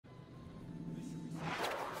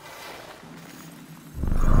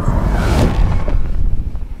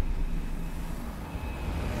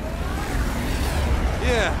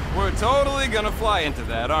gonna fly into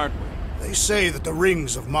that, aren't we? They say that the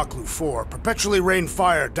rings of Maklu 4 perpetually rain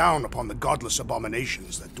fire down upon the godless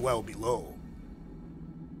abominations that dwell below.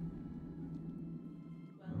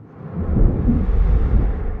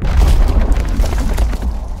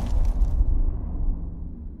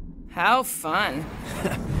 How fun.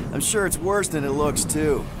 I'm sure it's worse than it looks,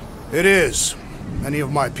 too. It is. Many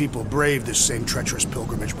of my people braved this same treacherous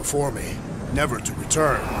pilgrimage before me, never to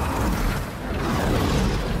return.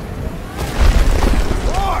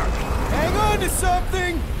 Mark! Hang on to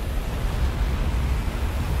something!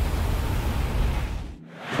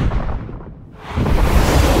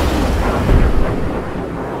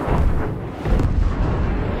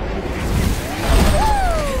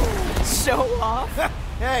 Show off?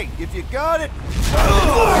 Hey, if you got it...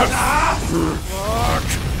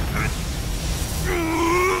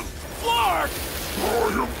 Clark!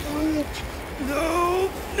 No!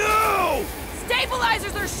 No!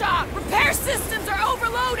 Stabilizers are shot! Repair systems are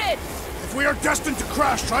overloaded! If we are destined to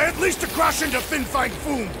crash, try at least to crash into Fin Fang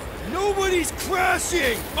Foom! Nobody's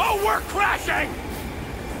crashing! Oh, we're crashing!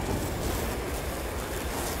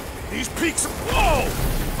 These peaks... Whoa!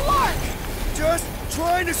 Clark! Just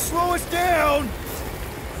trying to slow us down!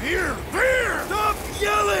 Veer! Veer! Stop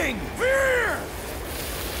yelling! Veer!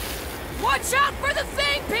 Watch out for the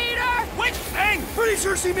thing, Peter! Which thing? Pretty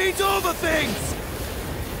sure she means all the things!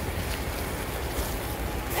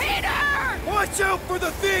 Peter! Watch out for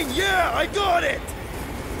the thing! Yeah, I got it!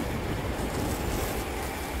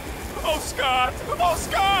 Oh, Scott! Oh,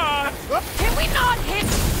 Scott! Can we not hit...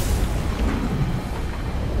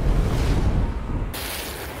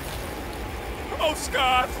 Oh,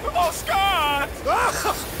 Scott! Oh, Scott!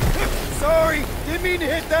 Sorry, didn't mean to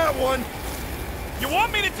hit that one. You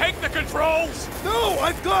want me to take the controls? No,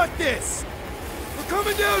 I've got this! We're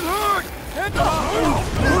coming down hard!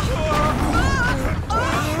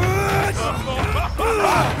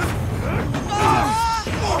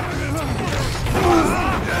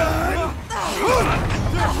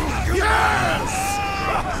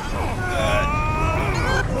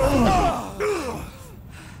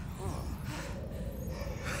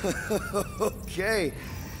 Okay.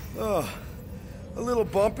 Oh, a little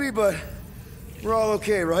bumpy, but we're all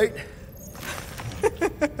okay, right?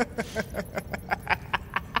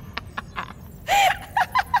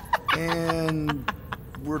 And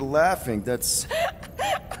we're laughing. That's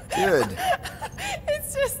good.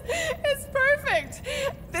 It's perfect!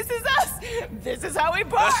 This is us! This is how we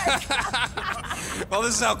bark! Well,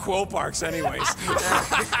 this is how Quill barks anyways.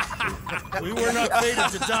 We were not fated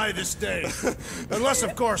to die this day. Unless,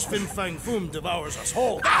 of course, Fin Fang Foom devours us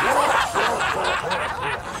whole. Hey,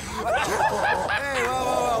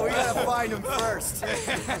 whoa, we gotta find him first.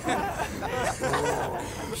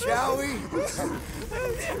 Shall we?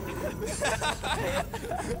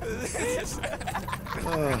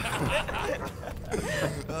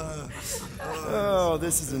 Oh,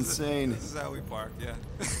 this is insane. This is how we bark, yeah.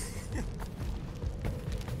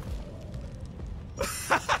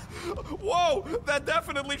 Whoa! That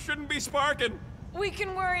definitely shouldn't be sparking! We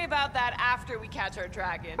can worry about that after we catch our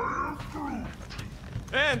dragon.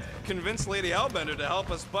 And convince Lady Hellbender to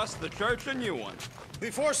help us bust the church a new one.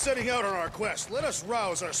 Before setting out on our quest, let us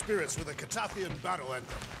rouse our spirits with a Catathian battle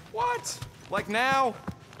anthem. What? Like now?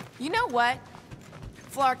 You know what?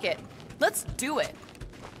 Flark it. Let's do it.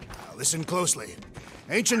 Now listen closely.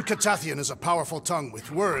 Ancient Catathian is a powerful tongue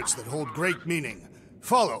with words that hold great meaning.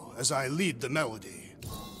 Follow as I lead the melody.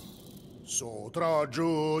 Sotra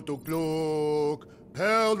jutukluk,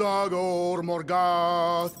 peldagor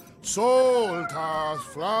morgath, soltath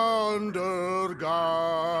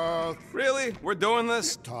flandergath. Really? We're doing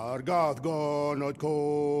this? Targath gonot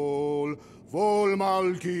kol,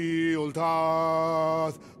 volmalki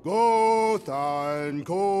ultath, gothan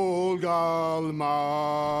kol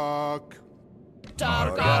galmak.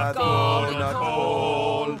 Targat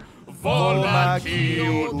Golden Volmaki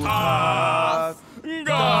Ultath,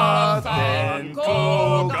 Gothen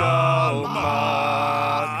Kogalmach.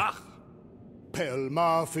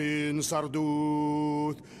 Pelmafin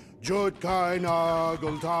sarduth, jutkain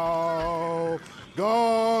agultau,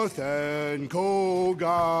 Gothen kogalmak.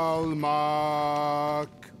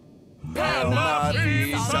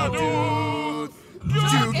 Pelmati Sauduth,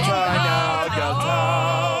 Jukana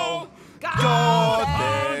Galtau,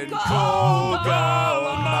 Gothen Kogalmak.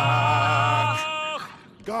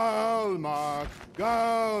 Galmak,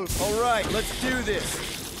 gal. All right, let's do this.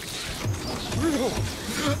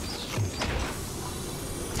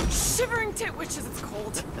 Shivering tit wishes it's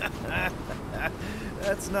cold.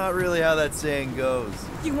 That's not really how that saying goes.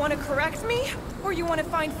 You want to correct me? Or you want to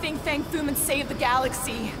find Fin Fang Foom and save the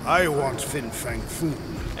galaxy? I want Fin Fang Foom.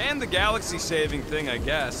 And the galaxy-saving thing, I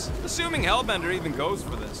guess. Assuming Hellbender even goes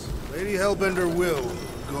for this. Lady Hellbender will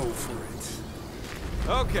go for it.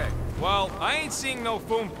 Okay, well, I ain't seeing no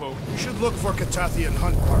foom poop. You should look for Catathian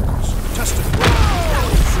hunt markers. Test it.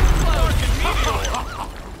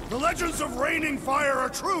 The legends of raining fire are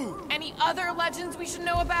true. Any other legends we should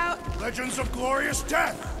know about? Legends of glorious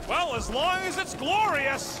death. Well, as long as it's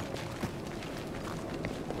glorious.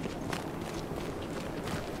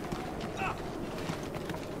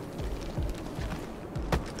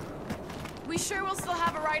 We sure we'll still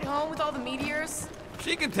have a ride home with all the meteors?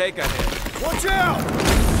 She can take a hit. Watch out!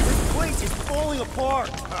 This place is falling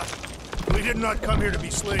apart. We did not come here to be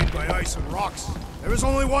slain by ice and rocks. There is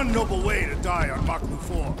only one noble way to die on Maklu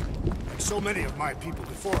 4, like so many of my people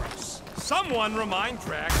before us. Someone remind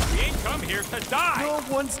Drax we ain't come here to die! No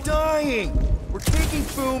one's dying! We're taking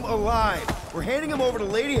Foom alive. We're handing him over to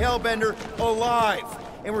Lady Hellbender alive.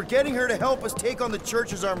 And we're getting her to help us take on the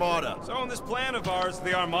Church's armada. So in this plan of ours,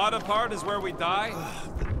 the armada part is where we die?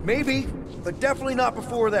 Maybe, but definitely not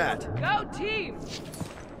before that. Go team!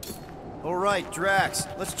 All right, Drax,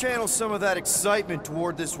 let's channel some of that excitement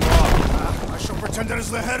toward this rock. I shall pretend that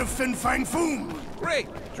is the head of Fin Fang Foom. Great!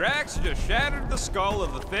 Drax just shattered the skull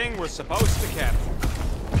of the thing we're supposed to capture.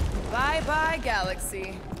 Bye-bye,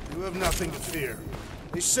 Galaxy. You have nothing to fear.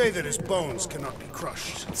 They say that his bones cannot be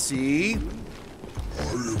crushed. See?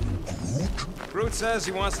 Groot says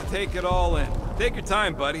he wants to take it all in. Take your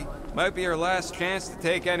time, buddy. Might be our last chance to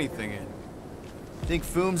take anything in. Think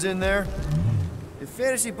Foom's in there? If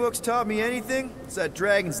fantasy books taught me anything, it's that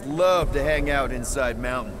dragons love to hang out inside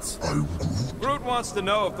mountains. Groot wants to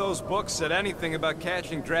know if those books said anything about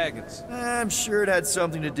catching dragons. I'm sure it had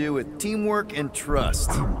something to do with teamwork and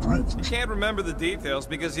trust. You can't remember the details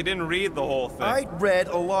because you didn't read the whole thing. I read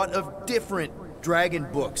a lot of different dragon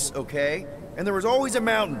books, okay? And there was always a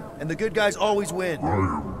mountain, and the good guys always win.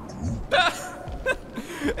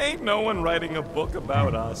 Ain't no one writing a book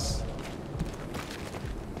about us.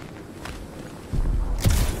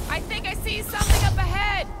 I think I see something up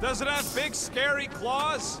ahead! Does it have big, scary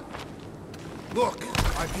claws? Look,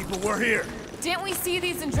 my people were here. Didn't we see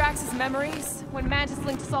these in Drax's memories? When Mantis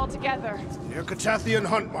linked us all together? Near Catathian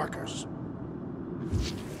hunt markers.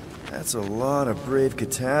 That's a lot of brave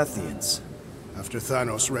Catathians. After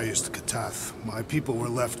Thanos raised Katath, my people were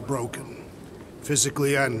left broken,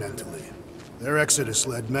 physically and mentally. Their exodus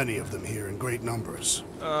led many of them here in great numbers.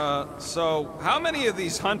 So how many of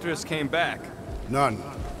these hunters came back? None.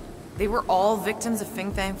 They were all victims of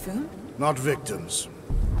Fin Fang Foom? Not victims.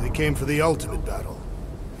 They came for the ultimate battle.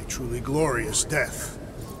 A truly glorious death.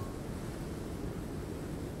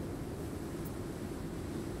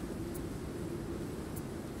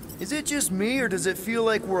 Is it just me, or does it feel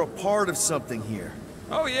like we're a part of something here?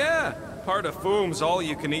 Oh yeah, part of Foom's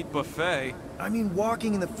all-you-can-eat buffet. I mean,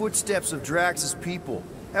 walking in the footsteps of Drax's people,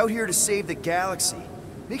 out here to save the galaxy,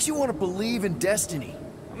 makes you want to believe in destiny.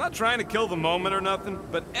 I'm not trying to kill the moment or nothing,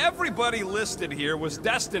 but everybody listed here was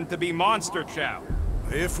destined to be Monster Chow.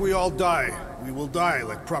 If we all die, we will die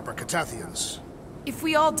like proper Catathians. If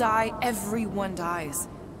we all die, everyone dies.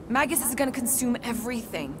 Magus is gonna consume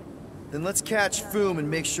everything. Then let's catch Foom and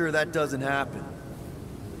make sure that doesn't happen.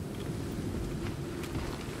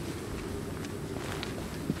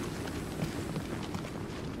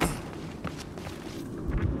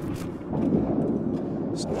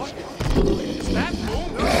 What? Is that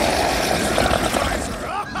Foom?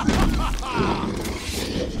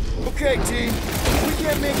 Okay, team. We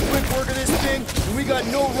can't make quick work of this thing, and we got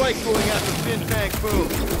no right going after Fin Fang Foom.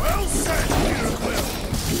 Well said, Peter Quill!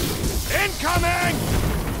 Incoming!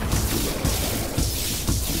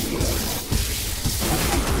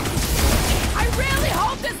 I really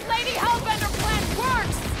hope this Lady Hellbender plan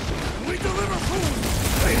works! When we deliver food,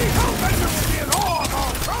 Lady Hellbender will be in awe of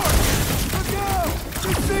our courage! Look out!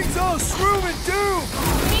 This thing's all shroom and doom!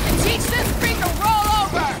 We need to teach this freak to roll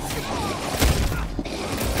over!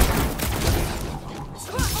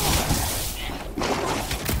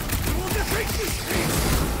 We will defeat this beast!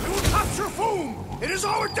 We will capture Foom! It is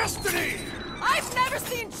our destiny! I've never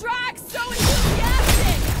seen Drax so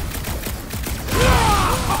enthusiastic!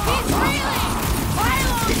 He's reeling!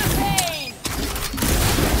 Pile on the pain!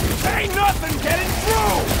 Ain't nothing getting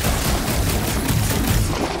through!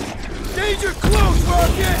 Danger close,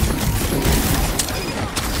 Rocket!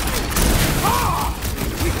 Ah!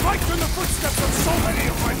 We fight in the footsteps of so many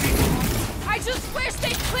of my people! I just wish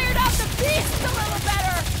they cleared out the beast a little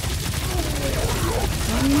better!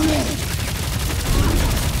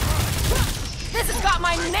 This has got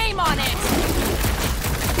my name on it!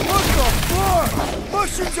 What the fuck?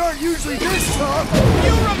 Mushrooms aren't usually this tough!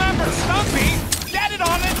 You remember Stumpy? Get it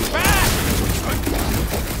on its back!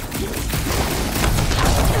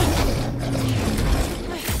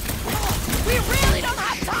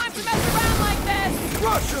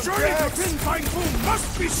 journey to Fin Fang Foom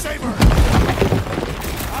must be savored!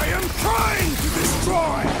 I am trying to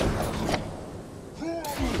destroy!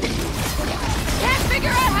 Can't figure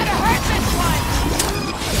out how to hurt this one!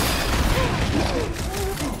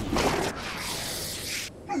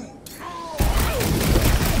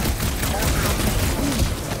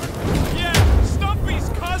 Yeah, Stumpy's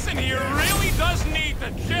cousin here really does need to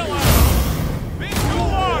chill out. Been too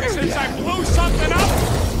long since I blew something up.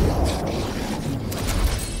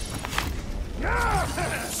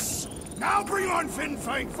 Yes! Now bring on Fin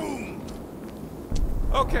Fang Foom!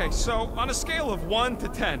 Okay, so on a scale of 1 to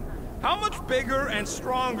 10, how much bigger and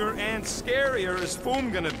stronger and scarier is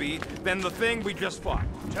Foom gonna be than the thing we just fought?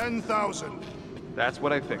 10,000. That's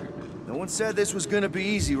what I figured. No one said this was gonna be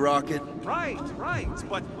easy, Rocket. Right,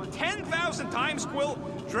 but 10,000 times, Quill,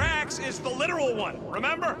 Drax is the literal one,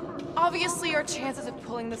 remember? Obviously, our chances of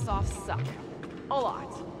pulling this off suck. A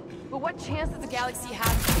lot. But what chance does the galaxy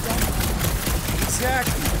have if we don't?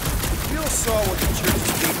 Exactly. We all saw what the church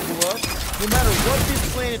is capable of. No matter what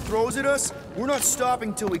this planet throws at us, we're not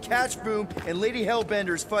stopping till we catch Boom and Lady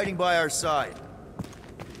Hellbender is fighting by our side.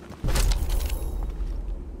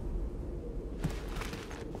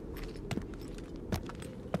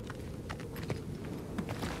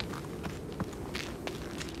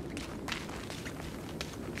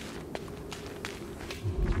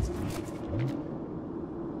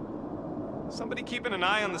 Somebody keeping an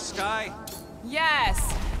eye on the sky? Yes!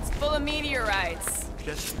 It's full of meteorites.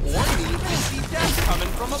 Just warn me if you see death coming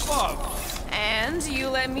from above. And you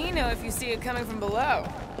let me know if you see it coming from below.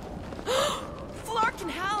 Flark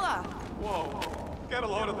and Hala! Whoa, get a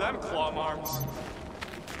load of them claw marks.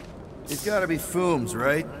 It's gotta be Foom's,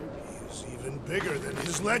 right? He's even bigger than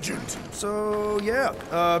his legend. So, yeah.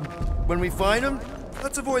 When we find him,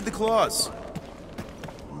 let's avoid the claws.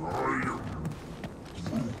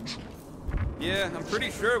 Yeah, I'm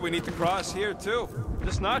pretty sure we need to cross here too.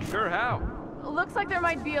 Just not sure how. Looks like there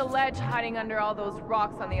might be a ledge hiding under all those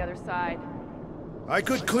rocks on the other side. I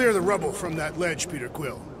could clear the rubble from that ledge, Peter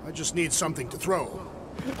Quill. I just need something to throw.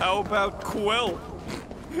 How about Quill?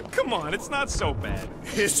 Come on, it's not so bad.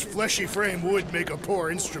 His fleshy frame would make a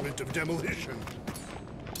poor instrument of demolition.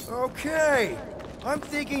 Okay. I'm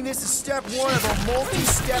thinking this is step one of a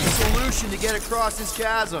multi-step solution to get across this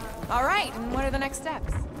chasm. All right, and what are the next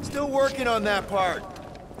steps? Still working on that part.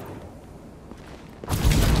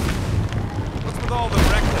 What's with all the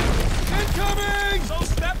rectangles? Incoming! So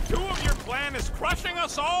step 2 of your plan is crushing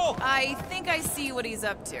us all? I think I see what he's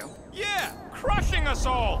up to. Yeah, crushing us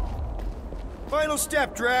all! Final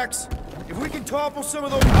step, Drax. If we can topple some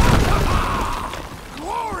of those...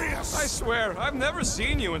 Glorious! I swear, I've never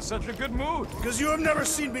seen you in such a good mood. Because you have never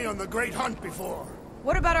seen me on the Great Hunt before.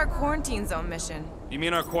 What about our quarantine zone mission? You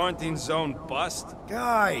mean our quarantine zone bust?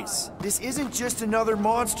 Guys, this isn't just another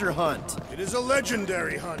monster hunt. It is a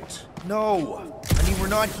legendary hunt. No. I mean, we're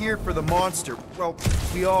not here for the monster. Well,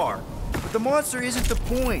 we are. But the monster isn't the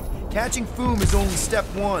point. Catching Foom is only step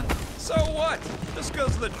one. So what? Just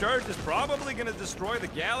because the church is probably gonna destroy the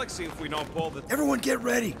galaxy if we don't pull the... Everyone get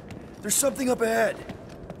ready. There's something up ahead.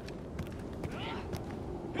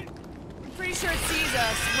 I'm pretty sure it sees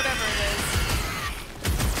us, whatever it is.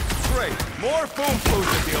 Great, more Foom food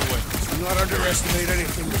to deal with. Do not underestimate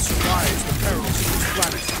anything that survives the perils of this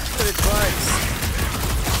planet. Good advice.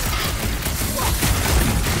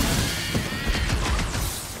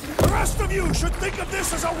 The rest of you should think of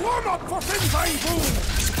this as a warm-up for Fin Fang Foom.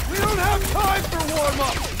 We don't have time for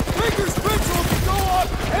warm-up. Baker's ritual can go off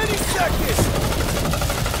any second.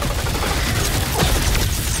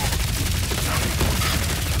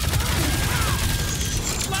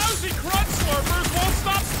 Lousy crud slurpers won't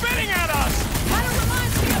stop spitting at us! Kind of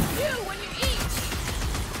reminds me of you when you eat.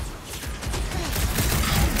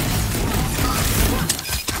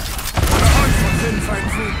 The hunt for Fin Fang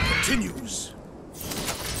Foom continues.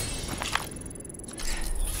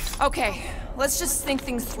 Okay, let's just think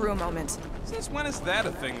things through a moment. Since when is that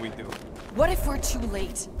a thing we do? What if we're too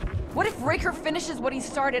late? What if Raker finishes what he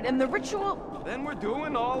started and the ritual... Then we're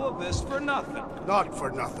doing all of this for nothing. Not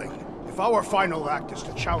for nothing. If our final act is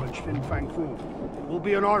to challenge Fin Fang Foom, it will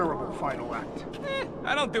be an honorable final act.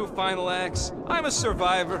 I don't do final acts. I'm a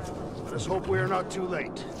survivor. Let us hope we are not too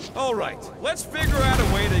late. All right, let's figure out a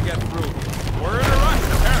way to get through. We're in a rush,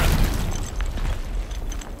 apparently.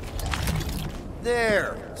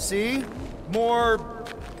 There. See? More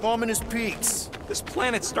ominous peaks. This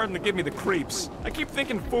planet's starting to give me the creeps. I keep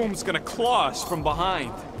thinking Foom's gonna claw us from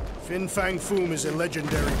behind. Fin Fang Foom is a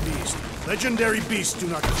legendary beast. Legendary beasts do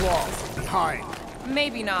not claw from behind.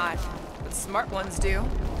 Maybe not, but smart ones do.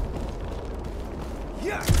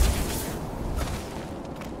 Yeah.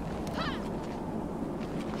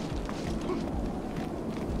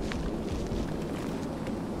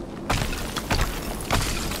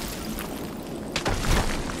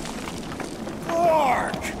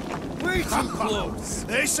 close.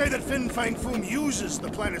 They say that Fin Fang Foom uses the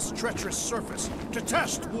planet's treacherous surface to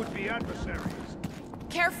test would-be adversaries.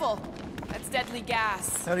 Careful! That's deadly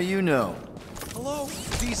gas. How do you know? Hello?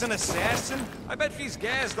 She's an assassin? I bet she's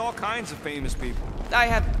gassed all kinds of famous people. I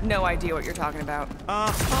have no idea what you're talking about.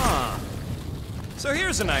 Uh-huh. So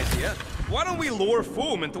here's an idea. Why don't we lure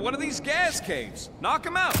Foom into one of these gas caves? Knock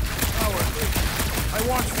him out. Cowardly. I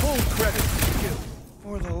want full credit for you.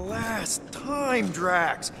 For the last time,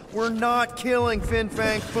 Drax, we're not killing Fin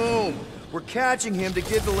Fang Foom. We're catching him to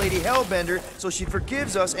give the Lady Hellbender so she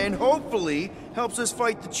forgives us and hopefully helps us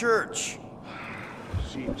fight the church.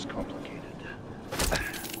 Seems complicated.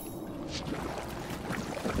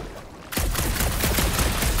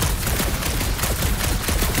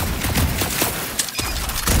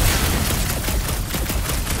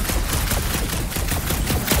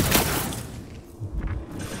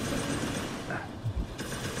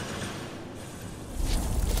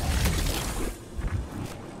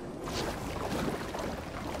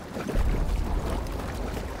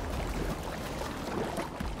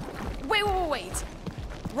 Wait.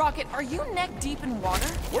 Rocket, are you neck deep in water?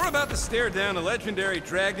 We're about to stare down a legendary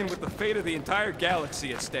dragon with the fate of the entire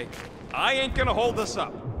galaxy at stake. I ain't gonna hold us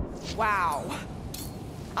up. Wow.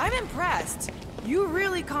 I'm impressed. You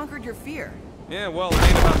really conquered your fear. Yeah, well, it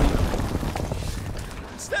ain't about the...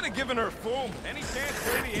 Instead of giving her Foom, any chance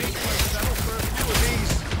Lady H might settle for a few of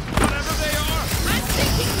these, whatever they are? I'm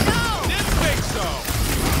thinking no! Didn't think so!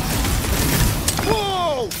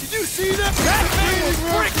 Whoa! Did you see that? That thing was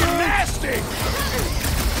freaking nasty!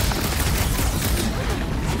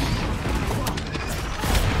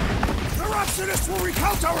 The Rhapsodists will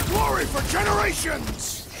recount our glory for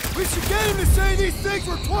generations! We should get him to say these things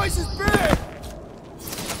were twice as big!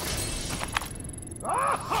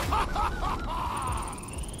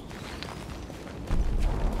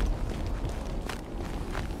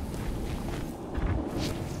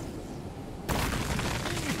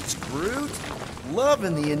 Groot,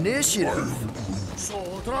 loving the initiative.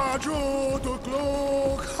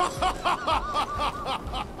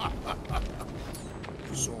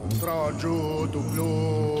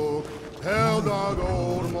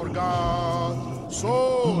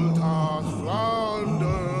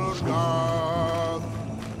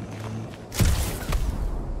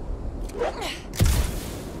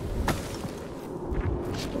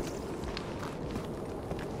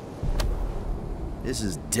 This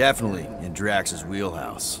is definitely in Drax's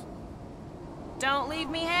wheelhouse. Don't leave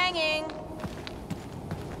me hanging.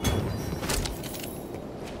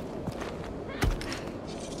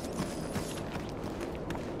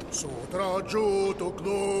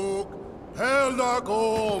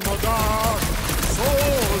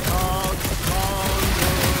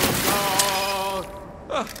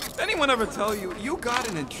 Anyone ever tell you, you got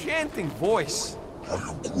an enchanting voice?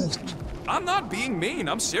 I'm not being mean,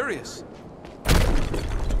 I'm serious.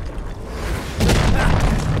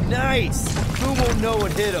 Nice! Who won't know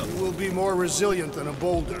what hit him? We'll be more resilient than a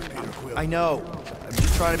boulder, Peter Quill. I know. I'm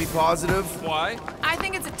just trying to be positive. Why? I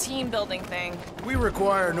think it's a team-building thing. We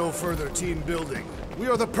require no further team building. We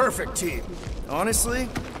are the perfect team. Honestly,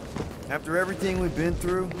 after everything we've been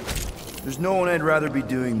through, there's no one I'd rather be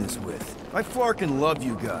doing this with. I flarkin' love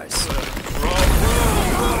you guys.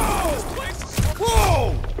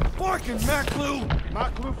 Whoa! Flarkin' Maclu!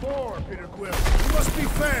 Maclu 4, Peter Quill. You must be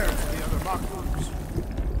fair to the other Maclus.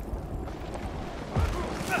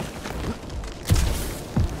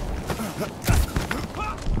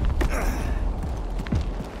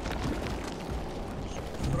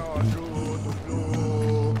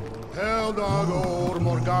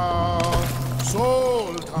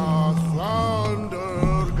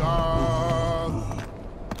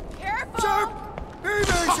 Careful! Sharp! Very,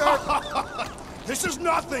 very sharp! This is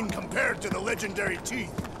nothing compared to the legendary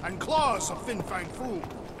teeth and claws of Fin Fang Foom.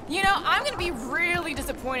 You know, I'm gonna be really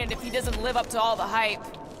disappointed if he doesn't live up to all the hype.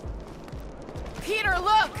 Peter,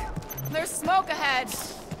 look! There's smoke ahead.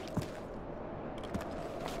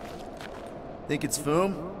 Think it's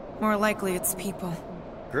Foom? More likely it's people.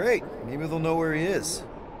 Great. Maybe they'll know where he is.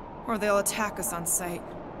 Or they'll attack us on sight.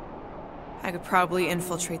 I could probably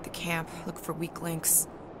infiltrate the camp, look for weak links,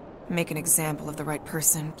 make an example of the right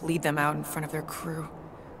person, lead them out in front of their crew.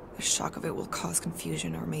 The shock of it will cause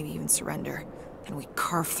confusion or maybe even surrender, and we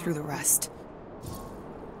carve through the rest.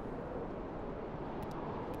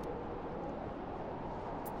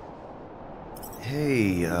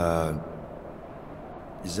 Hey,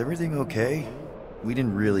 is everything okay? We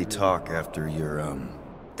didn't really talk after your,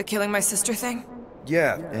 The killing my sister thing?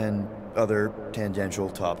 Yeah, and other tangential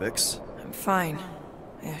topics. I'm fine.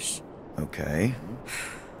 Ish. Okay.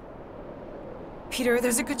 Peter,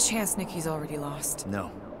 there's a good chance Nikki's already lost.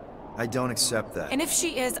 No. I don't accept that. And if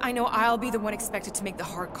she is, I know I'll be the one expected to make the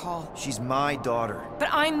hard call. She's my daughter. But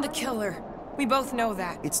I'm the killer. We both know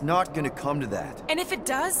that. It's not gonna come to that. And if it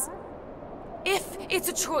does? If it's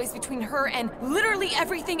a choice between her and literally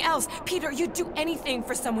everything else, Peter, you'd do anything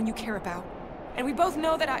for someone you care about. And we both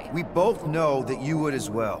know that We both know that you would as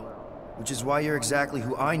well. Which is why you're exactly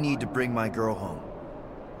who I need to bring my girl home.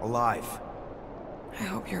 Alive. I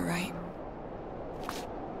hope you're right.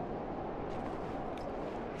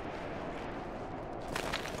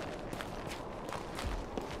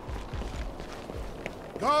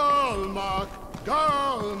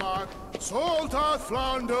 Galmark, Solta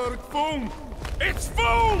Flander, Boom! It's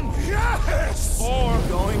Boom! yes! Or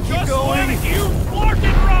Keep just going. let you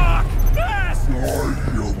fucking rock! Fast!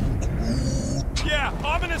 Yeah,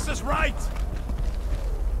 Ominous is right!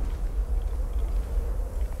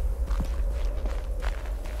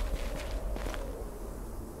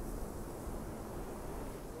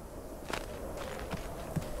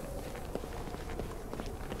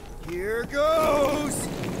 Here goes!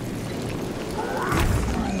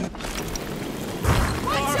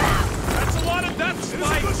 That's a lot of death It's a good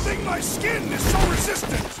spikes! thing my skin is so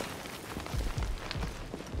resistant!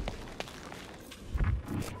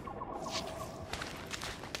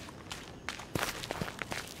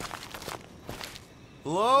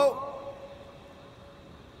 Hello?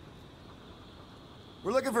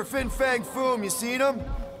 We're looking for Fin Fang Foom, you seen him?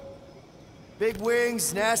 Big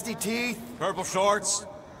wings, nasty teeth. Purple shorts?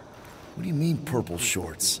 What do you mean, purple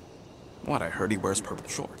shorts? What, I heard he wears purple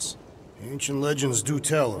shorts. Ancient legends do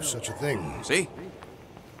tell of such a thing. See?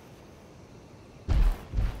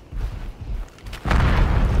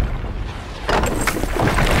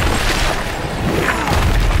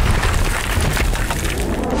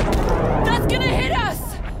 That's gonna hit us!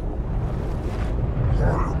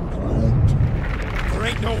 There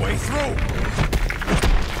ain't no way through!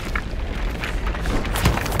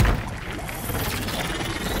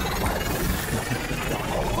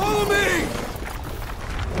 Follow me!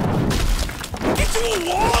 Into a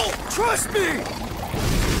wall! Trust me!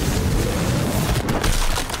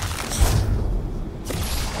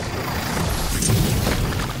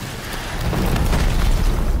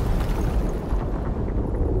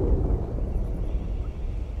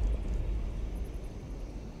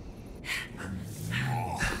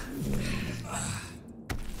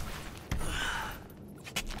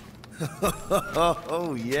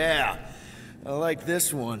 Oh, yeah. I like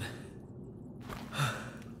this one.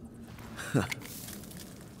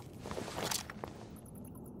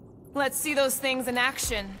 Let's see those things in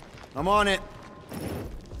action. I'm on it.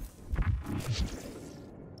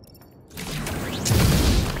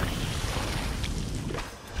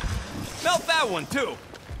 Melt that one, too!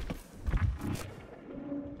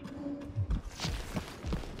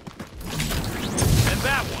 And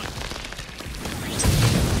that one!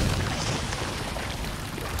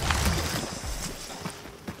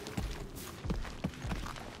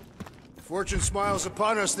 Fortune smiles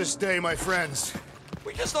upon us this day, my friends.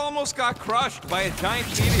 We just almost got crushed by a giant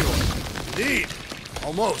meteor. Indeed.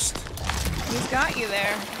 Almost. He's got you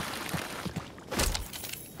there.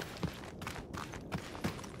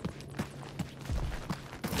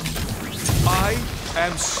 I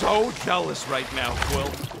am so jealous right now, Quill.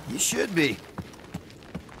 You should be.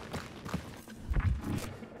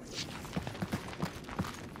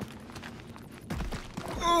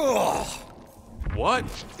 Ugh. What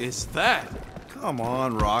is that? Come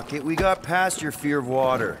on, Rocket. We got past your fear of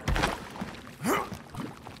water.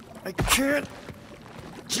 I can't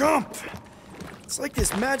jump. It's like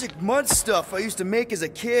this magic mud stuff I used to make as a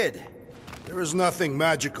kid. There is nothing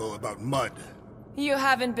magical about mud. You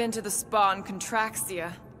haven't been to the spa in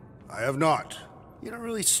Contraxia. I have not. You don't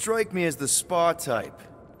really strike me as the spa type.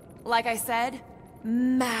 Like I said,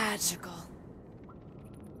 magical.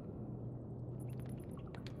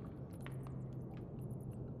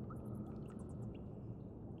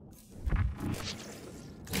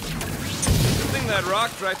 Good thing that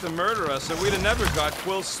rock tried to murder us, so we'd have never got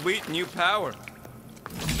Quill's sweet new power.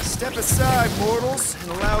 Step aside, mortals,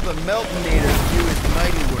 and allow the Meltonator to do his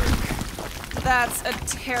mighty work. That's a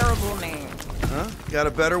terrible name. Huh? Got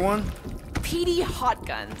a better one? Petey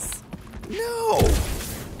Hotguns. No!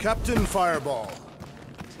 Captain Fireball.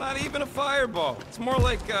 It's not even a fireball. It's more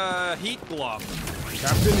like a heat glove.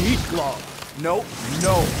 Captain Heat Glove. Nope.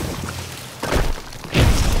 No.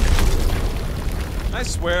 I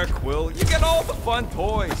swear, Quill, you get all the fun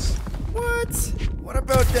toys. What? What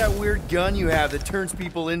about that weird gun you have that turns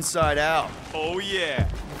people inside out? Oh yeah,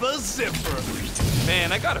 the zipper.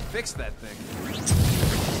 Man, I gotta fix that thing.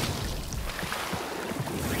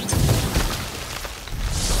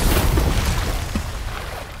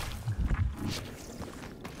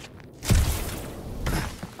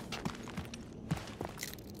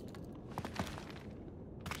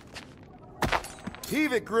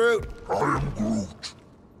 Heave it, Groot. I am Groot.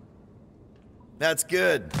 That's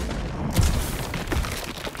good.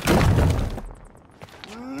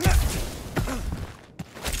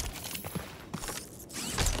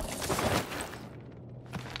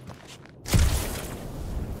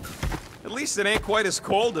 At least it ain't quite as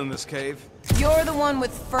cold in this cave. You're the one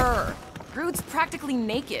with fur. Groot's practically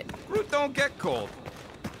naked. Groot don't get cold.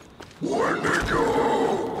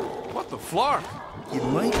 Wendigo! What the flark? It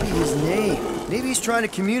might be his name. Maybe he's trying to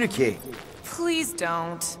communicate. Please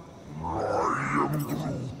don't. I am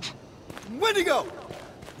Groot. Wendigo!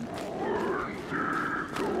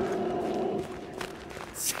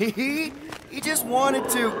 See? He just wanted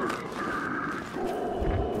to...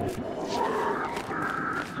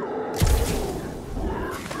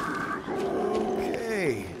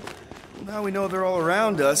 Okay. Now we know they're all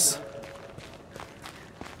around us.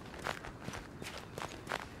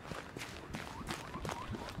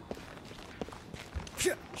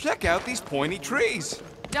 Check out these pointy trees.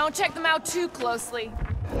 Don't check them out too closely.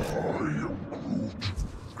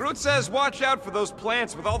 Groot says watch out for those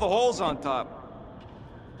plants with all the holes on top.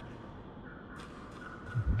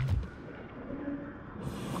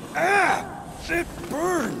 Ah! It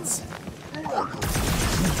burns!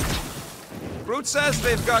 Groot says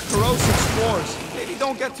they've got corrosive spores. Maybe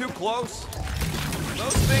don't get too close.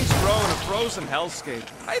 Those things grow in a frozen hellscape.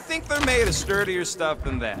 I think they're made of sturdier stuff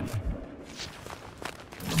than that.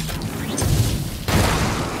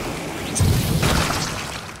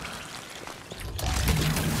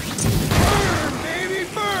 Burn, baby,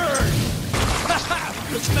 burn!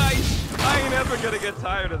 Nice! I ain't ever gonna get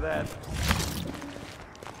tired of that.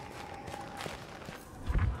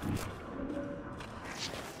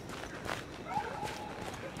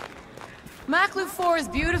 Maklu 4 is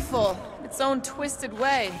beautiful, its own twisted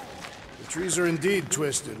way. The trees are indeed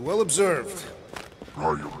twisted. Well observed. I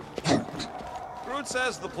am Groot. Groot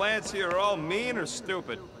says the plants here are all mean or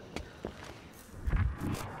stupid.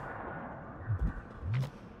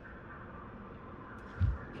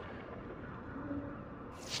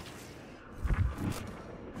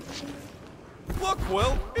 Look,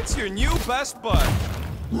 Will, it's your new best bud.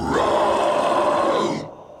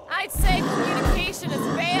 I'd say communication has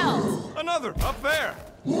failed. Another, up there.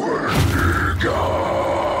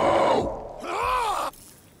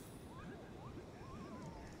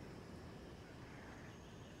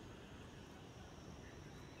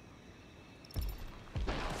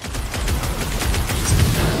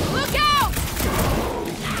 Look out!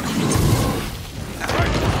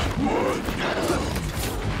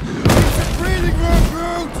 Breathing room,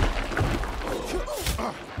 Groot!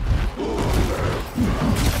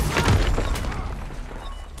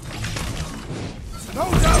 No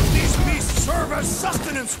doubt these beasts serve as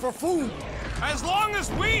sustenance for food. As long as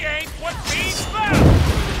we ain't what feeds them!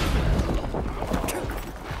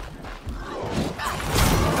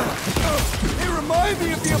 They remind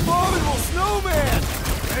me of the abominable snowman!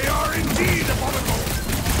 They are indeed abominable.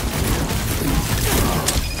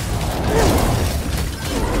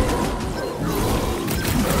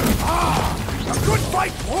 A good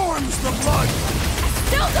fight warms the blood.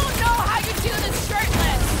 Still don't know how you do this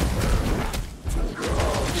shirtless.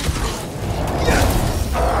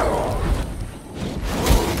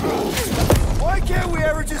 Why can't we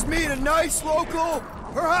ever just meet a nice local?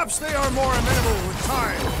 Perhaps they are more amenable with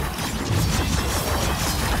time.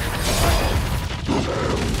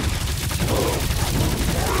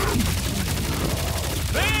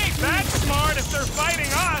 They ain't that smart if they're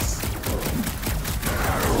fighting us!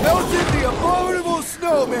 Melted the abominable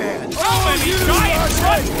snowman! How many giant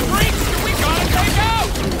front freaks do we gotta take out?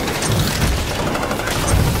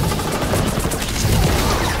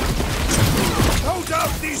 No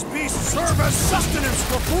doubt these beasts serve as sustenance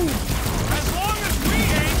for food. As long as we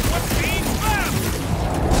ain't what feeds them!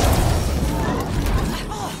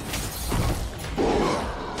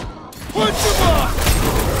 Punch him up!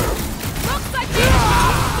 Looks like we can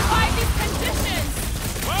survive these conditions.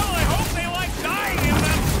 Well, I hope they like dying in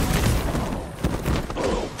them!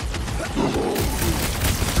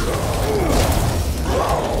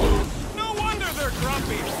 No wonder they're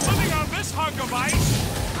grumpy, living on this hunk of ice!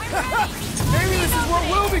 Maybe this is what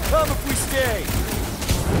we'll become if we stay!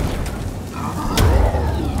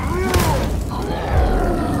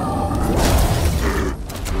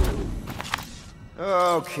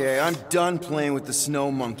 Okay, I'm done playing with the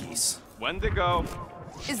snow monkeys. Wendigo.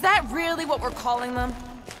 Is that really what we're calling them?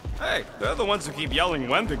 Hey, they're the ones who keep yelling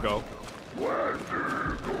Wendigo.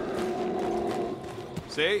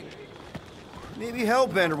 See? Maybe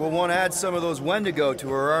Hellbender will want to add some of those Wendigo to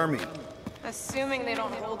her army. Assuming they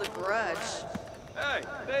don't hold a grudge. Hey,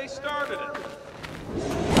 they started it.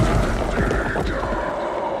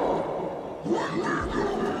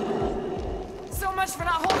 So much for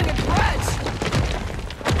not holding a grudge!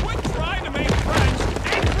 Quit trying to make friends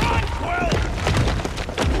and run, Quill!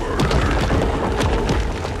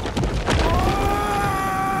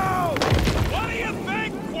 Oh! What do you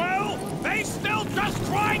think, Quill? They still just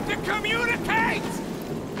trying to communicate!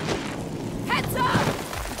 Heads up!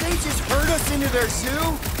 They just herd us into their zoo?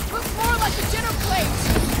 Looks more like a dinner plate!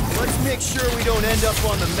 Let's make sure we don't end up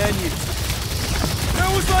on the menu. That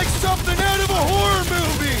was like something out of a horror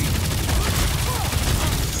movie!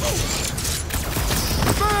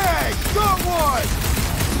 Bang! Got one!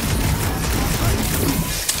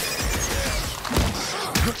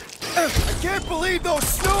 I can't believe those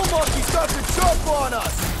snow monkeys got the jump on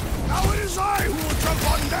us! Now it is I who will jump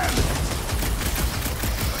on them!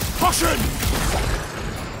 Caution!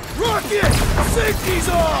 Rocket! Safety's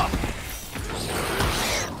off!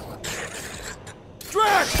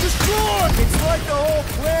 Drax, destroy! It's like the whole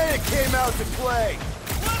planet came out to play!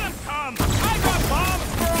 Let him come! I got bombs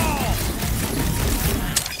for all!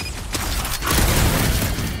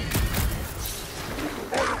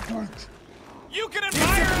 You can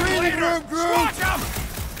admire him breathing later! room, Groot! Squash him!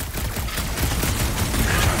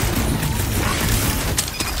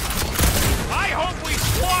 I hope we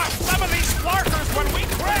squash some of these flarkers when we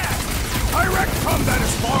crash! Direct combat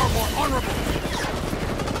is far more honorable.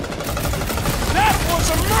 That was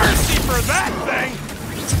a mercy for that thing!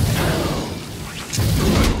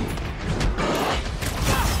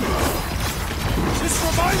 This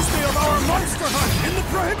reminds me of our monster hunt in the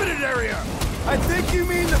prohibited area. I think you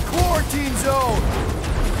mean the quarantine zone!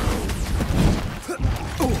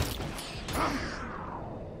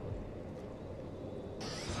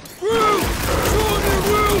 Groot! Shoulder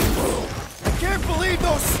Groot! I can't believe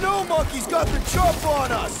those snow monkeys got the jump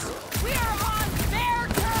on us! We are on their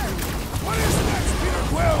turf! What is next, Peter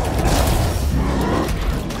Quill?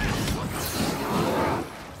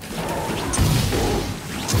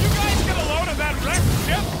 You guys get a load of that wrecked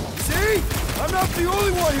ship? See? I'm not the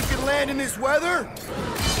only one who can land in this weather!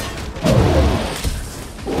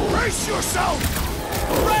 Brace yourself!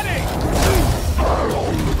 Ready!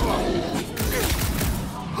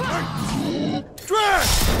 Drax!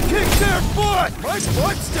 Kick their butt! My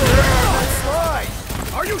butt's still there on that slide!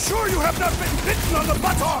 Are you sure you have not been bitten on the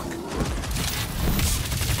buttock?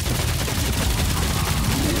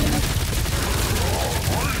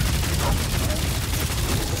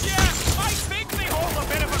 Yeah, I think they hold a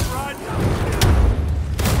bit of a grudge.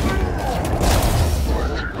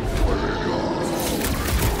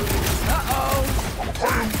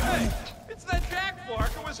 Hey, it's that Jack Flark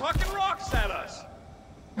who was hucking rocks at us.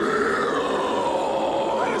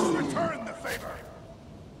 Let us return the favor.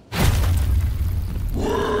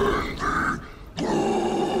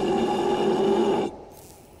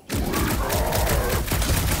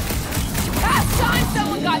 Last time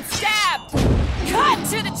someone got stabbed! Cut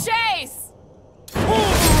to the chase!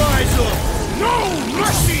 Pulverize them! No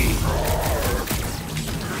mercy!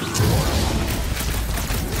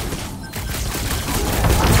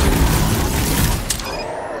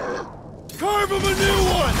 Carve them a new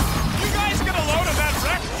one! You guys get a load of that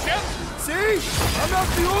wrecked ship? See? I'm not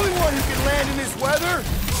the only one who can land in this weather!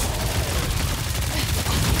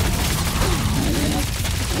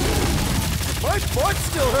 My butt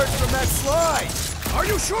still hurts from that slide! Are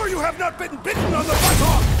you sure you have not been bitten on the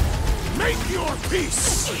buttock? Make your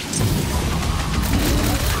peace!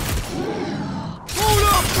 Hold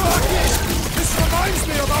up, Rocket! This reminds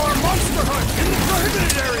me of our monster hunt in the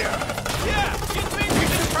prohibited area! Yeah, you think we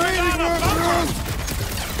just turned Breathing down a room, thumper?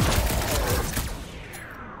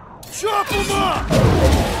 Chop them up!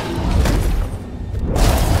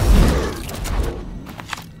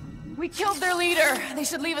 We killed their leader. They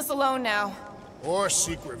should leave us alone now. Or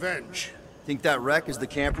seek revenge. Think that wreck is the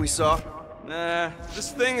camp we saw? Nah,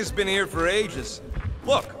 this thing has been here for ages.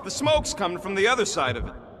 Look, the smoke's coming from the other side of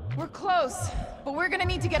it. We're close, but we're gonna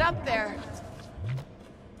need to get up there.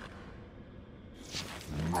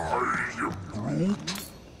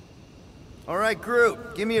 Alright,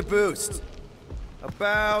 Groot, give me a boost.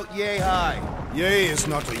 About yay high. Yay is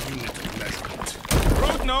not a unit of measurement.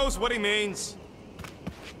 Groot knows what he means.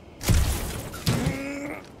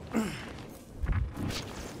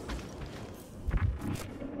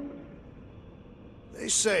 They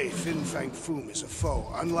say Fin Fang Foom is a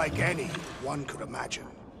foe unlike any one could imagine.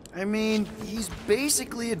 I mean, he's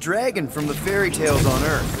basically a dragon from the fairy tales on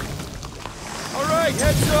Earth. Alright,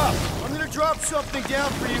 heads up! I'm gonna drop something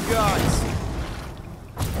down for you guys.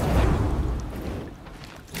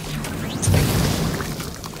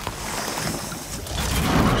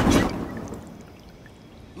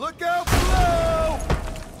 Look out below!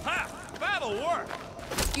 Ha! That'll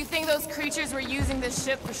this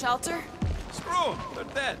ship for shelter? Screw them, they're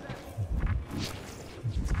dead.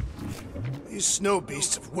 These snow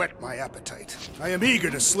beasts have whet my appetite. I am eager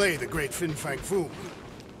to slay the great Fin Fang Foom.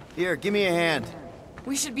 Here, give me a hand.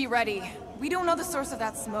 We should be ready. We don't know the source of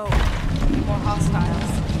that smoke. More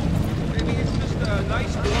hostiles. Maybe it's just a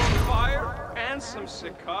nice warm fire and some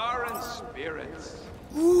Sikaran spirits.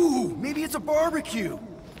 Ooh, maybe it's a barbecue.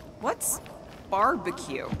 What's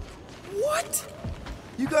barbecue? What?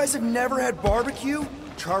 You guys have never had barbecue?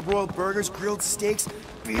 Charbroiled burgers, grilled steaks,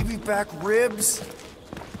 baby back ribs?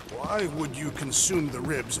 Why would you consume the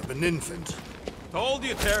ribs of an infant? Told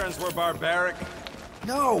you Terrans were barbaric.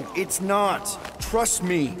 No, it's not. Trust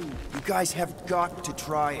me. You guys have got to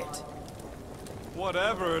try it.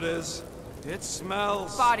 Whatever it is, it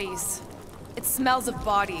smells. Bodies. It smells of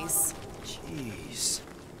bodies. Jeez.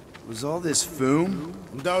 Was all this Foom?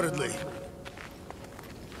 Undoubtedly.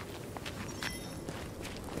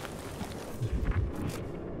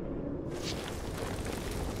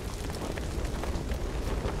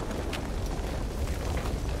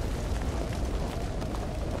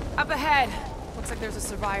 Up ahead. Looks like there's a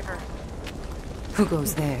survivor. Who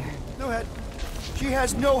goes there? No head. She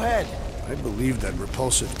has no head. I believe that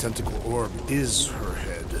repulsive tentacle orb is her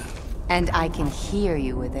head. And I can hear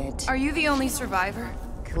you with it. Are you the only survivor?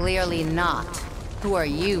 Clearly not. Who are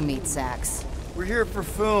you, meat sacks? We're here for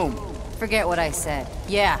Foom. Forget what I said.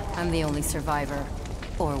 Yeah, I'm the only survivor.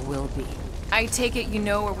 Or will be. I take it you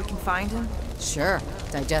know where we can find him? Sure.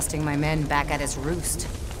 Digesting my men back at his roost.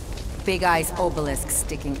 Big Eye's obelisk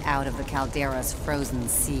sticking out of the caldera's frozen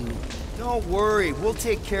sea. Don't worry, we'll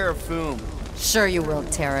take care of Foom. Sure you will,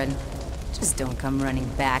 Terran. Just don't come running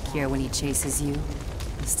back here when he chases you.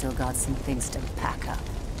 I've still got some things to pack up.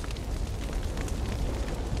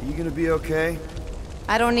 Are you gonna be okay?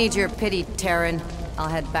 I don't need your pity, Terran. I'll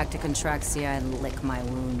head back to Contraxia and lick my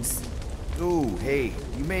wounds. Ooh, hey,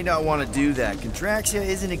 you may not want to do that. Contraxia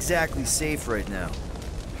isn't exactly safe right now.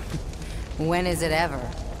 When is it ever?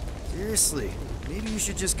 Seriously, maybe you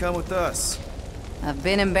should just come with us. I've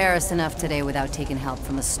been embarrassed enough today without taking help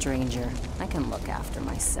from a stranger. I can look after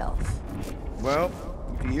myself. Well,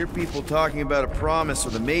 if you hear people talking about a promise or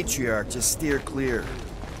the matriarch, just steer clear.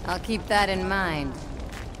 I'll keep that in mind.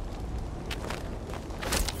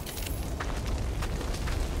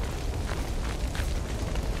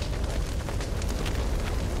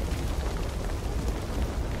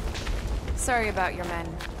 Sorry about your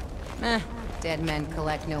men. Dead men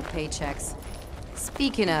collect no paychecks.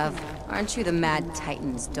 Speaking of, aren't you the Mad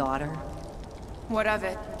Titan's daughter? What of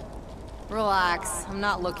it? Relax, I'm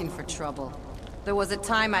not looking for trouble. There was a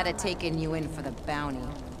time I'd have taken you in for the bounty.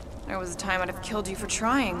 There was a time I'd have killed you for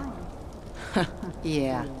trying.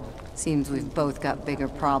 Yeah, seems we've both got bigger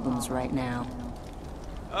problems right now.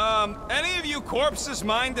 Any of you corpses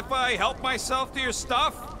mind if I help myself to your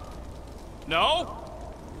stuff? No?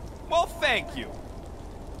 Well, thank you.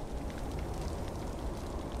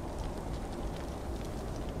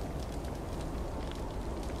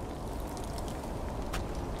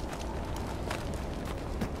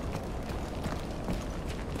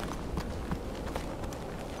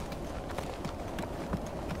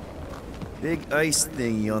 Big ice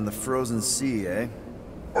thingy on the frozen sea, eh?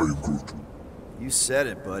 I'm Groot. You said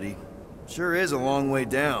it, buddy. Sure is a long way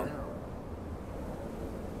down.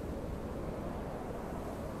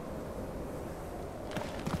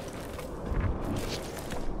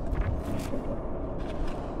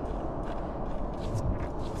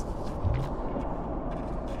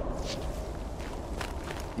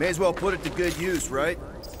 May as well put it to good use, right?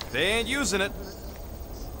 They ain't using it.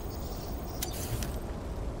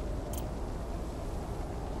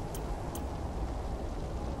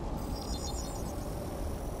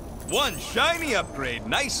 One shiny upgrade,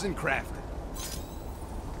 nice and crafted.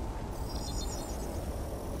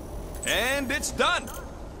 And it's done.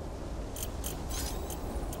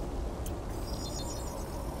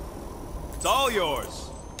 It's all yours.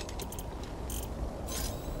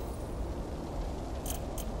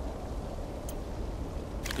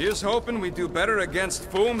 Here's hoping we do better against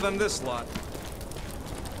Foom than this lot.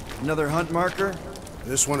 Another hunt marker?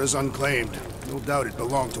 This one is unclaimed. No doubt it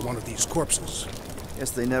belonged to one of these corpses.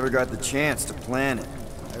 Guess they never got the chance to plan it.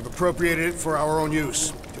 I have appropriated it for our own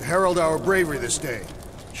use, to herald our bravery this day.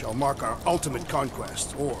 It shall mark our ultimate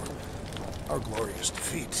conquest, or our glorious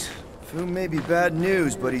defeat. Foom may be bad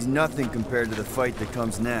news, but he's nothing compared to the fight that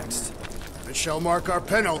comes next. It shall mark our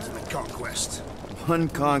penultimate conquest. One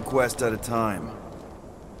conquest at a time.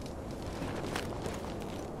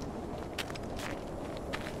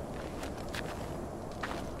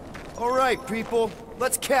 All right, people,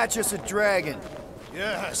 let's catch us a dragon.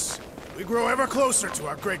 Yes, we grow ever closer to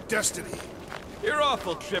our great destiny. You're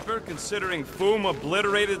awful chipper, considering Foom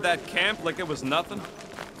obliterated that camp like it was nothing.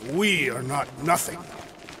 We are not nothing.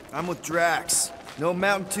 I'm with Drax. No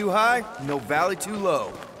mountain too high, no valley too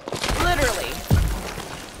low. Literally.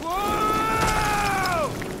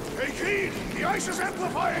 Whoa! Take heed! The ice is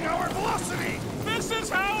amplifying our velocity! This is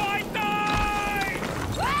how I die!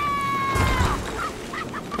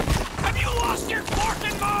 Have you lost your fork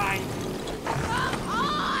and mind? Come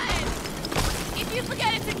on! If you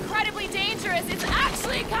forget it's incredibly dangerous, it's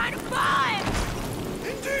actually kind of fun!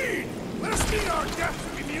 Indeed! Let us meet our death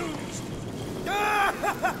to be mused!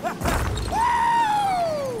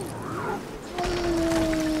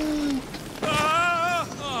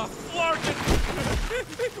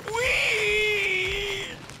 Whee!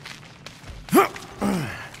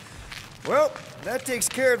 Well, that takes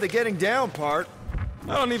care of the getting down part.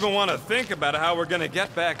 I don't even want to think about how we're gonna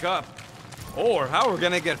get back up. Or how we're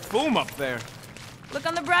gonna get Foom up there. Look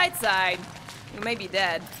on the bright side. You may be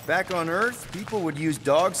dead. Back on Earth, people would use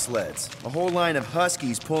dog sleds. A whole line of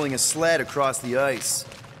huskies pulling a sled across the ice.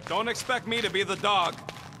 Don't expect me to be the dog.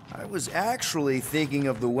 I was actually thinking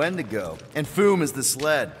of the Wendigo, and Foom is the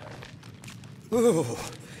sled. Ooh,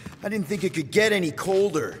 I didn't think it could get any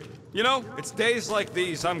colder. You know, it's days like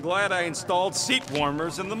these I'm glad I installed seat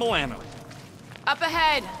warmers in the Milano. Up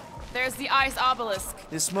ahead, there's the ice obelisk.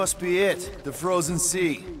 This must be it, the frozen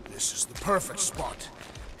sea. This is the perfect spot.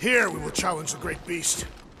 Here we will challenge the great beast.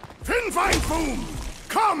 Fin Fang Foom!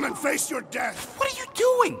 Come and face your death! What are you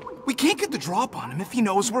doing? We can't get the drop on him if he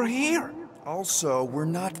knows we're here. Also, we're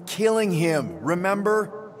not killing him,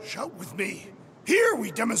 remember? Shout with me. Here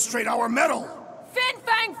we demonstrate our mettle! Fin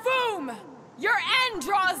Fang Foom! Your end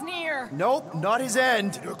draws near! Nope, not his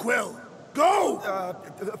end. Your quill. Go!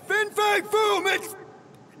 Fin Fang Foom, it's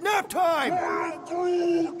nap time!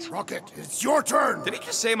 Rocket, it's your turn! Did he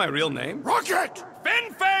just say my real name? Rocket!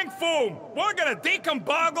 Fin Fang Foom! We're gonna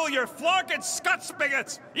decomboggle your flunking scut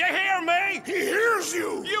spigots! You hear me? He hears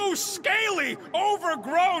you! You scaly,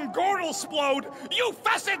 overgrown gordle-splode! You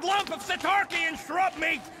fessed lump of Satarki and shrub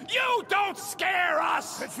meat! You don't scare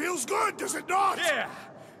us! It feels good, does it not?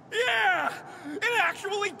 Yeah, it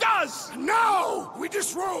actually does! Now, we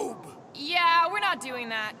disrobe! Yeah, we're not doing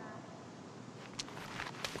that.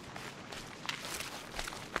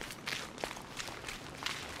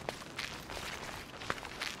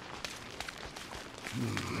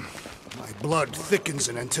 My blood thickens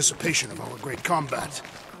in anticipation of our great combat.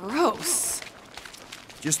 Gross.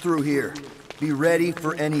 Just through here. Be ready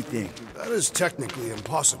for anything. That is technically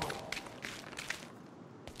impossible.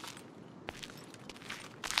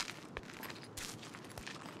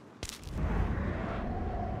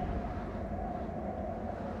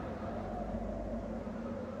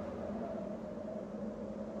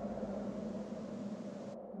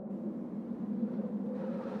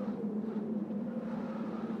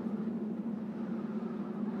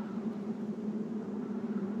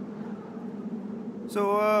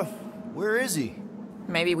 So, where is he?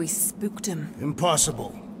 Maybe we spooked him.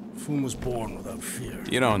 Impossible. Foom was born without fear.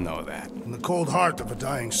 You don't know that. In the cold heart of a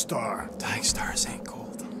dying star. Dying stars ain't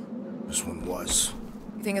cold. This one was.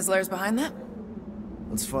 You think his lair's behind that?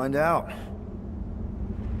 Let's find out.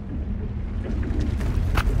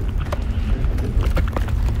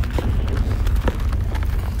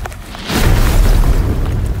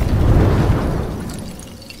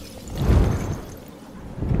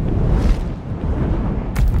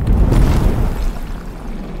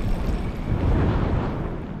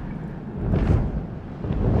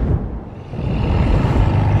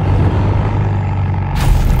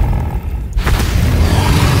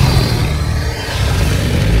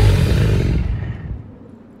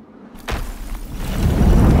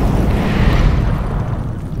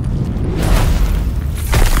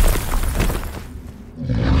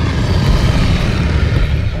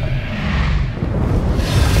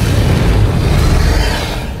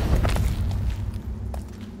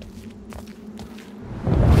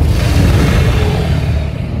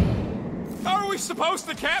 Supposed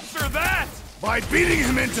to capture that? By beating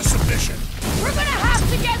him into submission. We're gonna have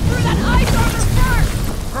to get through that ice armor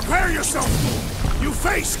first! Prepare yourself, Foom. You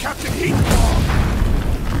face Captain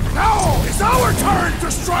Heatclaw. Now is our turn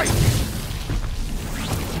to strike.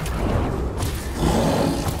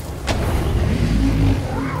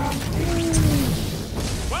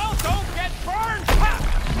 Well, don't get burned! Ha!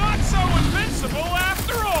 Not so invincible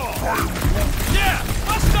after all! Yeah,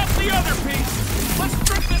 bust up the other piece! Let's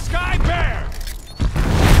strip this guy bare!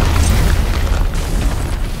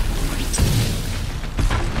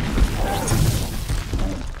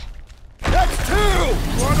 That's two!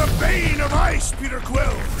 For the Bane of Ice, Peter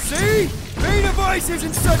Quill! See? Bane of Ice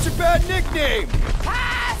isn't such a bad nickname!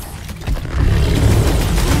 Pass!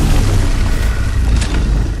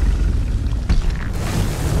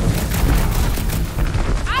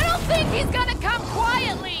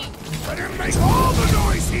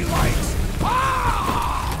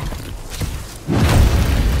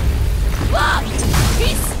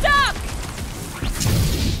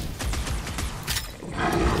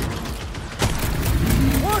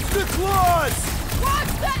 the claws!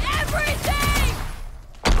 Watch the everything!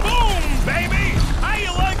 Boom, baby! How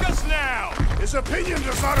you like us now? His opinion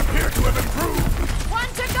does not appear to have improved. One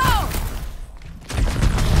to go!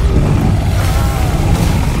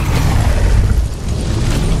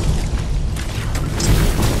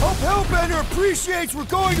 Hope Hellbender appreciates we're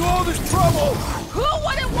going to all this trouble! Who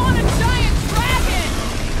wouldn't want a giant dragon?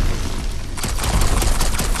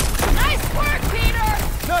 Nice work, Peter!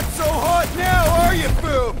 Not so hot now, are you,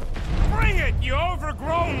 Boom? Bring it, you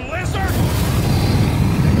overgrown lizard!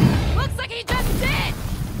 Looks like he just did!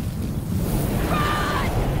 Run!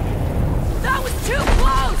 That was too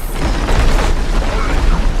close!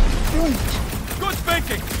 Good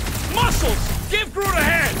thinking! Muscles! Give Groot a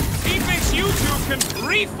hand! He thinks you two can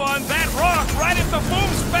refund that rock right into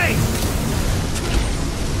Boom's face!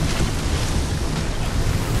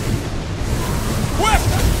 Quick!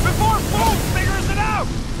 Before Boom figures it out!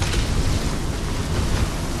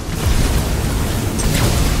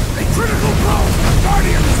 A critical blow for the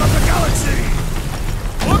Guardians of the Galaxy!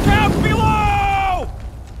 Look out below!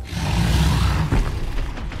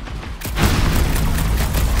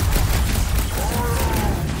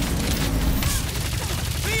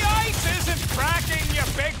 The ice isn't cracking, you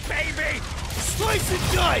big baby! Slice and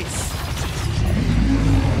dice!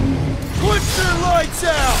 Put their lights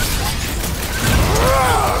out!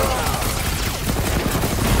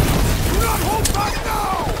 Do not hold back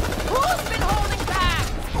now! Who's been holding back?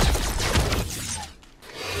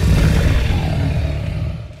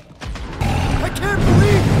 I can't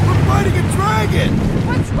believe we're fighting a dragon!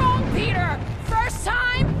 What's wrong, Peter? First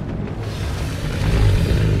time?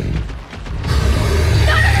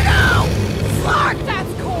 No! Flark,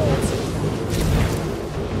 that's cold!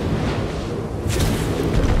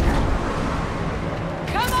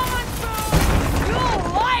 Come on, Boom! You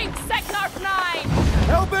like Sector 9!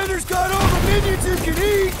 Hellbender's got all the minions you can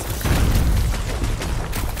eat!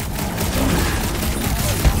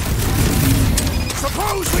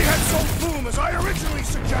 Suppose we had sold Boom as I originally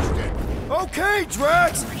suggested! Okay,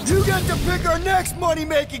 Drax! You get to pick our next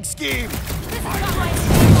money-making scheme! This is not my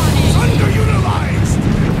money! Underutilized!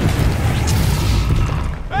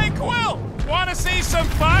 Hey, Quill! Wanna see some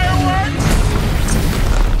fireworks?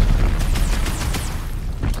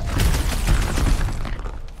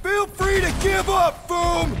 Feel free to give up,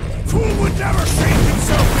 Boom! Fool would never shame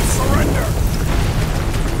himself in surrender!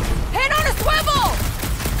 Head on a swivel!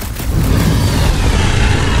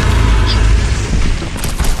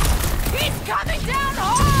 He's coming down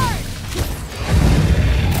hard!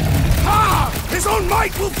 Ah! His own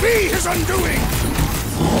might will be his undoing!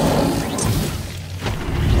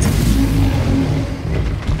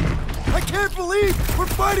 I can't believe we're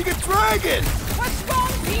fighting a dragon! What's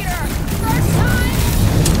wrong, Peter? First time?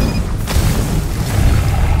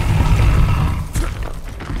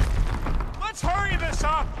 Let's hurry this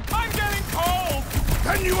up! I'm getting cold!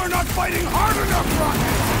 Then you are not fighting hard enough,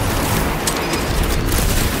 Rocket!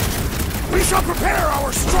 We shall prepare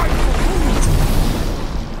our strike for Boom!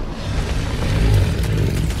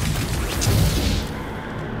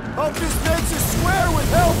 Hope this makes us square with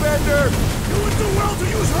Hellbender! You would do well to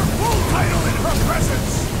use her full title in her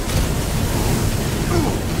presence!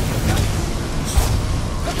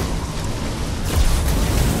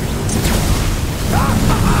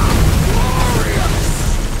 Glorious!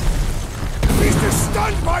 Beast is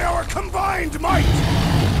stunned by our combined might!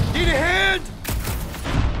 Need a hand?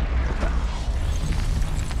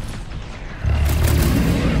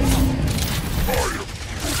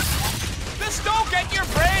 This don't get your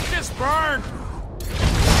branches burned!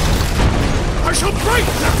 I shall break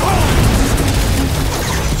their bones!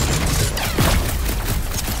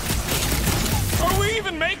 Are we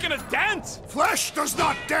even making a dent? Flesh does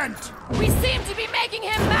not dent! We seem to be making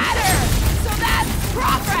him matter! So that's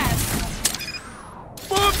progress!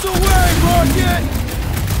 Bombs away, Rocket!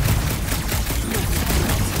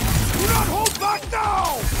 Do not hold back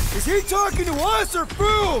now! Is he talking to us or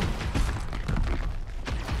Boom?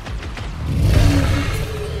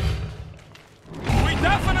 We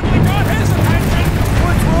definitely got his attention!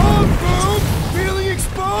 What's wrong, Boom? Feeling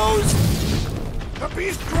exposed? The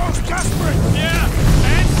beast grows desperate! Yeah,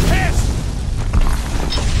 and pissed!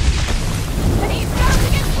 And he's about to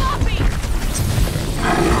get sloppy!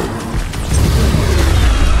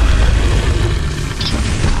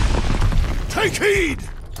 Take heed!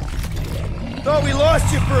 Thought we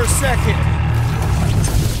lost you for a second.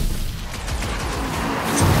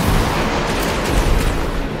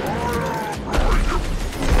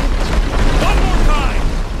 One more time!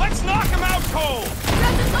 Let's knock him out cold!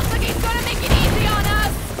 Doesn't look like he's gonna make it easy on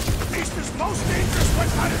us! Beast is most dangerous when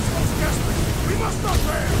at its most desperate. We must not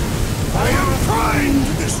fail! I am trying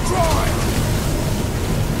to destroy!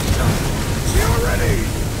 You're ready!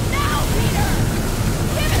 Now, Peter!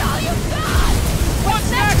 Give it all you've got! What's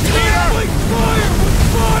next, Peter? Like fire with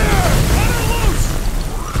fire! Let her loose!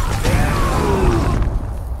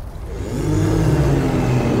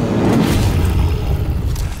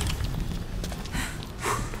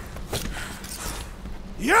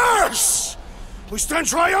 Yes! We stand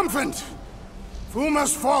triumphant! Foom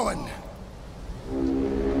has fallen.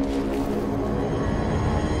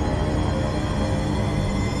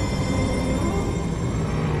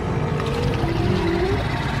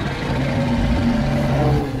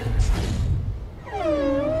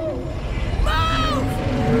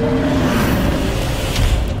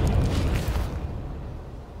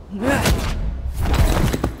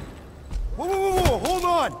 Whoa, hold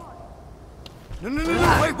on! No,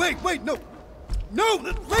 wait, no! No!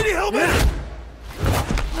 Lady Hellbender!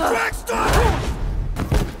 Drax, stop!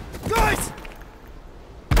 Guys!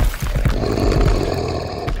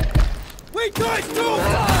 Wait, guys, no!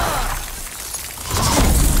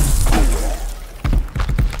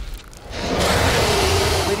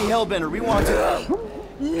 Lady Hellbender, we want to...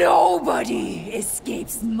 Nobody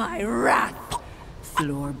escapes my wrath,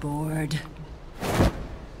 floorboard.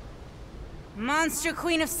 Monster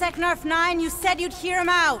Queen of Seknarf 9, you said you'd hear him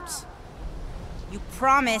out. You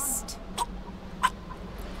promised.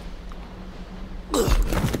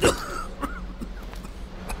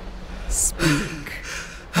 Speak.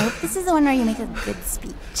 I hope this is the one where you make a good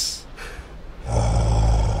speech.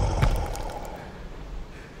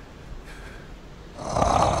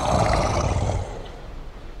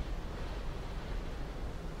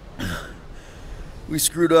 We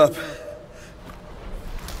screwed up.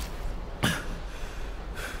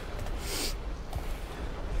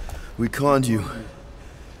 We conned you,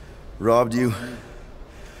 robbed you,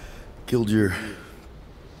 killed your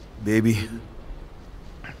baby.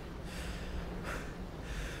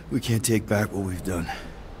 We can't take back what we've done,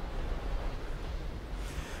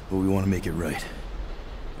 but we want to make it right.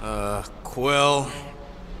 Quill.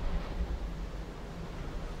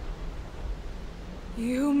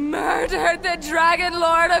 You murdered the Dragon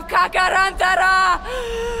Lord of Kakarantara!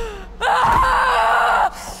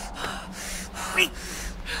 Ah!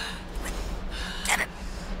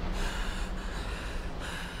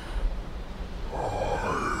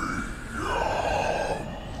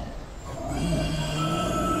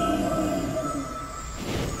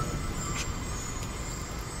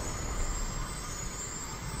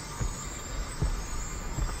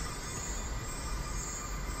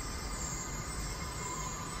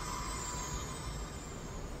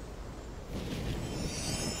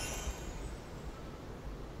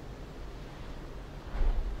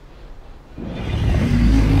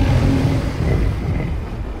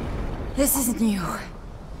 This isn't new.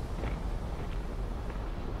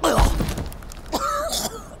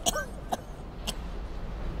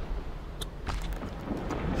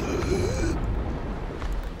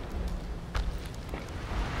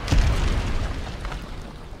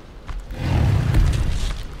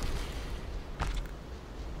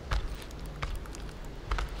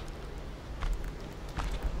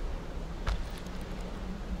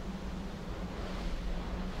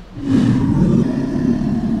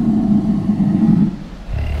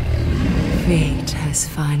 Fate has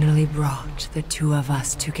finally brought the two of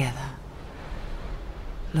us together.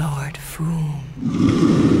 Lord Foom.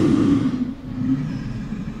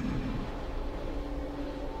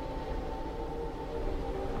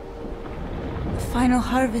 The final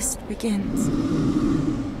harvest begins.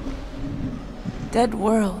 Dead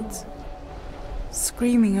worlds,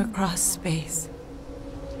 screaming across space.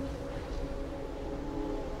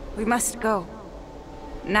 We must go.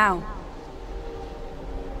 Now.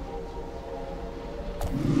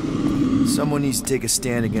 Someone needs to take a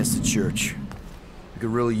stand against the church. We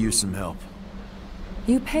could really use some help.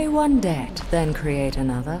 You pay one debt, then create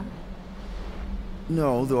another.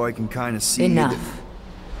 No, though I can kind of see... Enough.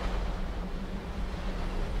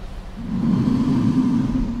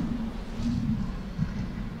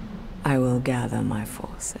 I will gather my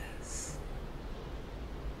forces.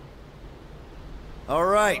 All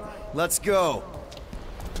right, let's go.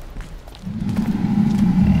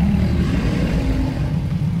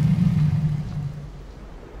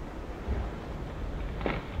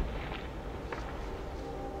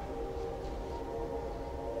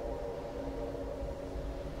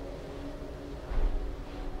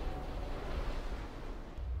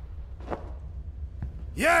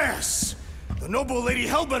 Yes! The noble Lady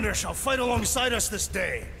Hellbender shall fight alongside us this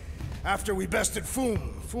day. After we bested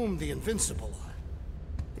Foom the Invincible.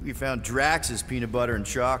 I think we found Drax's peanut butter and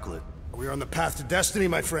chocolate. We're on the path to destiny,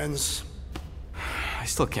 my friends. I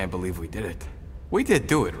still can't believe we did it. We did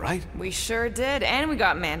do it, right? We sure did, and we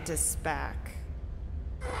got Mantis back.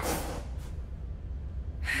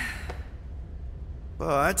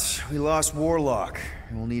 But we lost Warlock,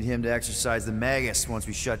 and we'll need him to exercise the Magus once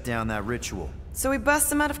we shut down that ritual. So we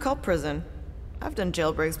bust him out of cult prison. I've done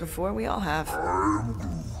jailbreaks before, we all have.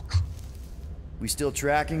 We still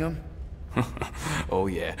tracking him? Oh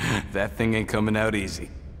yeah, that thing ain't coming out easy.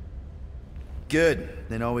 Good.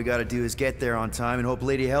 Then all we gotta do is get there on time and hope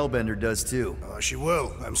Lady Hellbender does too. She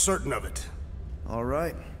will. I'm certain of it. All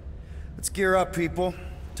right. Let's gear up, people.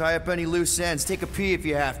 Tie up any loose ends. Take a pee if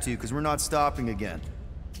you have to, because we're not stopping again.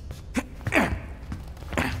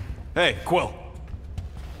 Hey, Quill.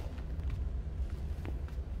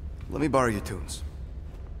 Let me borrow your tunes.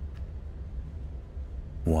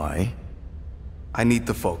 Why? I need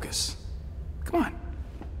to focus. Come on.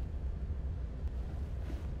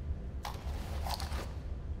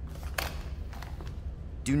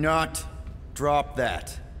 Do not drop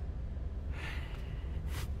that.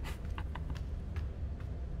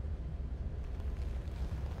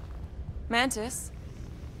 Mantis?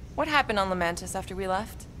 What happened on Lamentis after we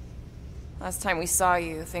left? Last time we saw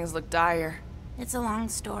you, things looked dire. It's a long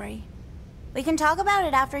story. We can talk about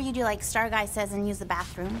it after you do like Starguy says and use the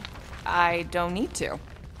bathroom. I don't need to.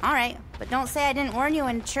 Alright, but don't say I didn't warn you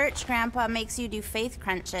when church Grandpa makes you do faith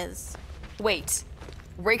crunches. Wait,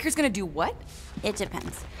 Raker's gonna do what? It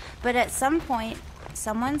depends. But at some point,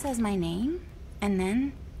 someone says my name, and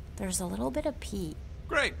then there's a little bit of pee.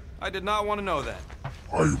 Great. I did not want to know that.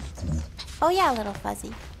 Oh yeah, little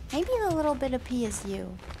fuzzy. Maybe the little bit of pee is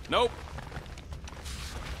you. Nope.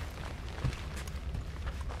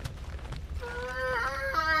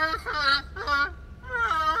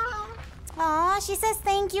 Aw, she says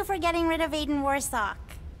thank you for getting rid of Aiden Warsock.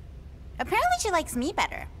 Apparently she likes me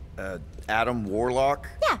better. Adam Warlock?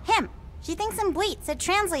 Yeah, him. She thinks I'm bleats. It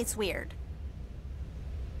translates weird.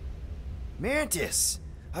 Mantis!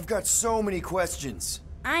 I've got so many questions.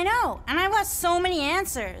 I know, and I've got so many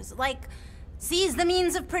answers. Like, seize the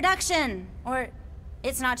means of production. Or,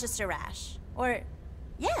 it's not just a rash. Or,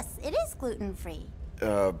 yes, it is gluten-free.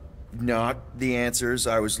 Not the answers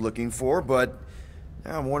I was looking for, but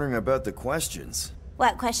now I'm wondering about the questions.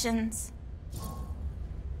 What questions?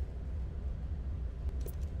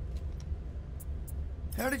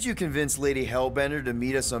 How did you convince Lady Hellbender to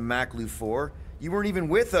meet us on Maklu 4? You weren't even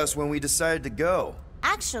with us when we decided to go.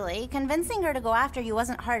 Actually, convincing her to go after you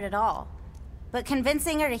wasn't hard at all. But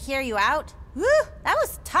convincing her to hear you out? Whew, that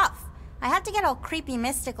was tough. I had to get all creepy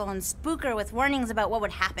mystical and spook her with warnings about what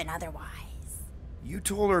would happen otherwise. You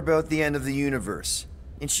told her about the end of the universe,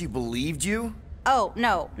 and she believed you? Oh,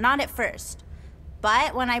 no, not at first.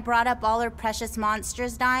 But when I brought up all her precious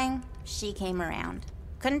monsters dying, she came around.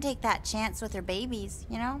 Couldn't take that chance with her babies,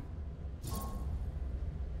 you know?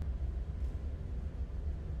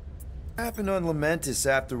 What happened on Lamentis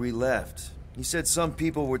after we left? You said some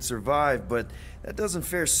people would survive, but that doesn't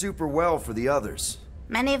fare super well for the others.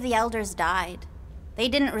 Many of the elders died. They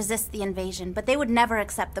didn't resist the invasion, but they would never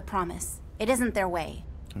accept the promise. It isn't their way.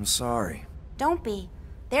 I'm sorry. Don't be.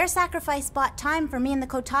 Their sacrifice bought time for me and the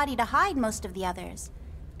Kotati to hide most of the others.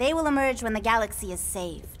 They will emerge when the galaxy is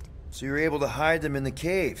saved. So you were able to hide them in the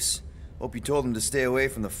caves. Hope you told them to stay away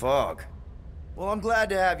from the fog. Well, I'm glad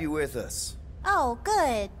to have you with us. Oh,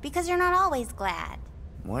 good, because you're not always glad.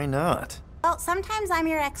 Why not? Well, sometimes I'm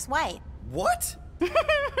your ex-wife. What?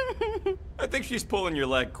 I think she's pulling your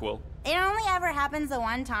leg, Quill. It only ever happens the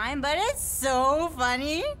one time, but it's so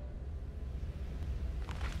funny.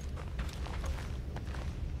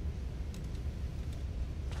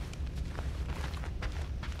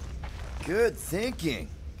 Good thinking.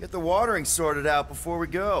 Get the watering sorted out before we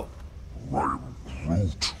go. I am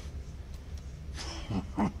Groot.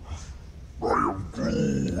 I am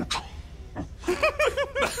Groot.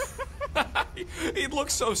 He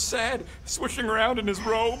looks so sad, swishing around in his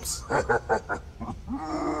robes.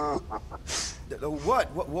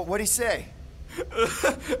 What'd he say?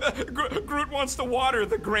 Groot wants to water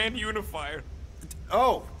the Grand Unifier.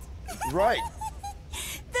 Oh, right.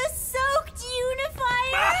 The soaked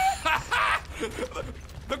unifier?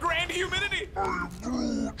 The Grand Humidity! I am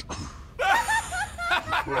Groot.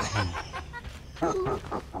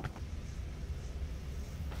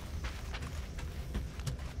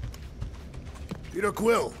 Peter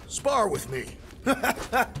Quill, spar with me.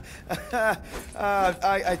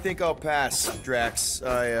 I think I'll pass, Drax.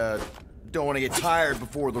 I don't want to get tired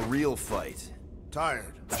before the real fight.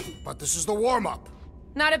 Tired? But this is the warm-up.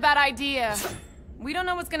 Not a bad idea. We don't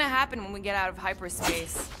know what's gonna happen when we get out of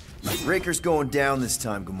hyperspace. Raker's going down this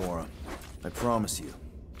time, Gamora. I promise you.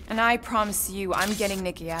 And I promise you, I'm getting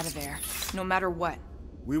Nikki out of there, no matter what.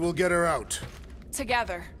 We will get her out.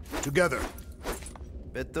 Together. Together.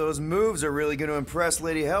 Bet those moves are really gonna impress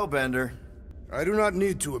Lady Hellbender. I do not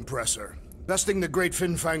need to impress her. Besting the great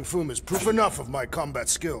Fin Fang Foom is proof enough of my combat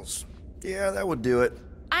skills. Yeah, that would do it.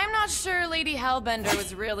 I'm not sure Lady Hellbender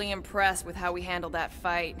was really impressed with how we handled that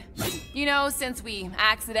fight. You know, since we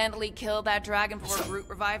accidentally killed that dragon before Groot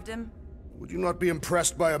revived him. Would you not be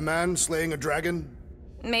impressed by a man slaying a dragon?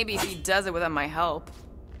 Maybe if he does it without my help.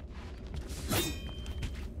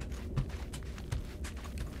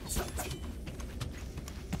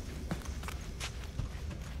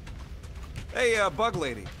 Hey, Bug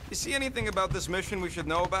Lady, you see anything about this mission we should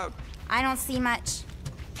know about? I don't see much.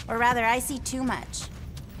 Or rather, I see too much.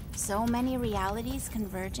 So many realities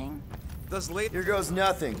converging. Here goes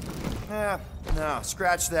nothing. No,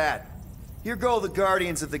 scratch that. Here go the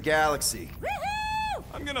Guardians of the Galaxy. Woohoo!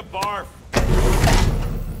 I'm gonna barf.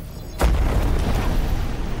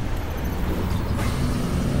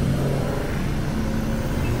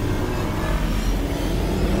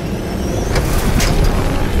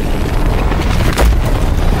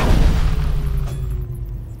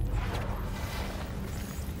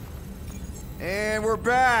 And we're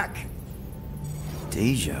back!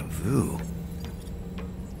 Deja vu.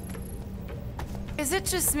 Is it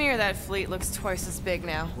just me or that fleet looks twice as big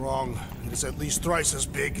now? Wrong. It is at least thrice as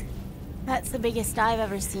big. That's the biggest I've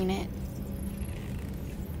ever seen it.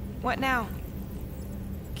 What now?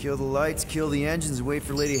 Kill the lights, kill the engines, and wait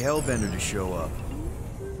for Lady Hellbender to show up.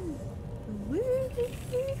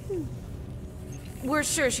 We're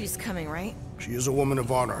sure she's coming, right? She is a woman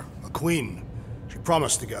of honor, a queen. She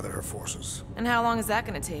promised to gather her forces. And how long is that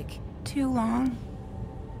gonna take? Too long.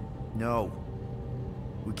 No.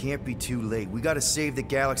 We can't be too late. We gotta save the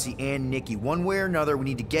galaxy and Nikki. One way or another, we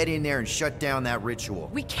need to get in there and shut down that ritual.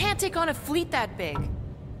 We can't take on a fleet that big.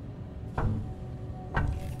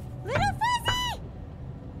 Little Fuzzy!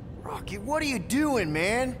 Rocket, what are you doing,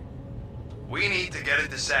 man? We need to get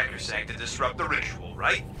into Sacrosanct to disrupt the ritual,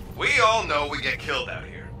 right? We all know we get killed out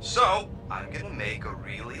here. So, I'm gonna make a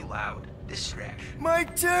really loud distraction. My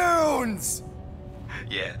tunes!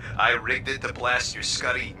 Yeah, I rigged it to blast your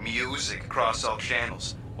scuddy music across all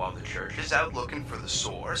channels, while the church is out looking for the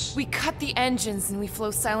source. We cut the engines and we flow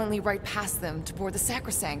silently right past them to board the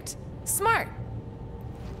Sacrosanct. Smart.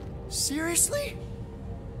 Seriously?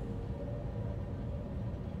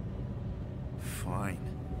 Fine.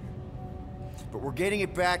 But we're getting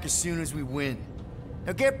it back as soon as we win.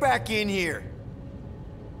 Now get back in here!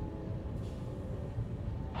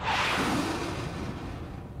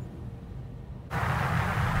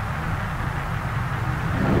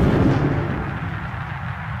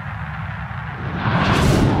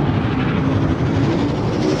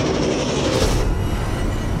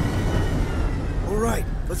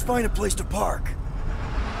 Let's find a place to park. Look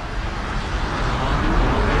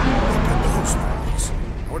at those boys.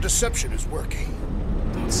 Our deception is working.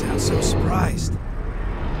 Don't sound so surprised.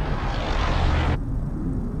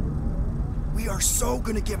 We are so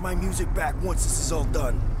gonna get my music back once this is all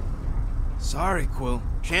done. Sorry, Quill.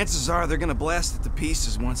 Chances are they're gonna blast it to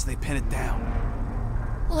pieces once they pin it down.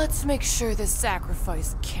 Let's make sure this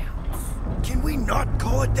sacrifice counts. Can we not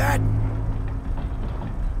call it that?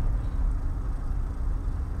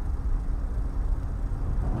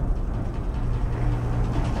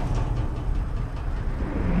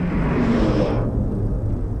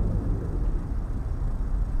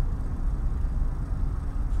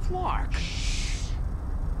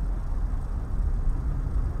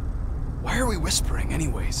 Why are we whispering,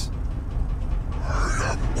 anyways?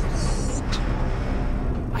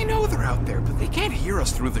 I know they're out there, but they can't hear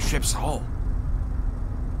us through the ship's hull.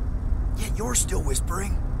 Yet you're still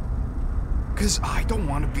whispering. 'Cause I don't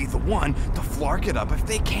want to be the one to flark it up if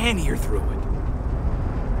they can hear through it.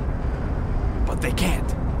 But they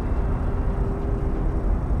can't.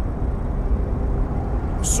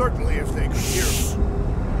 Certainly if they could hear us.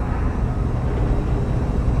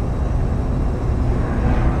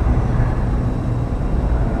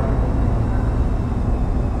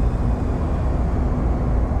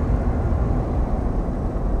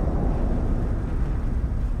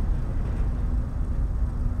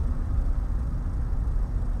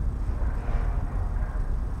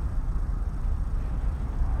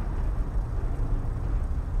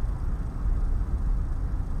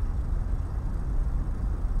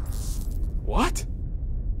 What?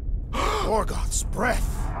 Morgoth's breath.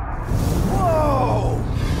 Whoa!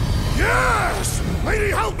 Yes!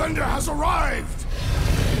 Lady Hellbender has arrived!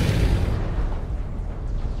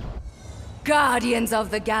 Guardians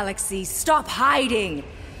of the Galaxy, stop hiding!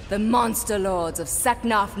 The monster lords of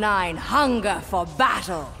Seknarf 9 hunger for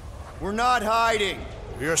battle! We're not hiding.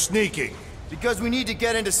 You're sneaking. Because we need to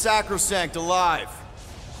get into Sacrosanct alive.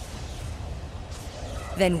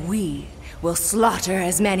 Then we will slaughter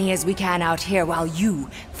as many as we can out here while you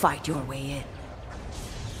fight your way in.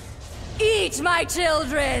 Eat, my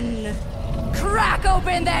children! Crack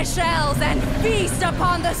open their shells and feast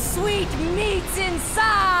upon the sweet meats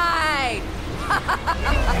inside!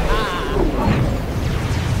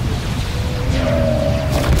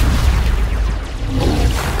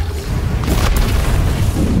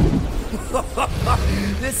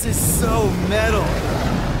 This is so metal.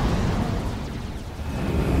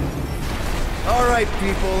 Alright,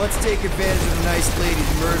 people, let's take advantage of the nice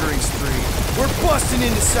lady's murdering spree. We're busting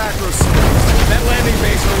into Sacrosanct. That landing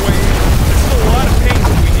base are way in. There's still a lot of pain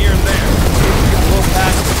between here and there. See if we can blow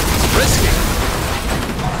past it. Risky.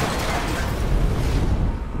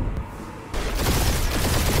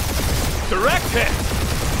 Direct hit.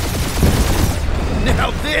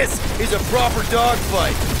 Now this is a proper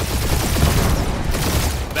dogfight.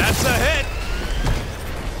 That's a hit.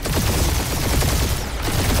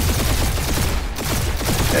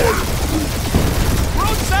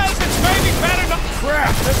 Root says it's maybe better not.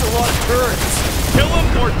 Crap, that's a lot of turrets. Kill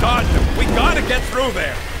him or dodge him. We gotta get through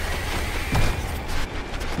there.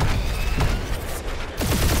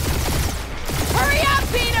 Hurry up,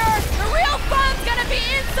 Peter! The real fun's gonna be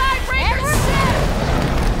inside Breaker's ship!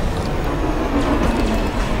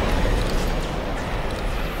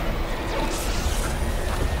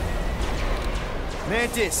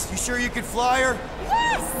 Mantis, you sure you can fly her?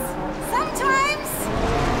 Yes! Sometimes.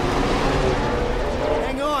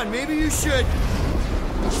 Hang on, maybe you should.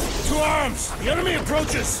 To arms! The enemy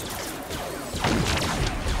approaches!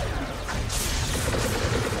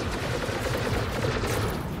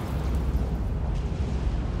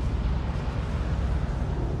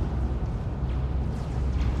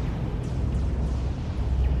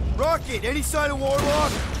 Rocket, any sign of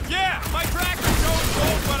Warlock? Yeah, my tracker shows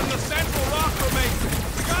gold, but in the central rock formation.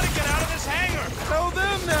 We gotta get out of this hangar. Tell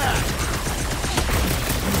them that!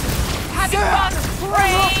 Have you fun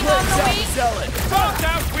preying on the weak? Don't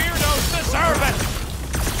doubt weirdos deserve it.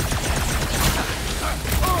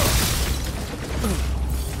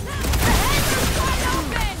 The hangar's wide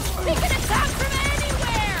open! They can attack from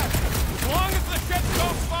anywhere! As long as the ships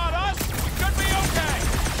don't spot us, we could be okay.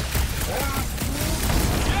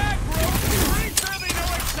 Yeah, Groot, pretty sure they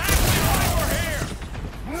know exactly why we're here.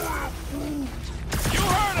 You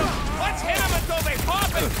heard them. Let's hit them until they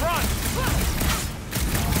pop in front.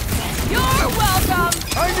 You're welcome!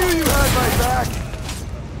 I knew you had my back!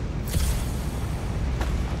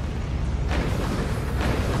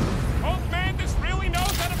 Hope Mantis really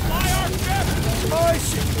knows how to fly our ship. My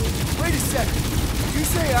ship! Wait a second. Did you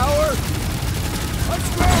say our? I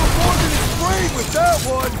scrambled more than his brain with that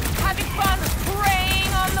one! Having fun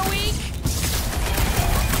preying on the weak?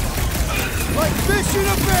 Like fish in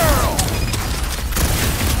a barrel!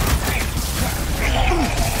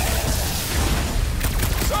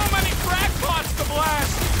 So many crackpots to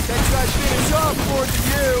blast. That guy finish off more than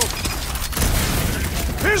you!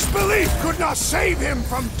 His belief could not save him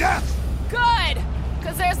from death! Good!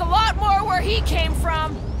 Because there's a lot more where he came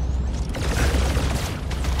from.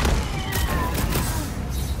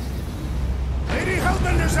 Lady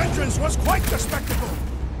Hellbender's entrance was quite the spectacle!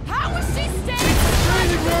 How was she standing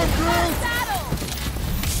in Groot! saddle?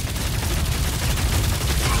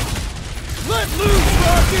 Let loose,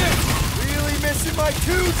 Rocket! Really missing my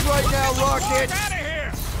tunes right now, Rocket! Walk out of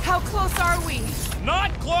here. How close are we?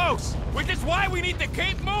 Not close, which is why we need to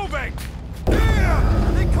keep moving.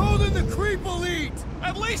 Damn! They called in the Creep Elite!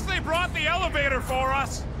 At least they brought the elevator for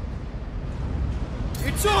us.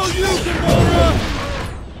 It's all you, Gamora!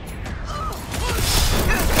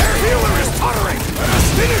 Their healer is tottering! Let us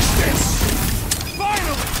finish this!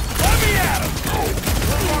 Finally! Let me at him!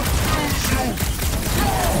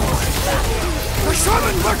 The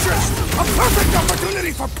Shaman lurches! A perfect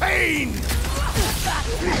opportunity for pain!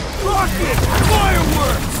 Rocket!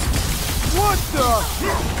 Fireworks! What the?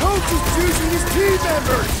 Coach is choosing his team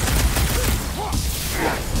members!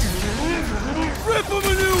 Rip him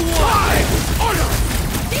a new one! Order!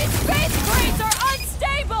 These space crates are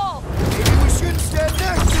unstable! Maybe we shouldn't stand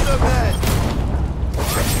next to them then!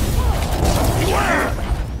 Beware!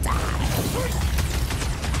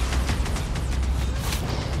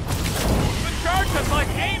 The charge has like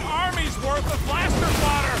 8 armies worth of blaster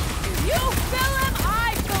fodder. You fill him,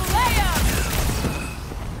 I fillet him!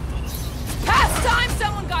 Past time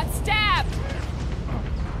someone got stabbed!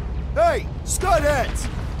 Hey, Scudheads!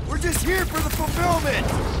 We're just here for the fulfillment!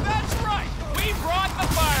 That's right. We brought the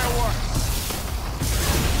fireworks.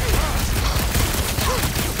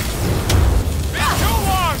 Been too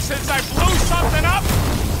long since I blew something up?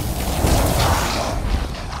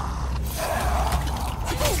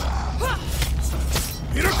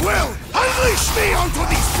 Peter Quill, unleash me onto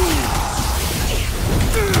these fools!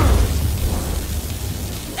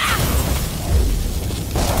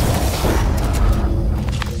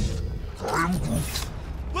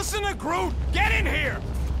 Listen to Groot! Get in here!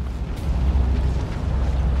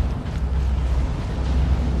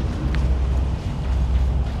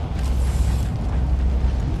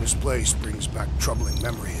 This place brings back troubling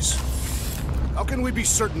memories. How can we be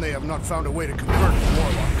certain they have not found a way to convert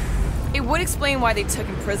Warlock? It would explain why they took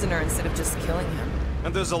him prisoner instead of just killing him.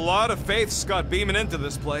 And there's a lot of faith Scott beaming into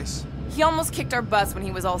this place. He almost kicked our butts when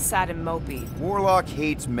he was all sad and mopey. Warlock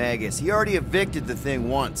hates Magus. He already evicted the thing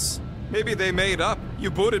once. Maybe they made up.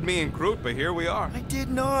 You booted me and Groot, but here we are. I did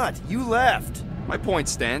not. You left. My point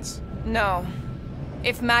stands. No.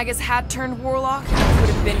 If Magus had turned Warlock, he would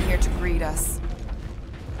have been here to greet us.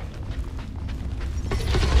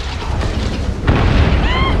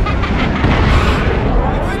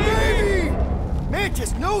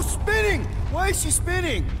 Mantis, no spinning! Why is she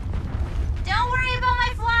spinning? Don't worry about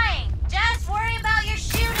my flying. Just worry about your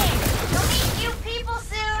shooting. You'll meet new people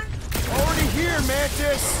soon. Already here,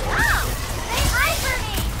 Mantis. Oh! Say hi for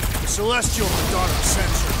me! The Celestial Madonna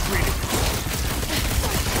sends her greeting.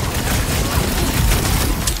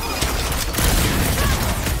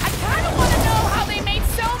 I kind of want to know how they made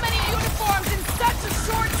so many uniforms in such a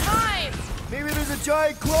short time. Maybe there's a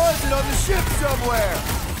giant closet on the ship somewhere.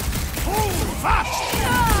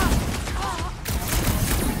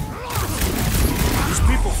 These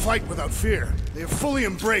people fight without fear. They have fully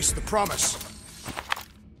embraced the promise.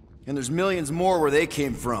 And there's millions more where they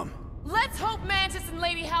came from. Let's hope Mantis and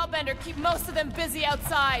Lady Hellbender keep most of them busy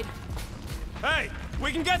outside. Hey,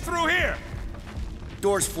 we can get through here!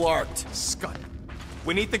 Door's flarked. Scott,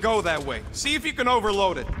 we need to go that way. See if you can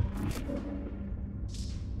overload it.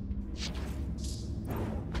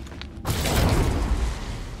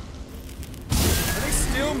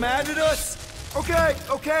 Still mad at us?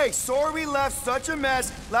 Okay, sorry we left such a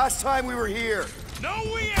mess last time we were here. No,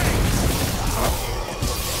 we ain't!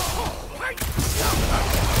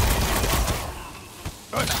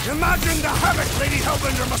 Imagine the havoc Lady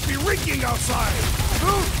Hellbender must be wreaking outside!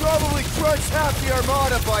 Who's probably crushed half the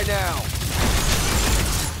Armada by now?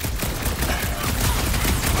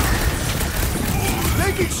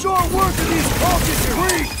 Making short work of these cultist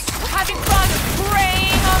creeps! Having fun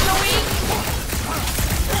preying on the weak?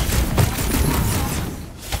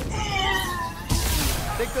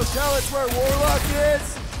 Think they'll tell us where Warlock is?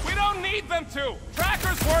 We don't need them to!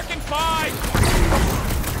 Tracker's working fine!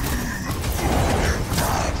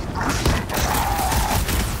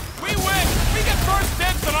 We win! We get first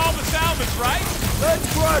dibs on all the salvage, right? Let's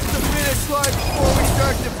cross the finish line before we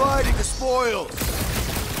start dividing the spoils.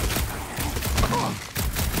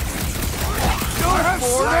 You have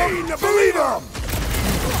slain the believer!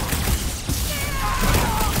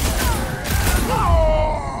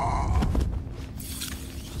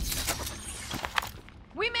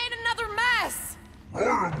 We made another mess! I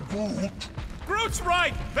am Groot. Groot's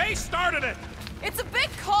right! They started it! It's a big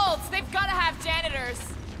cult. They've got to have janitors.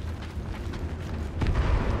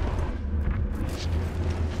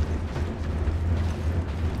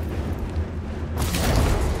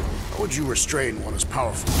 How would you restrain one as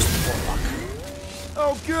powerful as the Warlock?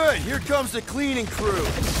 Oh good, here comes the cleaning crew.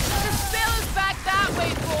 The spill is back that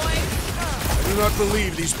way, boys. I do not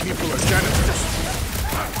believe these people are janitors.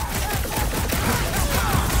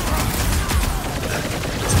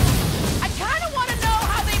 I kind of want to know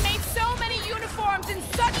how they made so many uniforms in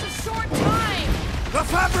such a short time. The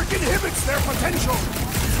fabric inhibits their potential!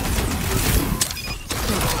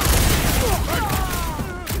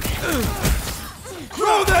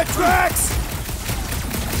 Throw that, Drax!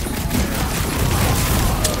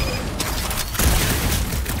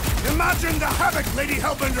 Imagine the havoc Lady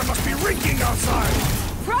Hellbender must be wreaking outside!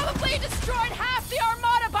 Probably destroyed half the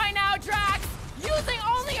Armada by now, Drax, using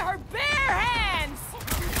only her bare hands.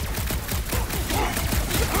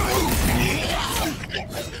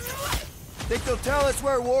 Think they'll tell us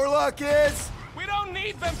where Warlock is? We don't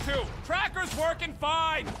need them to! Tracker's working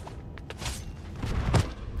fine!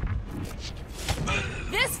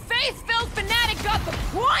 This faith-filled fanatic got the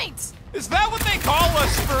point! Is that what they call a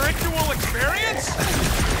spiritual experience?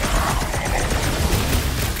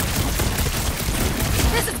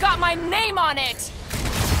 This has got my name on it!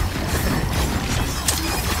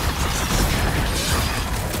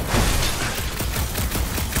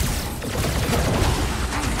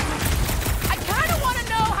 I kinda wanna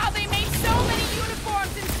know how they made so many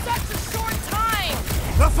uniforms in such a short time!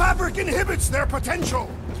 The fabric inhibits their potential!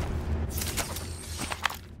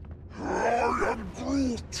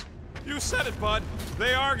 You said it, bud.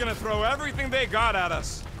 They are gonna throw everything they got at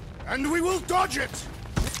us. And we will dodge it!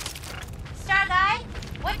 Star Guy,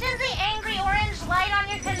 what does the angry orange light on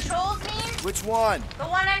your controls mean? Which one? The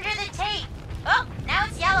one under the tape. Oh, now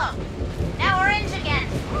it's yellow. Now orange again.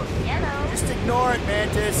 Ooh, yellow. Just ignore it,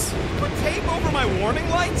 Mantis. Put tape over my warning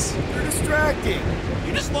lights? You're distracting.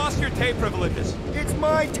 You just lost your tape privileges. It's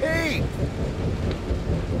my tape.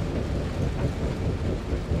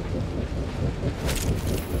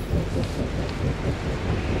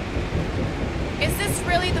 Is this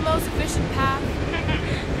really the most efficient path?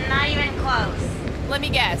 Not even close. Let me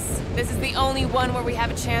guess. This is the only one where we have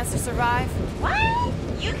a chance to survive? What?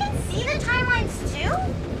 You can see the timelines too?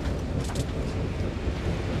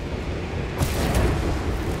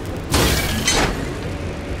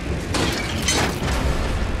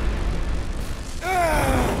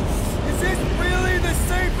 Is this really the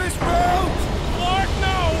safest route? Lord,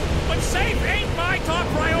 no! But safe ain't my top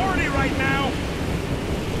priority right now!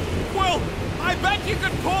 Well, I bet you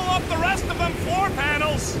could pull up the rest of them floor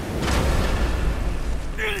panels!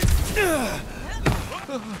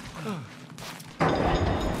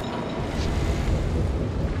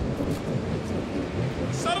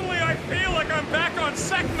 Suddenly I feel like I'm back on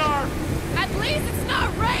Seknar! At least it's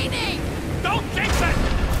not raining! Don't jinx it!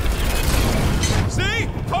 See?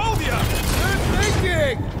 Told ya! Good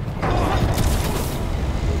thinking!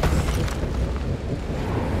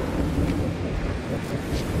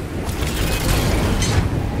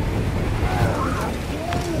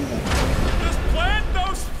 Just plant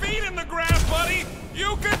those feet in the ground, buddy!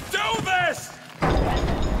 You can do this!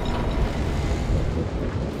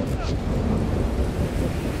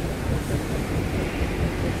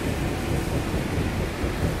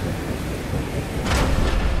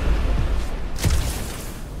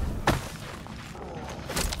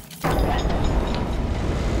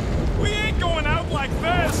 We ain't going out like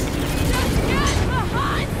this! Just get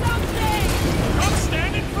behind something! Come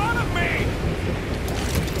stand in front of me!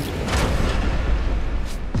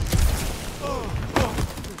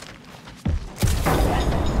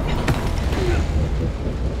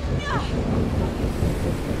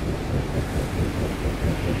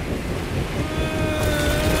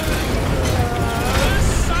 This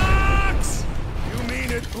sucks! You mean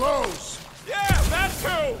it blows? Yeah, that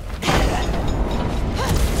too!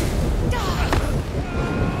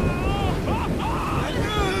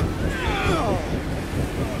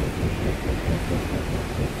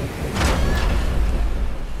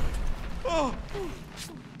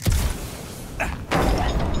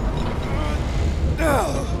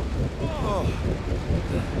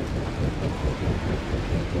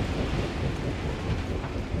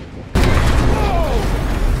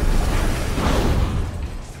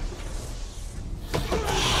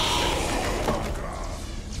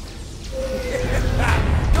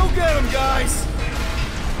 Go get him, guys!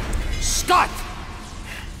 Scott!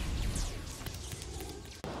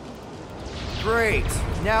 Great.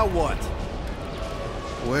 Now what?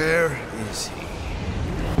 Where is he?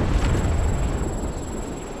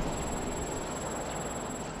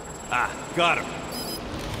 Ah, got him.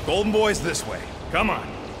 Golden Boy's this way. Come on.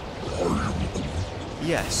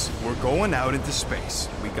 Yes, we're going out into space.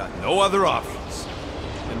 We got no other options.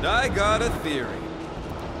 And I got a theory.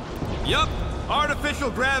 Yup, artificial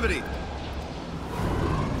gravity.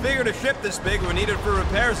 Figured a ship this big would need it for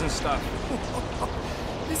repairs and stuff.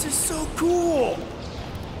 This is so cool!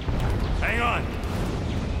 Hang on.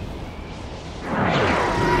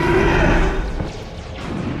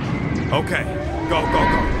 Okay, go, go,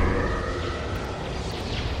 go.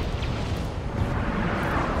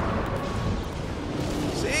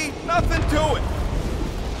 See? Nothing to it.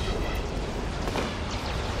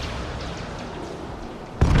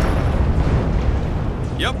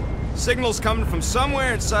 Yep, signal's coming from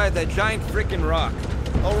somewhere inside that giant frickin' rock.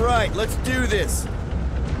 All right, let's do this.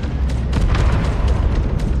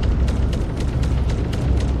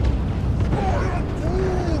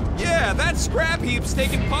 Yeah, that scrap heap's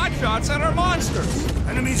taking pot shots at our monsters.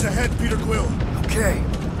 Enemies ahead, Peter Quill. Okay,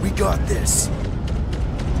 we got this.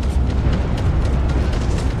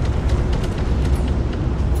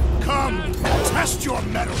 Come, test your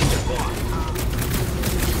mettle.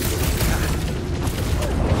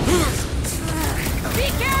 Be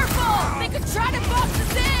careful! They could try to box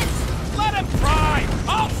us in! Let him try!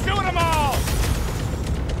 I'll shoot them all!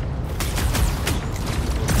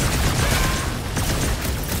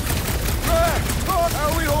 How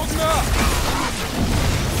are we holding up?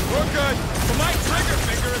 We're good. But my trigger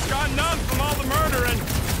finger has gone numb from all the murdering.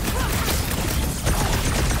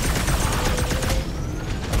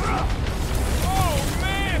 Oh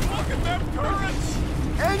man, look at them turrets!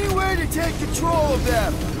 Any way to take control of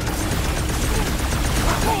them!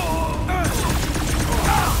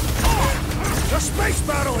 space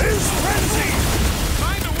battle is frenzy!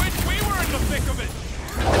 Kinda wish we were in the thick of it.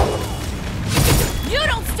 You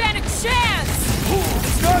don't stand a chance!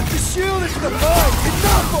 It's not the shield, it's the fight!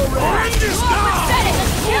 Enough already! Horrendous Go now! pathetic!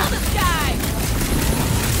 Let's kill this guy!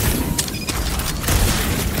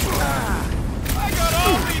 I got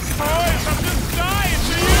all these toys. I'm just dying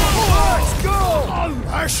to you. Let's go!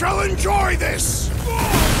 I shall enjoy this!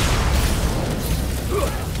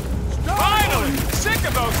 Finally! Sick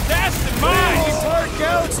of those dashed The mines! entire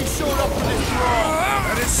galaxy showed up for this brawl!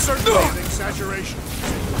 That is certainly an exaggeration.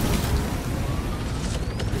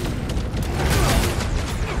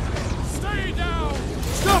 Stay down!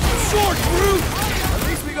 Stop the sword, brute! At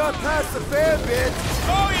least we got past the fan bit.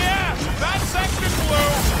 Oh yeah! That section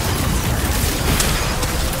blew!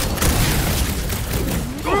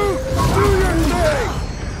 Brute, do your thing!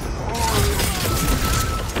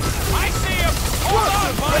 I see him! Hold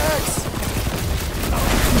on, bud! Rex!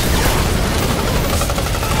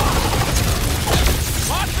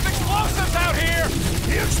 Lots of explosives out here!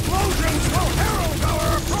 The explosions will herald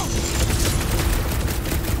our approach!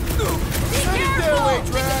 Be Send it their careful! way,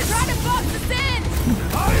 They Drax! can try to box us in!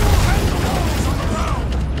 I will handle those on the ground!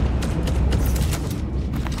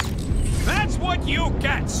 That's what you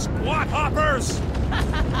get, squat hoppers!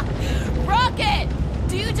 Rocket!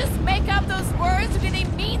 Do you just make up those words or do they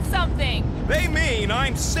mean something? They mean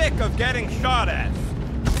I'm sick of getting shot at.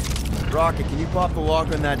 Rocket, can you pop the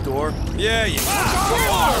lock on that door? Yeah.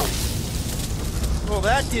 Well,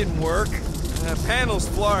 that didn't work. Panel's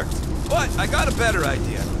flarked. But I got a better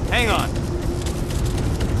idea. Hang on.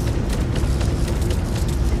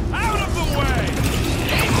 Out of the way!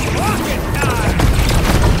 It's rocket time!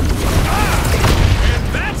 And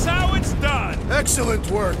that's how it's done! Excellent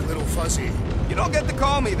work, little fuzzy. You don't get to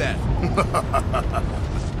call me that.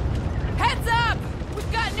 Heads up!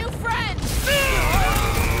 We've got new friends!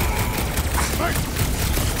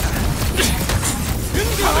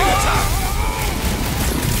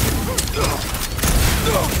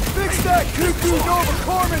 Fix that cuckoo Nova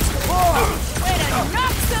Corman's claw! Way to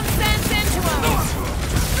knock some sense into him!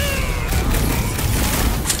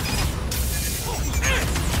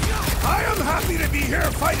 I am happy to be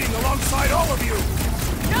here fighting alongside all of you.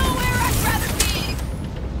 Nowhere I'd rather be!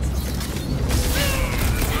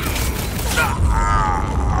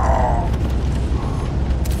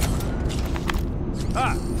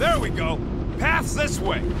 Ah, there we go. Path's this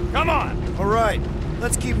way. Come on. All right,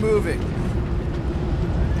 let's keep moving.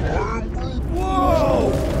 Whoa!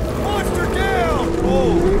 Monster down!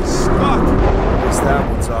 Holy Scott! Guess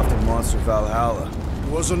that one's off to Monster Valhalla. It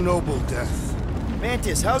was a noble death.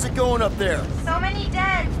 Mantis, how's it going up there? So many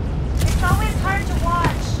dead. It's always hard to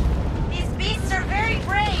watch. These beasts are very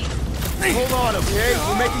brave. Hold on, okay?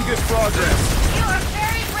 We're making good progress. You are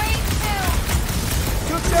very brave too.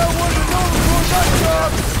 Took down one of the Nova Corps nut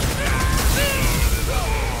jobs!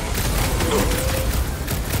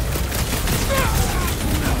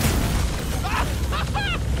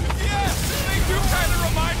 Yeah, they do kind of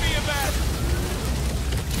remind me of that.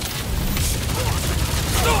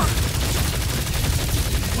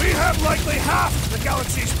 We have likely half the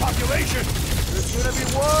galaxy's population. There's gonna be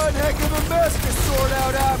one heck of a mess to sort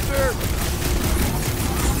out after.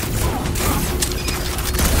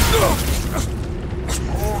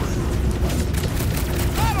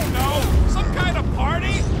 I don't know. Some kind of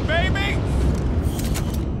party, maybe?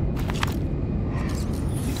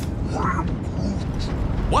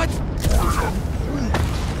 What?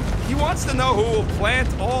 He wants to know who will plant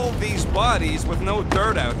all these bodies with no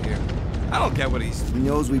dirt out here. I don't get what he's... He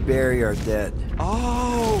knows we bury our dead.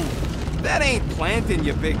 Oh, that ain't planting,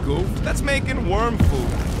 you big goof. That's making worm food.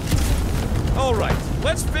 All right,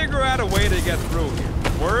 let's figure out a way to get through here.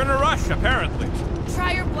 We're in a rush, apparently.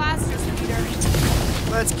 Try your blasters, Peter.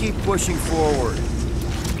 Let's keep pushing forward.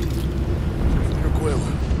 Peter Quill,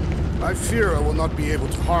 I fear I will not be able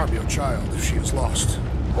to harm your child if she is lost.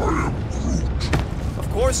 Of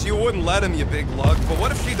course you wouldn't let him, you big lug, but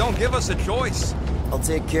what if she don't give us a choice? I'll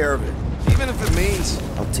take care of it. Even if it means...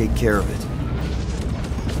 I'll take care of it.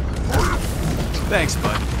 Thanks,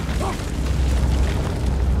 bud.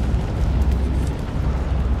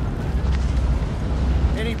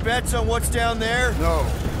 Any bets on what's down there? No.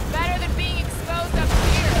 Better than being exposed up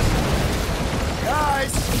here.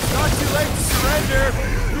 Guys, it's not too late to surrender.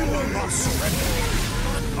 You will not surrender.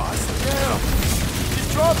 Now, just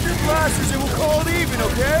drop your blasters and we'll call it even,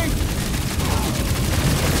 okay?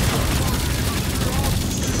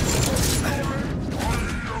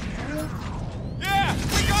 Yeah,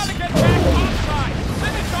 we gotta get back topside.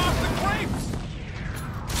 Finish off the grapes.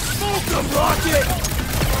 Smoke them, Rocket!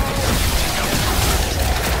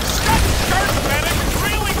 Shut the medic. It's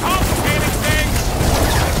really complicating things.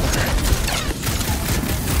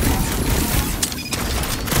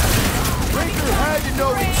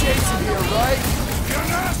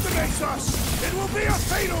 face us, it will be a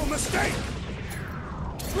fatal mistake!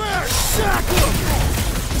 Sack him!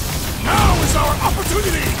 Now is our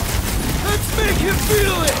opportunity! Let's make him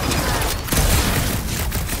feel it!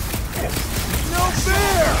 No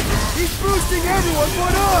fair! He's boosting everyone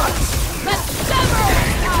but us! Let's sever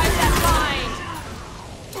his ties that bind!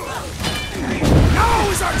 Now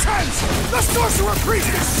is our chance! The sorcerer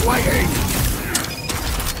priest is swaying!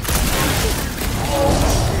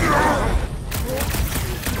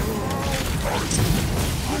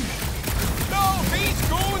 No, these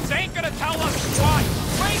goons ain't gonna tell us what!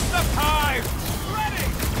 Race the time! Ready!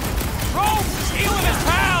 Rome's healing his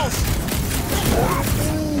pals!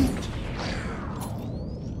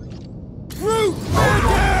 Root! Man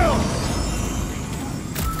down!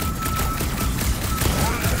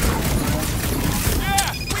 Yeah!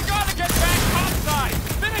 We gotta get back topside!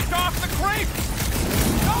 Finish off the creep!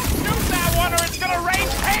 Don't shoot that one or it's gonna rain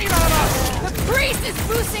pain on us! The priest is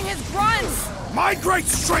boosting his grunts! My great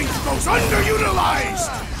strength goes underutilized!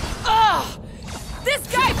 Ugh! This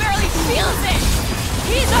guy barely feels it!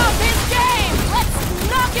 He's off his game! Let's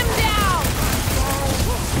knock him down!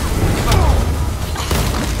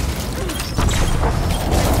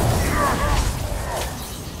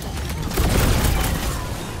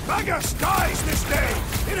 Magus dies this day!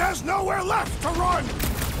 It has nowhere left to run!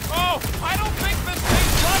 Oh, I don't think this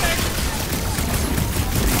thing's running!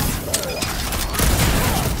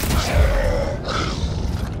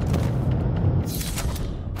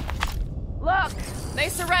 Look! They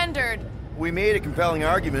surrendered. We made a compelling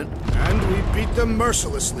argument. And we beat them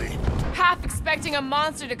mercilessly. Half expecting a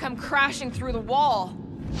monster to come crashing through the wall.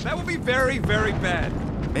 That would be very, very bad.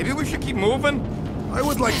 Maybe we should keep moving? I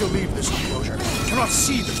would like to leave this enclosure. I cannot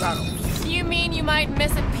see the battle. You mean you might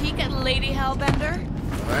miss a peek at Lady Hellbender?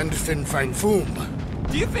 And Fin Fang Foom.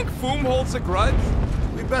 Do you think Foom holds a grudge?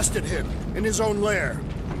 We bested him in his own lair.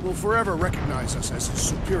 He will forever recognize us as his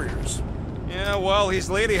superiors. Yeah, well, he's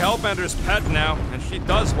Lady Hellbender's pet now, and she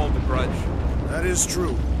does hold a grudge. That is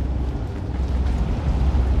true.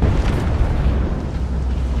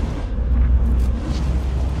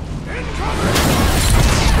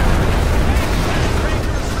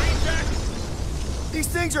 These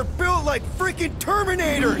things are built like freaking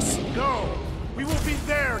Terminators! No! We will be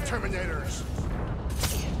their Terminators!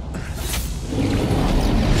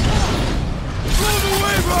 Move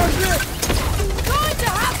away, Roger! Going to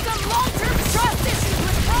have some long-term trust issues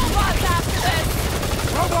with robots after this!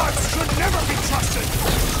 Robots should never be trusted!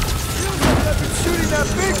 I've been shooting that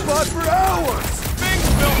big bot for hours! Things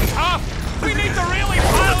built tough! We need to really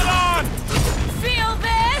pile it on! Feel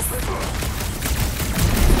this?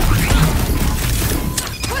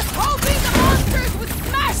 Was hoping the monsters would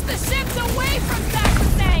smash the ships away from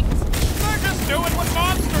Sacrosanct! They're just doing what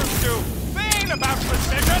monsters do! They ain't about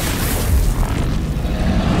precision!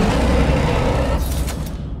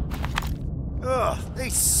 Ugh, they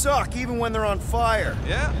suck even when they're on fire.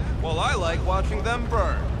 Yeah? Well, I like watching them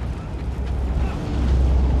burn.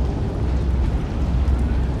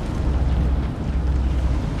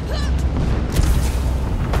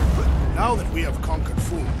 Now that we have conquered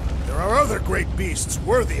Foom, there are other great beasts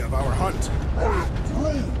worthy of our hunt.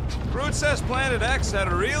 Groot says Planet X had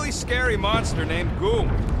a really scary monster named Goom.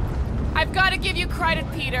 I've got to give you credit,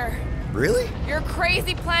 Peter. Really? Your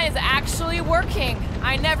crazy plan is actually working.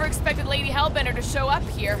 I never expected Lady Hellbender to show up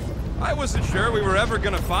here. I wasn't sure we were ever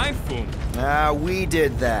gonna find Foom. Ah, we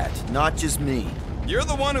did that, not just me. You're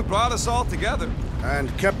the one who brought us all together.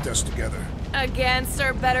 And kept us together. Against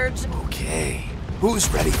our better... Okay, who's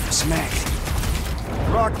ready for some action?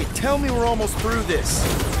 Rocket, tell me we're almost through this.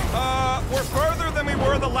 We're further than we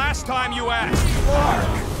were the last time you asked. Clark!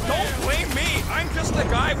 Don't blame me. I'm just the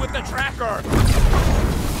guy with the tracker.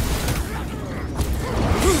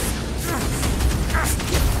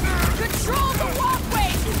 Control the walkway!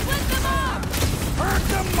 Split them up! Hurt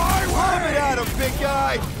them my Arm it way! at him, big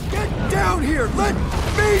guy! Get down here! Let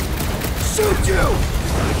me shoot you!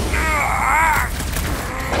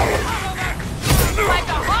 Like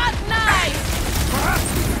a hot knife! Perhaps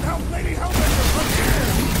we can help Lady Hellbender from here!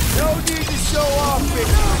 No need to show off, big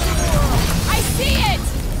guy! I see it!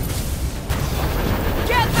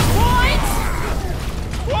 Get the point?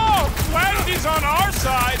 Whoa! Wendy's on our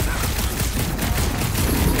side!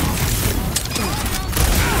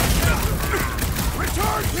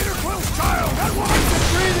 Return Peter Quill's child at once!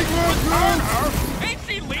 Return her? Ain't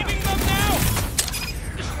she leading them now?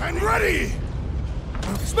 And ready!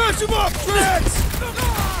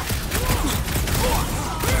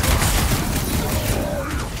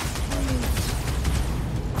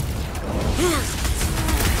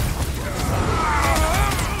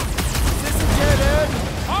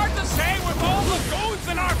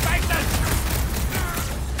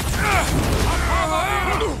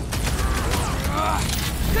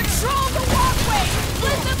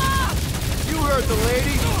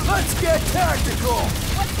 Let's get tactical!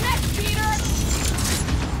 What's next, Peter?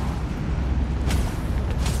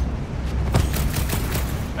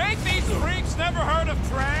 Ain't these freaks never heard of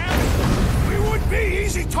trams? We would be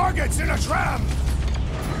easy targets in a tram!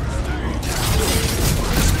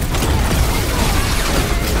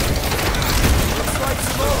 Looks like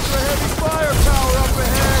some ultra-heavy firepower up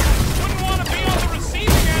ahead! Wouldn't want to be on the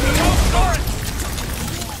receiving end of those turrets!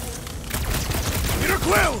 Peter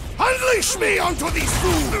Quill, unleash me onto these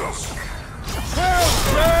fools!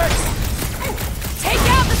 Help, Rex! Take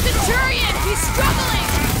out the Centurion! He's struggling!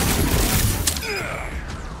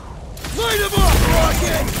 Light him up,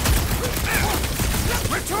 Rocket!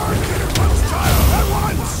 Return Peter Quill's child at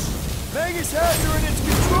once! Vegas has her in its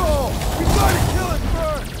control! We gotta kill it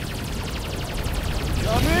first!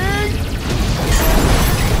 Coming!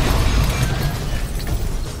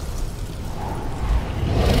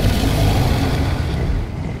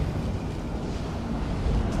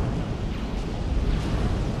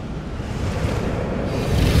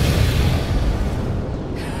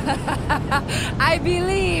 I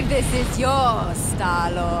believe this is yours,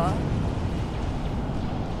 Star-Lord.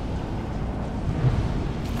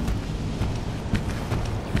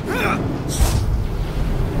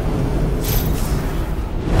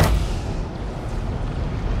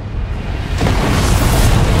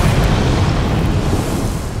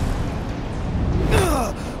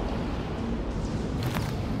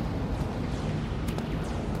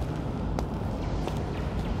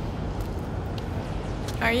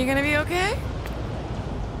 Are you gonna be okay?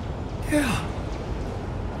 Yeah.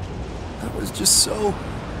 That was just so...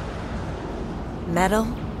 Metal?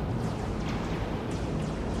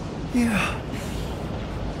 Yeah.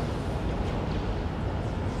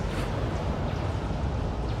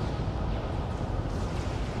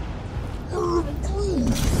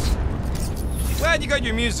 Glad you got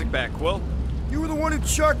your music back, Quill. You were the one who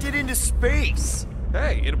chucked it into space.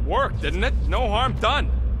 Hey, it worked, didn't it? No harm done.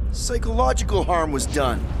 Psychological harm was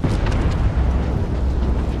done.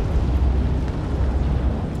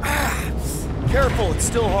 Careful, it's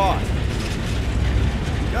still hot.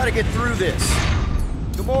 Gotta get through this.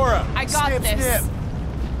 Gamora, I got snip, this. snip.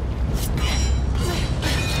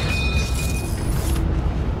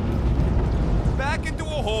 Back into a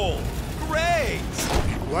hole. Great!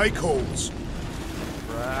 Like holes.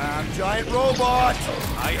 Giant robot.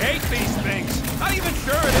 I hate these things. Not even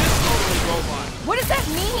sure it is totally robot. What does that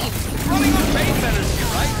mean? It's running on base energy,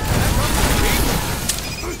 right? That runs the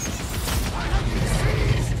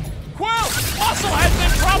Quill! Musclehead's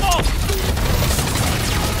in trouble!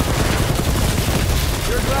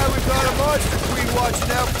 You're glad we've got a monster queen watching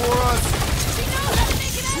out for us. She knows how to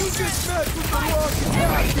make it You extra. just messed with the wrong Every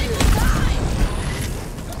captain. single time!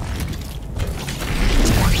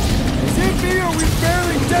 Is it me or we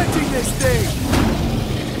barely denting this thing?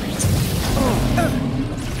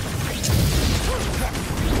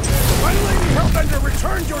 When Lady Hellbender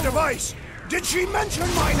returned your device, did she mention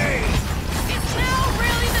my name? Is now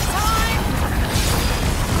really the time?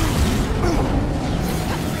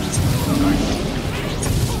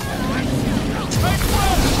 Hey,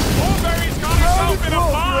 Quill! Bullberry's got herself in a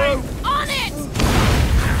bind! On it!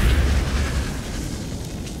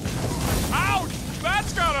 Ouch!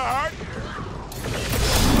 That's gotta hurt!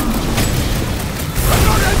 The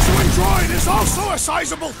non-answering droid is also a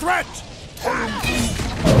sizable threat!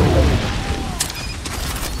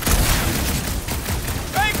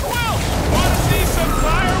 Hey, Quill! Wanna see some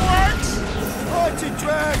fireworks? Watch it,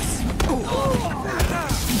 Drax.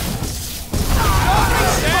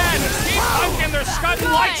 Dad, keep punking, they're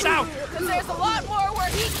scudding lights out! Because there's a lot more where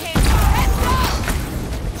he came from. Heads up!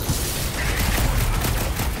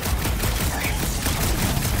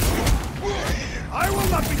 I will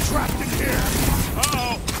not be trapped in here!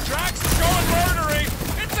 Uh-oh, Drax is going murdery!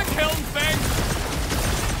 It's a killing thing!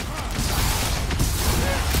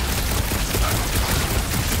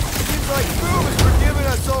 Seems like Boom has forgiven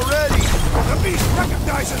us already. The beast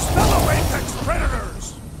recognizes fellow Apex predators!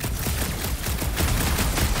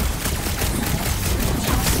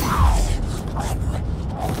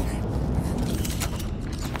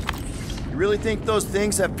 You really think those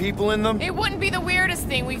things have people in them? It wouldn't be the weirdest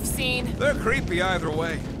thing we've seen. They're creepy either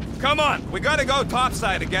way. Come on, we gotta go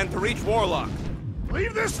topside again to reach Warlock.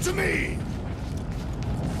 Leave this to me!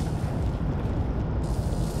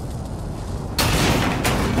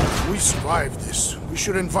 We survived this. We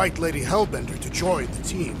should invite Lady Hellbender to join the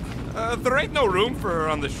team. There ain't no room for her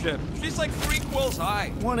on the ship. She's like 3 quills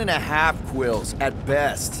high. 1.5 quills at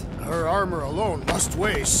best. Her armor alone must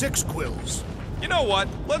weigh 6 quills. You know what?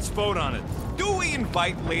 Let's vote on it. Do we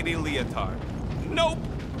invite Lady Leotard? Nope.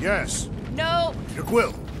 Yes. No. Peter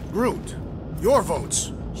Quill, Groot, your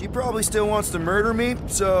votes. She probably still wants to murder me,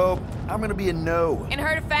 so I'm gonna be a no. In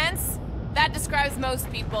her defense, that describes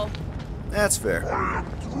most people. That's fair.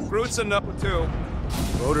 Groot's a no, too.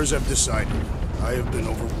 Voters have decided. I have been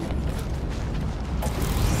overruled.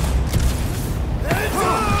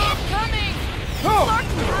 Incoming! Clark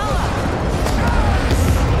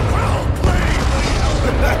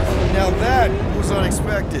Now that was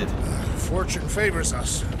unexpected. Fortune favors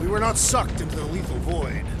us. We were not sucked into the lethal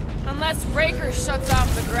void. Unless Breaker shuts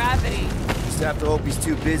off the gravity. Just have to hope he's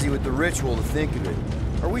too busy with the ritual to think of it.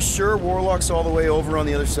 Are we sure Warlock's all the way over on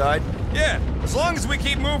the other side? Yeah, as long as we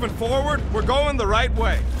keep moving forward, we're going the right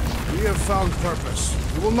way. We have found purpose.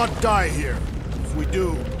 We will not die here. If we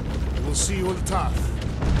do, we will see you on the Tath.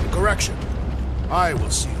 Correction. I will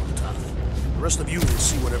see you on the Tath. The rest of you will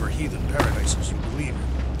see whatever heathen paradises you believe in.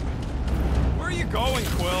 Where are you going,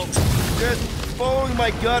 Quill? Just following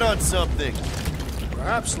my gut on something.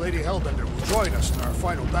 Perhaps Lady Hellbender will join us in our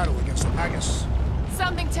final battle against the Magus.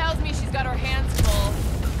 Something tells me she's got her hands full.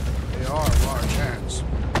 They are large hands.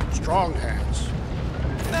 Strong hands.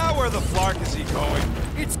 Now where the flark is he going?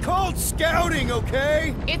 It's called scouting,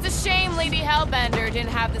 okay? It's a shame Lady Hellbender didn't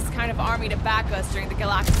have this kind of army to back us during the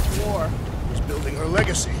Galactic War. She's building her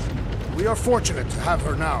legacy. We are fortunate to have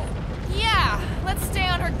her now. Yeah, let's stay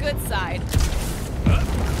on her good side.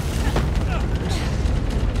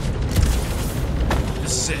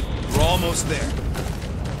 This is it. We're almost there.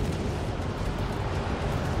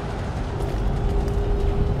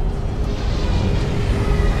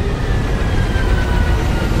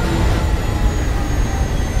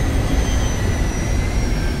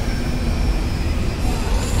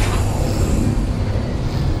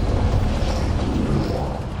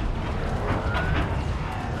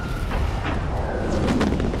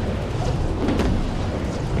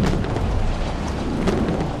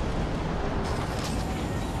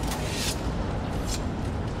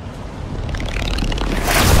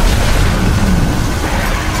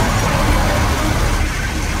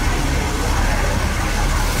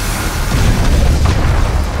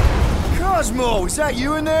 Is that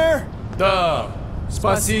you in there? Da.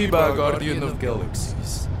 Spasiba, Guardian of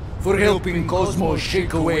Galaxies, for helping Cosmo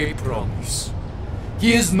shake away promise.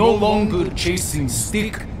 He is no longer chasing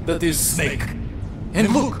stick that is snake. And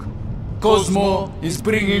look, Cosmo is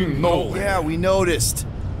bringing nowhere. Yeah, we noticed.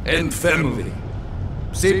 And family.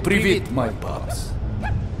 Say privet, my pops.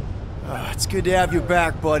 It's good to have you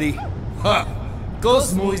back, buddy. Ha!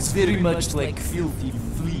 Cosmo is very much like filthy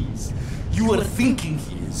fleas. You are thinking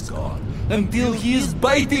he is gone, until he is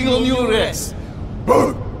biting on your ass.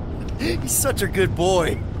 He's such a good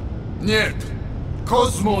boy. Нет,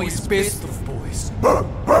 Cosmo is best of boys.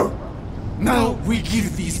 Now we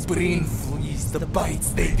give these brain fleas the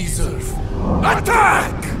bites they deserve.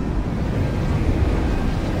 Attack!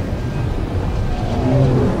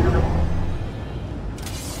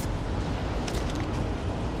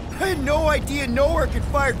 I had no idea nowhere could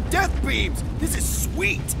fire death beams. This is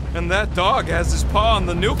sweet. And that dog has his paw on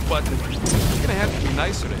the nuke button. You're gonna have to be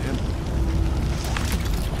nicer to him.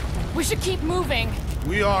 We should keep moving.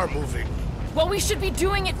 We are moving. Well, we should be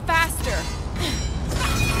doing it faster.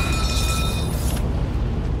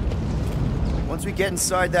 Once we get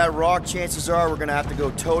inside that rock, chances are we're gonna have to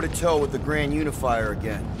go toe-to-toe with the Grand Unifier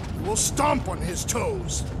again. We'll stomp on his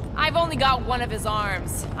toes. I've only got one of his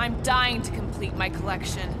arms. I'm dying to complete my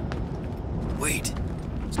collection. Wait.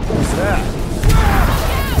 What's that?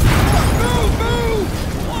 Move! Move!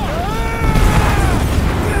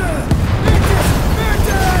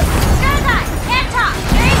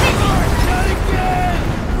 Not again!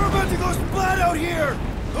 We're about to go splat out here!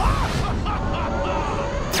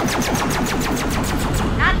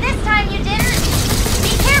 Not this time, you didn't!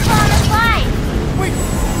 Be careful on the slide! Wait,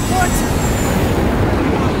 what?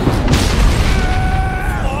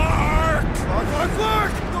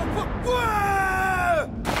 Clark!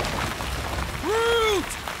 Root!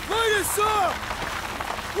 Light us up!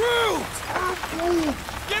 Root!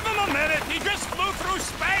 Give him a minute! He just flew through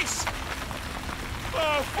space!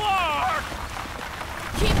 Oh, Flark!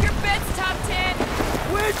 Keep your bits, Top 10!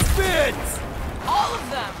 Which bits? All of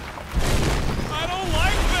them! I don't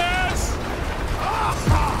like this!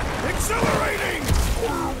 Accelerating!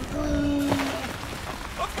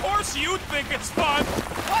 Of course you'd think it's fun!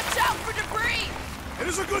 Watch out for debris! It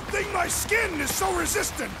is a good thing my skin is so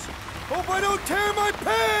resistant! Hope I don't tear my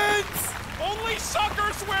pants! Only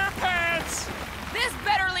suckers wear pants! This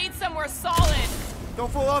better lead somewhere solid!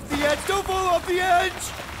 Don't fall off the edge! Don't fall off the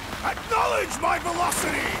edge! Acknowledge my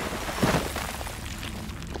velocity!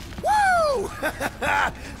 Woo!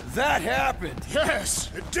 That happened! Yes,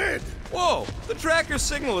 it did! Whoa! The tracker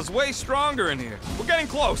signal is way stronger in here. We're getting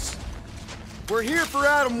close. We're here for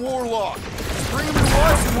Adam Warlock. Bring him to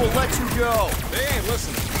us and we'll let you go. They ain't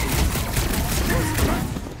listening.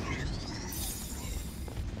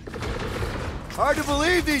 Hard to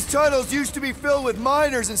believe these tunnels used to be filled with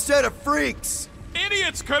miners instead of freaks.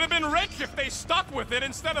 Idiots could have been rich if they stuck with it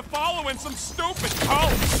instead of following some stupid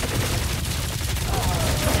cults.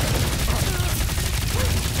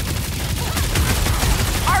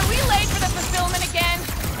 Are we late for the fulfillment again?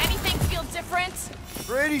 Anything feel different?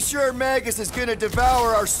 Pretty sure Magus is gonna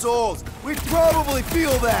devour our souls. We probably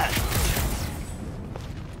feel that.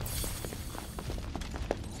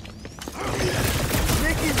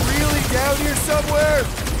 Think he's really down here somewhere?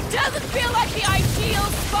 Doesn't feel like the ideal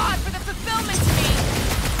spot for the fulfillment to me.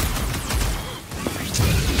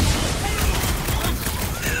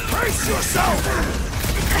 Brace yourself!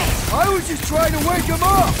 I was just trying to wake him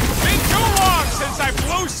up! Been too long since I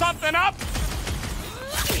blew something up!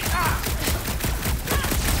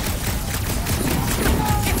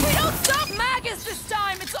 If we don't stop Magus this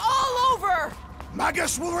time, it's all over!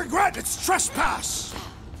 Magus will regret its trespass!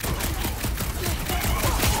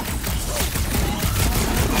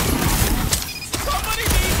 Somebody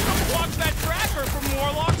needs to pluck that tracker from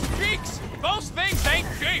Warlock's cheeks! Those things ain't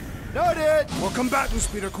cheap! Not it! More combatants,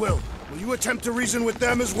 Peter Quill. Will you attempt to reason with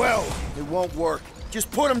them as well? It won't work.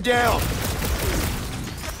 Just put him down!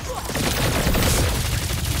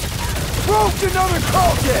 Broke another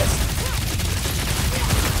cultist!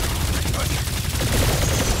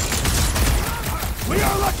 We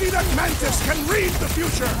are lucky that Mantis can read the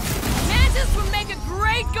future! Mantis would make a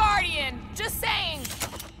great guardian! Just saying!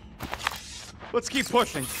 Let's keep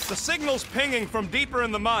pushing. The signal's pinging from deeper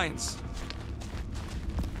in the mines.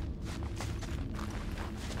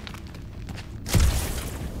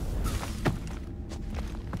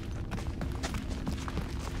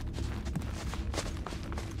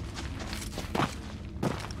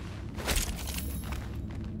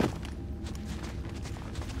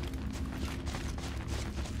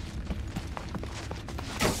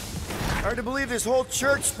 Hard to believe this whole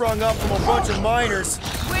church sprung up from a bunch of miners.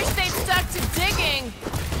 Wish they'd stuck to digging.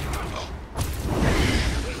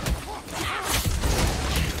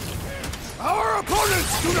 Our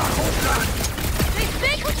opponents do not hold back! They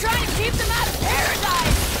think we're trying to keep them out of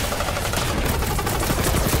paradise!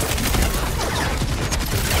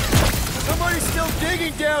 Somebody's still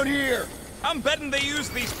digging down here! I'm betting they use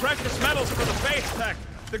these precious metals for the faith tech.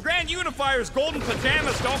 The Grand Unifier's golden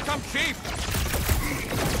pajamas don't come cheap.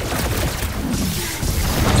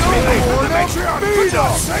 The matriarch could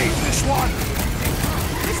not save this one!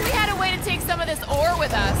 Wish we had a way to take some of this ore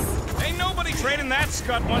with us. Ain't nobody trading that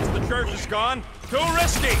scut once the church is gone. Too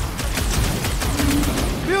risky.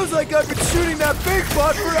 Feels like I've been shooting that big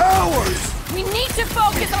butt for hours! We need to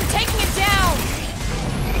focus on taking it down!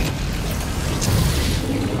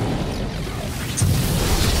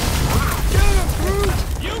 Get him, Groot!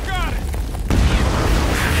 You got it!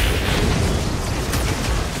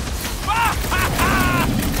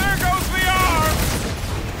 There goes the arm!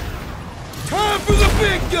 Time for the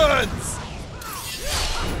big guns!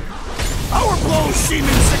 Our blows seem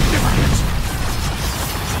insignificant!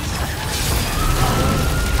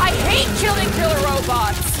 I hate killing killer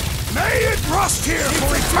robots! May it rust here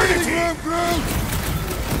for eternity!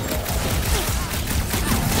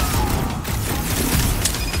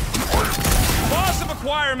 Laws of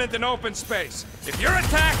acquirement in open space. If you're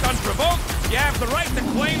attacked unprovoked, you have the right to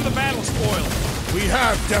claim the battle spoils. We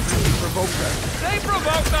have definitely provoked them. They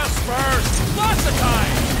provoked us first. Lots of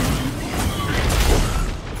time.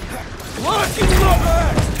 Locking him up!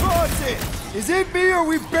 Toss it! Is it me or are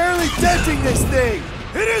we barely denting this thing?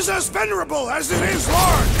 It is as venerable as it is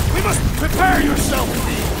large! We must prepare yourself!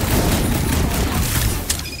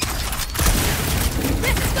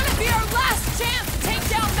 This is gonna be our last chance to take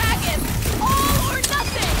down Magus! All or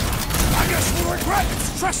nothing! Magus will regret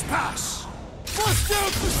its trespass! Bust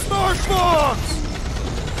out the smart bombs!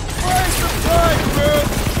 Buy some time, Groot!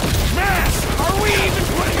 Mass! Are we even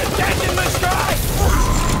putting a dent in the sky?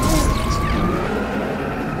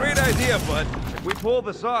 Great idea, bud. If we pull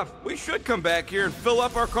this off, we should come back here and fill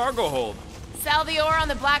up our cargo hold. Sell the ore on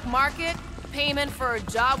the black market? Payment for a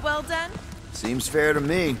job well done? Seems fair to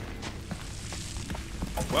me.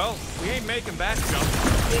 Well, we ain't making that jump.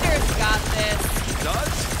 Peter's got this. He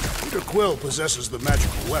does? Peter Quill possesses the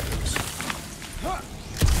magical weapons.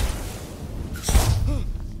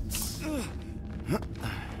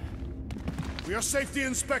 We are safety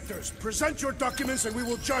inspectors. Present your documents and we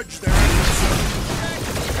will judge their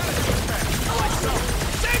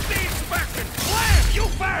Safety inspection! Blam! You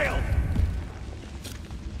failed!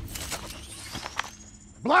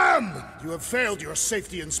 Blam! You have failed your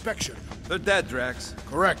safety inspection. They're dead, Drax.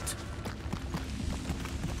 Correct.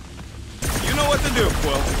 to do,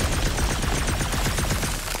 Quill.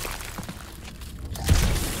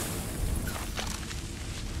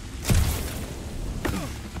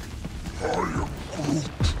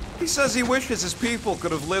 He says he wishes his people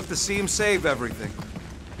could have lived to see him save everything.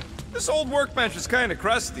 This old workbench is kinda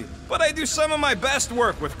crusty, but I do some of my best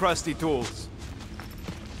work with crusty tools.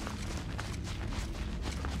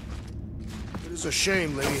 It is a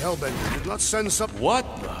shame Lady Hellbender did not send some— What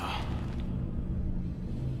the?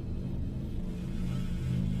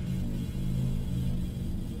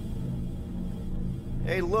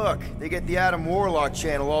 Hey, look, they get the Adam Warlock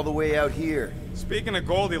channel all the way out here. Speaking of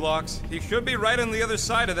Goldilocks, he should be right on the other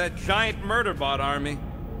side of that giant murder bot army.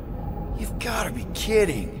 You've gotta be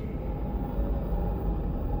kidding.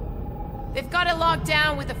 They've got it locked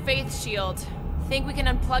down with a faith shield. Think we can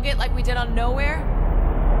unplug it like we did on Nowhere?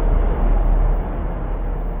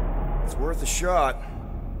 It's worth a shot.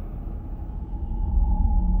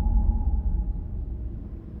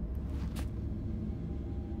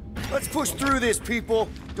 Let's push through this, people.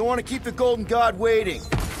 Don't want to keep the Golden God waiting.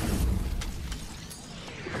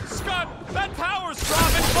 Scott, that tower's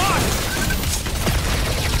dropping box!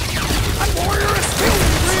 That warrior is still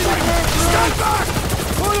stand back!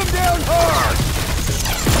 Put him down hard!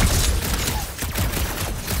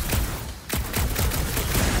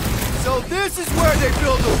 So this is where they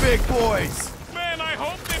build the big boys! Man, I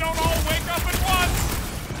hope they don't all wake up at once!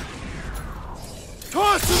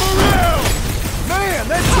 Toss him around! Man,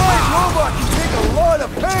 that giant robot can take a lot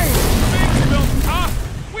of pain! Things built tough!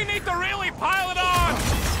 We need to really pile it on!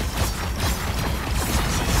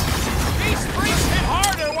 These freaks hit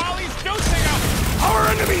harder while he's juicing them! Our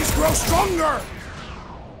enemies grow stronger!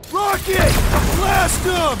 Rocket! Blast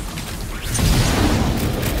them!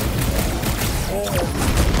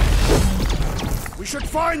 We should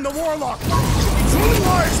find the Warlock! It truly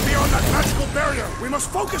lies beyond that magical barrier! We must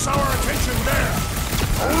focus our attention there!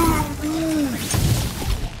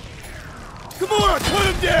 Come on, put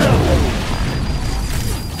him down!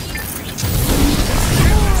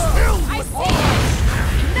 I see!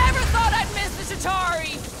 Never thought I'd miss the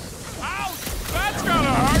Chitauri! Ouch! That's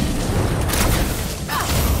gotta hurt!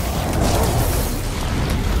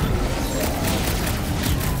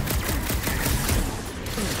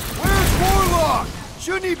 Where's Warlock?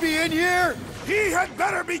 Shouldn't he be in here? He had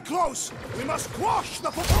better be close! We must quash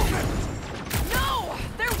the fulfillment! No!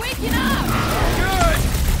 They're waking up! Good!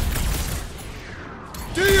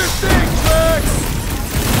 Do your thing, Rex!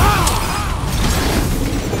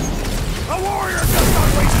 A warrior does not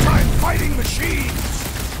waste time fighting machines!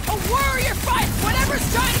 A warrior fights whatever's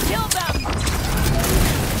trying to kill them!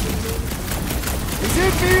 Is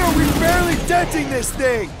it me or are we barely denting this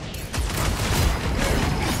thing?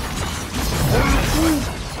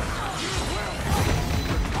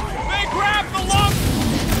 They grabbed the lump!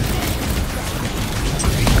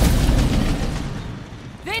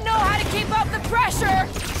 They know how to keep up the pressure!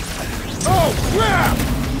 Oh, crap!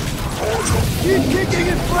 Keep kicking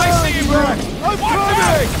and flying, I see him, Rex! I'm Watch coming!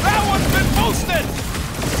 out! That one's been boosted!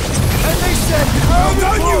 And they said, Well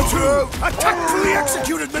done, you two! A tactfully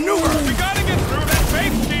executed maneuver! We gotta get through that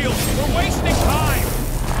faith shield! We're wasting time!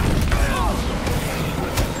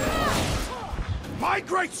 My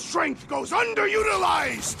great strength goes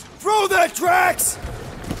underutilized! Throw that, Drax!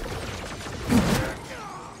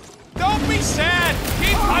 Don't be sad!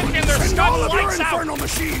 Keep hunting their Send all scum of your lights out! infernal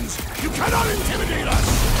machines! You cannot intimidate us!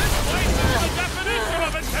 This place is the definition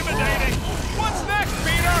of intimidating! What's next,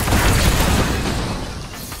 Peter?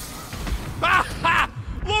 Ha ha!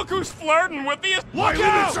 Look who's flirting with the— My Look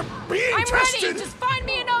out! limits are being I'm tested! ready! Just find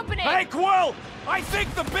me an opening! Hey, Quill! I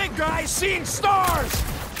think the big guy's seeing stars!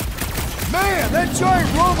 Man, that giant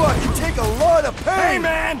robot can take a lot of pain! Hey,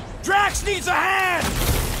 man! Drax needs a hand!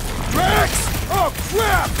 Drax! Oh,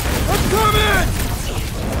 crap! I'm coming!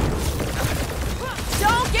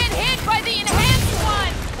 Don't get hit by the enhanced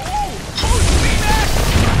one! Who's next?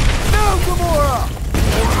 No, Gamora!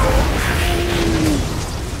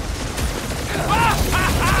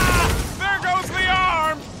 There goes the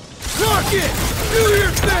arm! Rocket! Do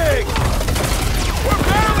your thing! We're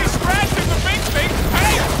barely scratching the big thing!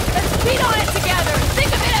 Hey! Let's beat on it together!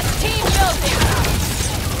 Think of it as team building!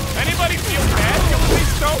 Anybody feel bad killing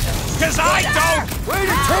these stones? Cause I don't! Way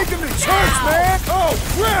to take him to church, man! Oh,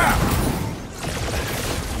 crap!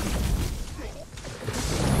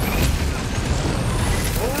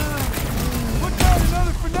 Put down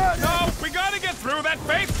another for that! No, we gotta get through that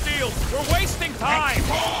faith shield! We're wasting time!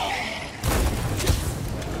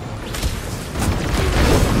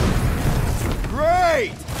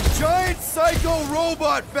 Great! Giant psycho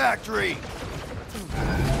robot factory!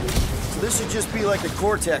 So this should just be like the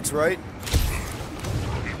Cortex, right?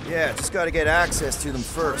 Yeah, just gotta get access to them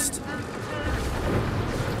first.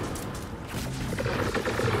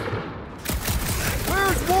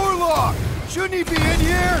 Where's Warlock? Shouldn't he be in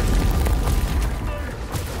here?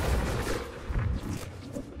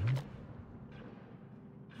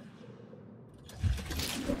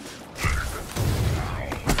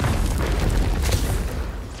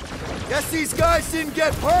 Guess these guys didn't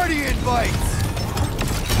get party invites.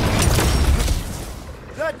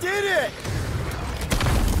 That did it!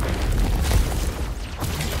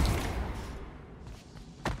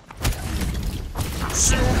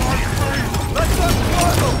 Let's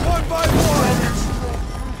unplug them one by one!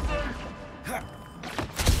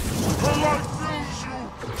 Come on!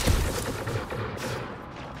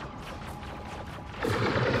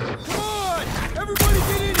 Everybody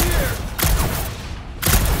get in here!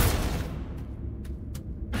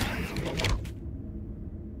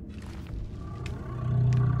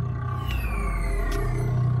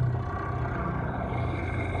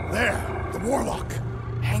 There, the Warlock.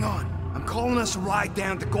 Hang on. I'm calling us a ride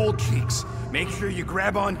down to Gold Cheeks. Make sure you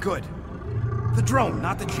grab on good. The drone,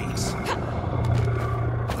 not the cheeks.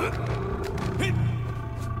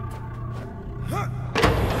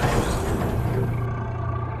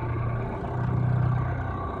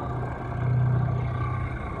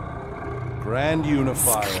 Grand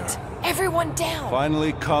Unifier. Everyone down!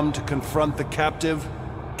 Finally come to confront the captive?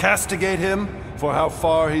 Castigate him for how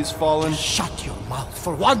far he's fallen? Shut your mouth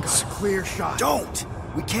for once! Clear shot. Don't!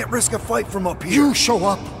 We can't risk a fight from up here. You show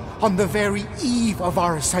up on the very eve of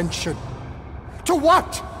our ascension. To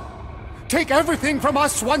what? Take everything from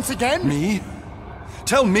us once again? Me?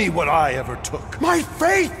 Tell me what I ever took. My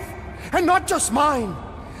faith! And not just mine.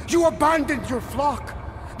 You abandoned your flock.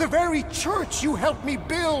 The very church you helped me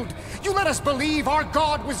build. You let us believe our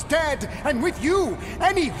God was dead, and with you,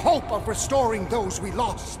 any hope of restoring those we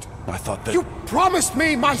lost. I thought that... You promised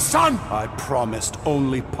me my son! I promised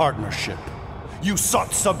only partnership. You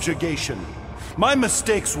sought subjugation. My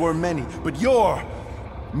mistakes were many, but your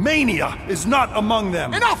mania is not among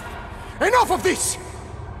them. Enough! Enough of this!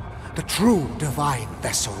 The true divine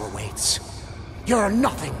vessel awaits. You're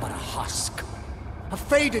nothing but a husk. A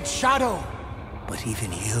faded shadow. But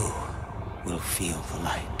even you will feel the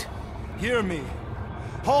light. Hear me.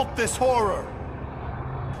 Halt this horror.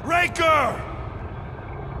 Raker!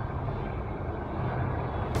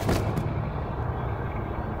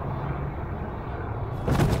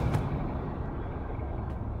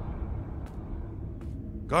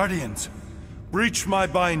 Guardians, breach my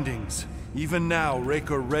bindings. Even now,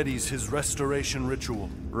 Raker readies his restoration ritual.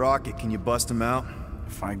 Rocket, can you bust him out?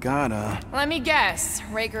 If I gotta... Let me guess.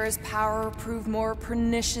 Raker's power proved more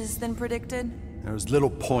pernicious than predicted? There is little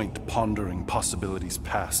point pondering possibilities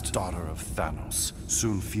past, daughter of Thanos.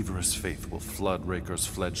 Soon feverous faith will flood Raker's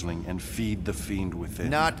fledgling and feed the fiend within.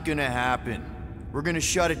 Not gonna happen. We're gonna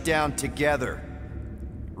shut it down together.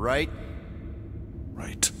 Right?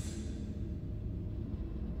 Right.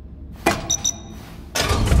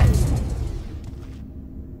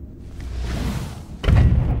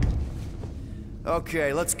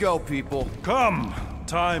 Okay, let's go, people. Come!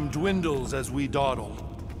 Time dwindles as we dawdle.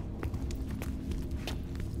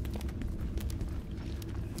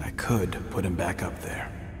 I could put him back up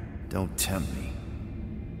there. Don't tempt me.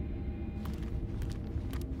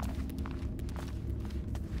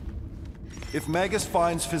 If Magus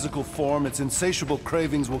finds physical form, its insatiable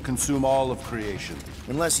cravings will consume all of creation.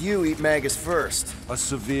 Unless you eat Magus first. A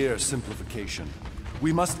severe simplification.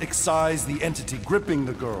 We must excise the entity gripping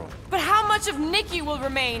the girl. But how much of Nikki will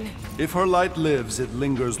remain? If her light lives, it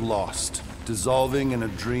lingers lost, dissolving in a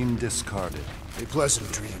dream discarded. A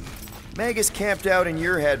pleasant dream. Magus camped out in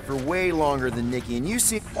your head for way longer than Nikki, and you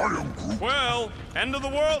see— Well, end of the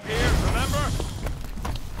world here, remember?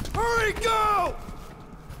 Hurry, go!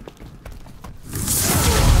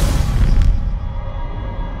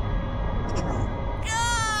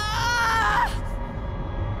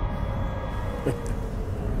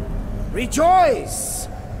 Rejoice!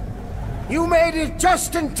 You made it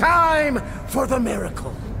just in time for the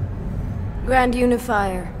miracle. Grand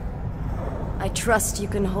Unifier, I trust you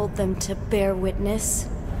can hold them to bear witness?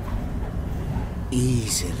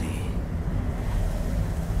 Easily.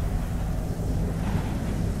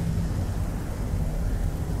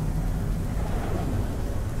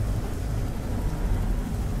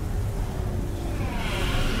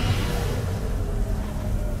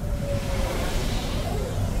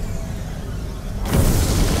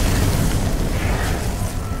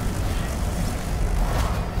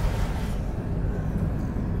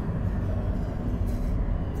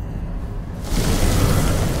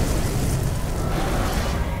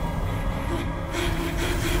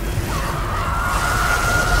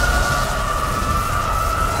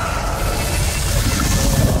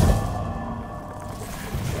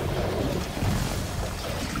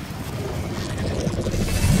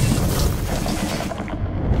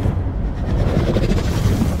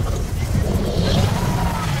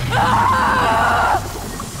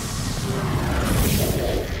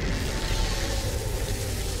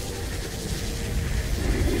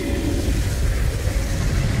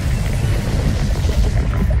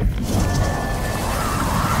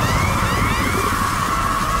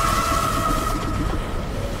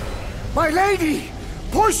 lady!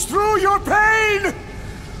 Push through your pain!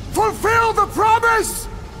 Fulfill the promise!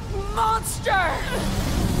 Monster!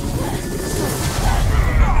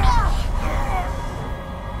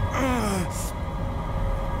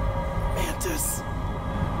 Mantis.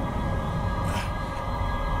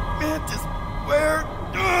 Mantis, where?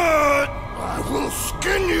 I will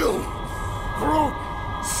skin you! Groot,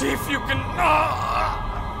 see if you can...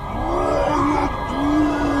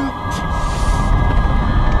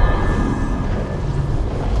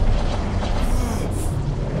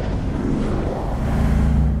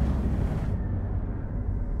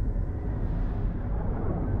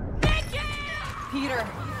 Peter!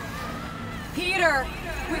 Peter!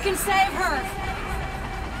 We can save her!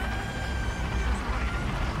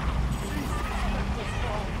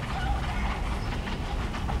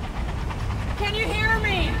 Can you hear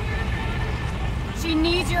me? She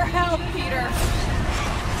needs your help, Peter!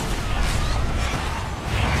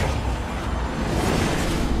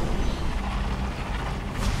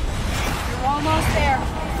 You're almost there.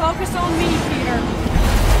 Focus on me, Peter.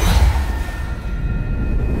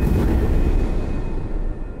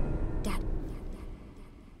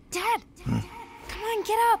 Dad! Come on,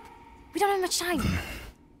 get up! We don't have much time.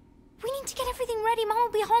 We need to get everything ready. Mom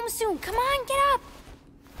will be home soon. Come on, get up!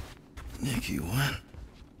 Nikki, what?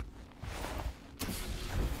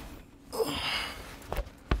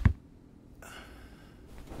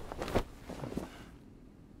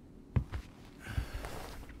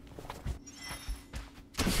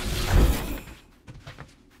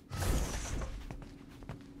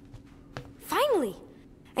 Finally!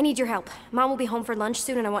 I need your help. Mom will be home for lunch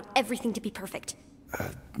soon and I want everything to be perfect.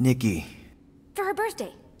 Nikki. For her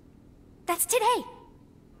birthday. That's today.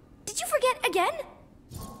 Did you forget again?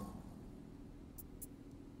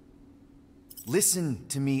 Listen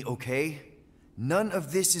to me, okay? None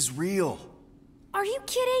of this is real. Are you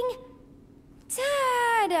kidding?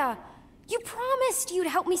 Dad! You promised you'd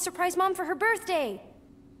help me surprise Mom for her birthday.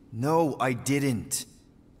 No, I didn't.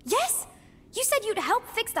 Yes? You said you'd help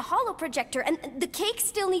fix the holo projector, and the cake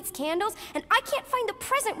still needs candles, and I can't find the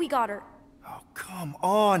present we got her. Oh, come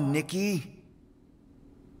on, Nikki.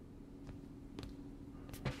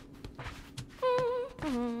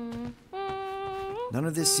 None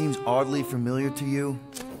of this seems oddly familiar to you?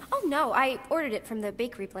 Oh no, I ordered it from the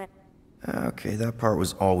bakery plant. Okay, that part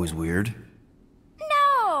was always weird.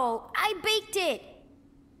 No! I baked it!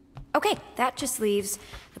 Okay, that just leaves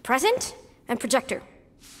the present and projector.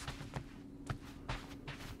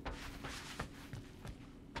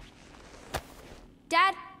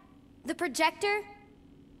 Dad, the projector?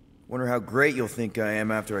 Wonder how great you'll think I am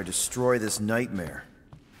after I destroy this nightmare.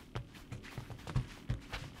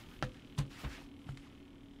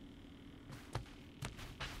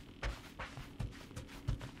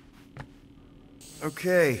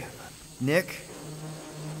 Okay, Nick.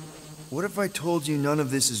 What if I told you none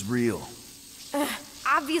of this is real?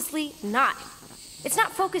 Obviously not. It's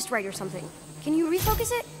not focused right or something. Can you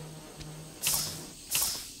refocus it?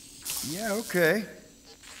 Yeah, okay.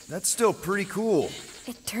 That's still pretty cool.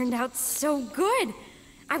 It turned out so good.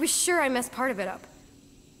 I was sure I messed part of it up.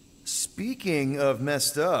 Speaking of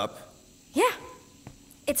messed up... Yeah.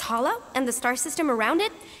 It's hollow, and the star system around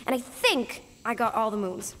it, and I think I got all the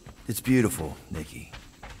moons. It's beautiful, Nikki.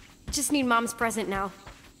 Just need Mom's present now.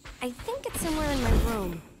 I think it's somewhere in my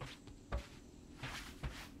room.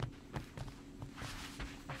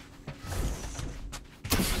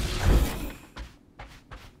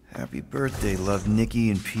 Happy birthday, love,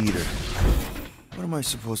 Nikki and Peter. What am I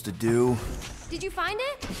supposed to do? Did you find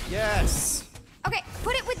it? Yes! Okay,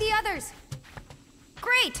 put it with the others.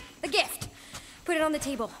 Great! The gift. Put it on the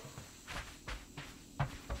table.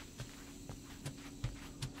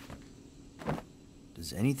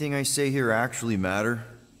 Does anything I say here actually matter?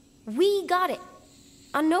 We got it.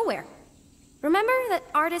 On Nowhere. Remember that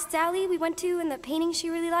artist's alley we went to and the painting she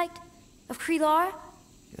really liked? Of Kree-Lara?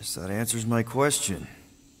 Guess that answers my question.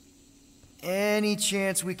 Any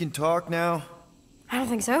chance we can talk now? I don't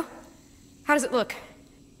think so. How does it look?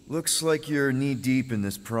 Looks like you're knee-deep in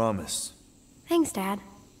this promise. Thanks, Dad.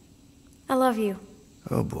 I love you.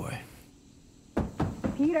 Oh boy.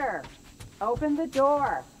 Peter, open the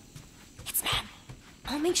door. It's Mom.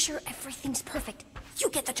 I'll make sure everything's perfect. You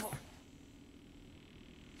get the door.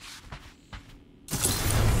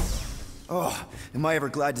 Oh, am I ever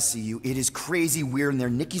glad to see you. It is crazy weird in there.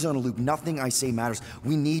 Nikki's on a loop. Nothing I say matters.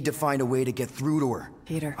 We need to find a way to get through to her.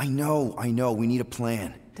 Peter. I know. We need a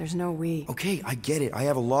plan. There's no we. Okay, I get it. I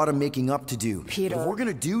have a lot of making up to do. Peter. But if we're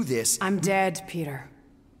gonna do this... I'm dead, Peter.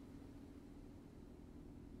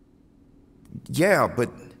 Yeah, but...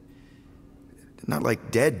 not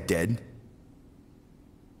like dead.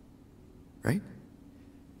 right?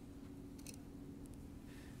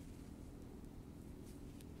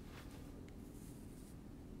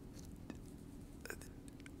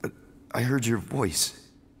 I heard your voice.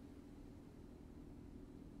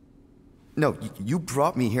 No, you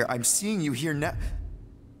brought me here. I'm seeing you here now.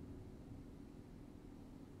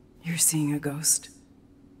 You're seeing a ghost.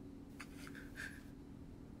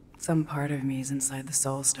 Some part of me is inside the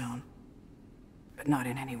Soul Stone, but not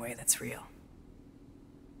in any way that's real.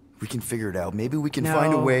 We can figure it out. Maybe we can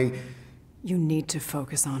find a way. You need to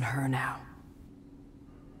focus on her now.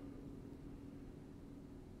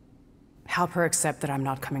 Help her accept that I'm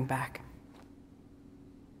not coming back.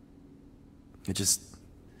 I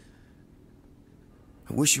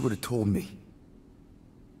wish you would have told me.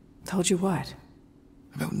 Told you what?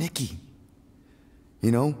 About Nikki.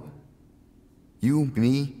 You know? You,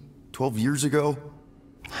 me, 12 years ago.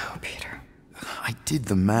 Oh, Peter. I did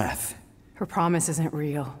the math. Her promise isn't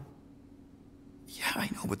real. Yeah, I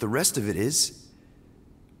know, but the rest of it is.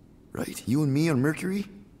 Right? You and me on Mercury?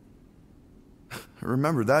 I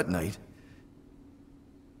remember that night.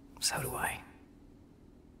 So do I.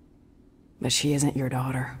 But she isn't your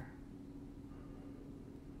daughter.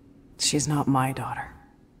 She's not my daughter.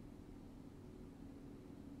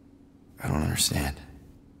 I don't understand.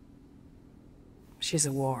 She's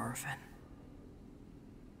a war orphan.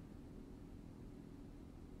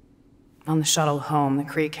 On the shuttle home, the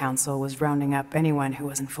Cree Council was rounding up anyone who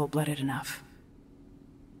wasn't full-blooded enough.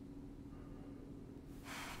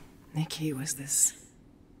 Nikki was this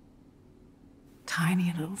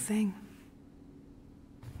tiny little thing.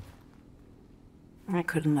 I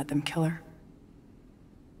couldn't let them kill her.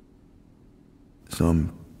 So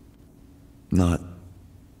I'm not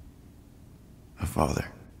a father.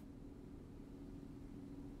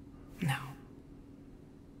 No.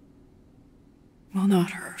 Well,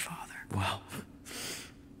 not her father. Wow.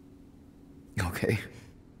 Okay.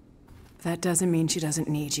 That doesn't mean she doesn't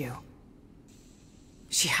need you.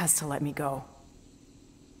 She has to let me go.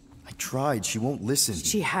 I tried. She won't listen.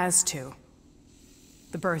 She has to.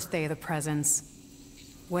 The birthday, the presents.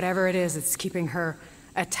 Whatever it is, it's keeping her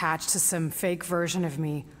attached to some fake version of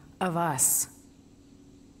me, of us.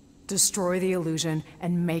 Destroy the illusion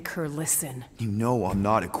and make her listen. You know I'm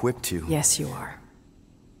not equipped to. Yes, you are.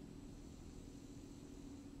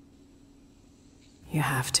 You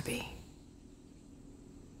have to be.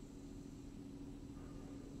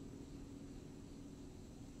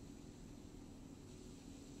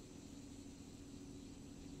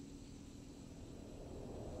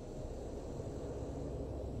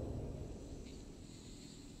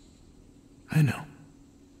 I know.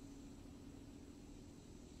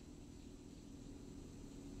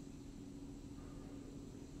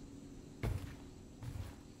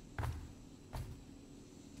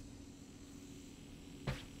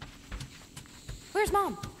 Where's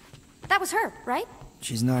Mom? That was her, right?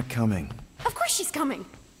 She's not coming. Of course she's coming.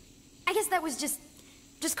 I guess that was just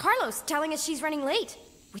Carlos telling us she's running late.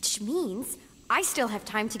 Which means I still have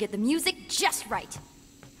time to get the music just right.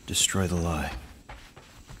 Destroy the lie.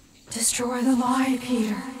 Destroy the lie,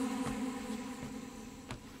 Peter.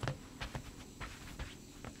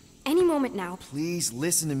 Any moment now. Please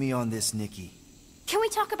listen to me on this, Nikki. Can we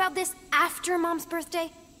talk about this after Mom's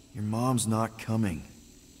birthday? Your mom's not coming.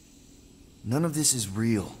 None of this is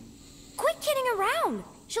real. Quit kidding around.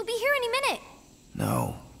 She'll be here any minute.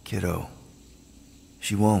 No, kiddo.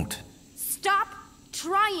 She won't. Stop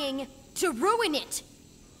trying to ruin it.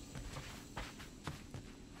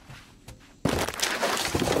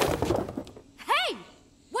 Hey!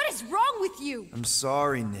 What is wrong with you? I'm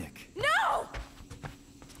sorry, Nick. No!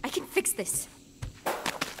 I can fix this.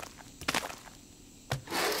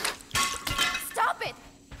 Stop it!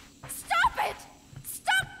 Stop it!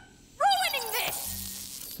 Stop ruining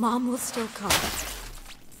this! Mom will still come.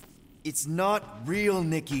 It's not real,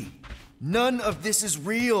 Nikki. None of this is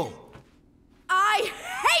real. I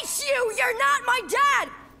hate you! You're not my dad!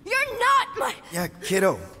 You're not my... Yeah,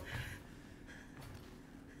 kiddo.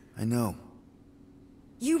 I know.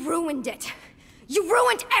 You ruined it. You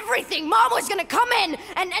ruined everything! Mom was gonna come in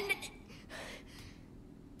and...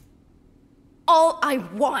 All I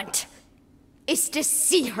want is to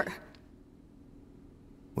see her.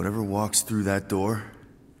 Whatever walks through that door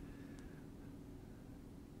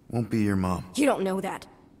won't be your mom. You don't know that.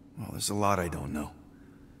 Well, there's a lot I don't know.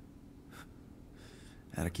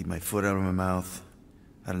 How to keep my foot out of my mouth,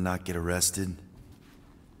 how to not get arrested,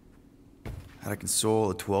 how to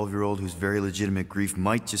console a 12-year-old whose very legitimate grief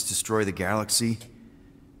might just destroy the galaxy.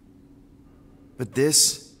 But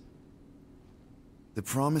this, the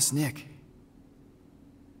promise, Nick.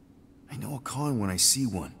 I know a con when I see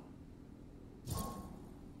one.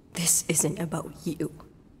 This isn't about you.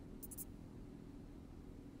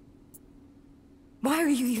 Why are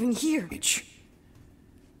you even here?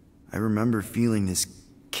 I remember feeling this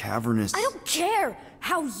cavernous... I don't care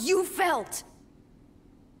how you felt!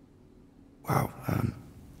 Wow,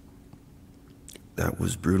 that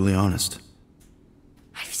was brutally honest.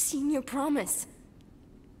 I've seen your promise.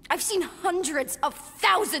 I've seen hundreds of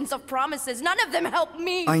thousands of promises. None of them help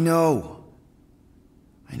me. I know.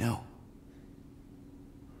 I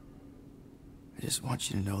just want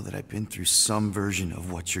you to know that I've been through some version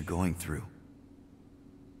of what you're going through.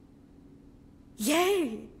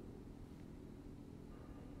 Yay!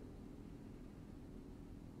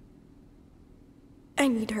 I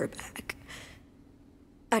need her back.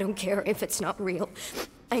 I don't care if it's not real.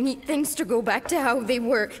 I need things to go back to how they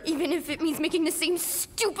were, even if it means making the same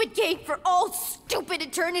stupid game for all stupid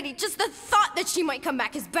eternity. Just the thought that she might come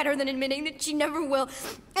back is better than admitting that she never will.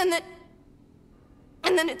 And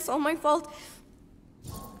then it's all my fault.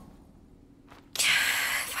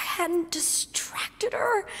 If I hadn't distracted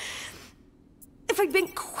her, if I'd been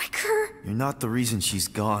quicker... You're not the reason she's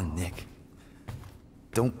gone, Nick.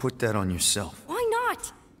 Don't put that on yourself. Why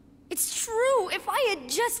not? It's true. If I had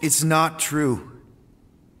just... It's not true.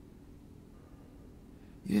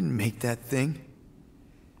 You didn't make that thing.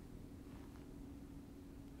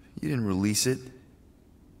 You didn't release it.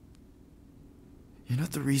 You're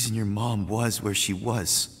not the reason your mom was where she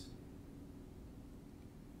was.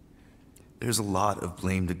 There's a lot of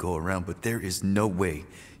blame to go around, but there is no way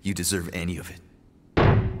you deserve any of it.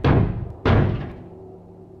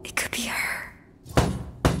 It could be her.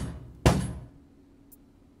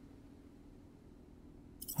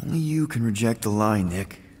 Only you can reject the lie,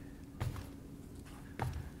 Nick.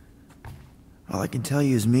 All I can tell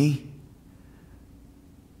you is me.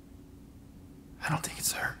 I don't think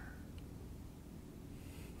it's her.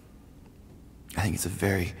 I think it's a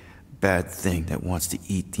very bad thing that wants to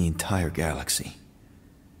eat the entire galaxy.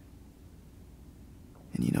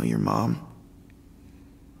 And you know your mom,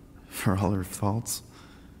 for all her faults,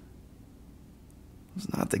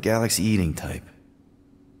 was not the galaxy-eating type.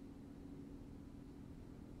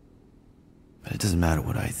 But it doesn't matter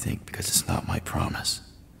what I think, because it's not my promise.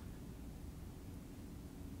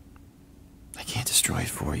 I can't destroy it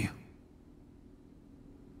for you.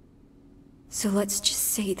 So let's just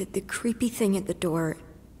say that the creepy thing at the door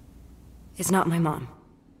is not my mom.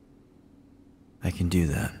 I can do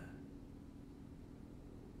that.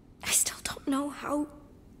 I still don't know how...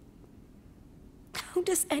 How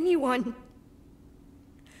does anyone...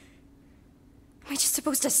 Am I just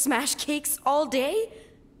supposed to smash cakes all day?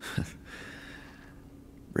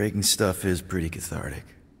 Breaking stuff is pretty cathartic.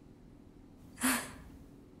 But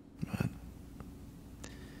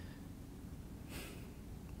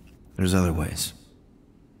there's other ways.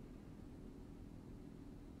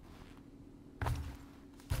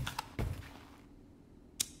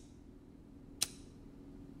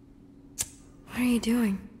 What are you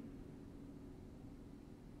doing?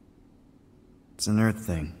 It's an Earth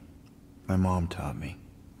thing. My mom taught me.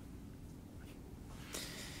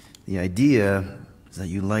 The idea is that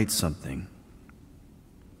you light something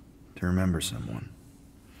to remember someone,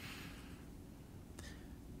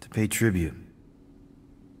 to pay tribute.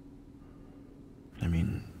 I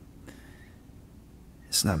mean,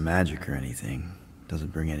 it's not magic or anything. It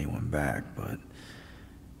doesn't bring anyone back, but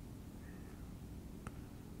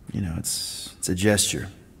you know, it's a gesture.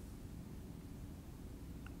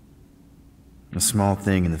 A small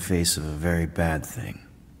thing in the face of a very bad thing.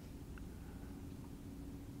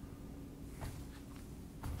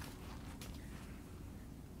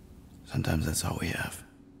 Sometimes that's all we have.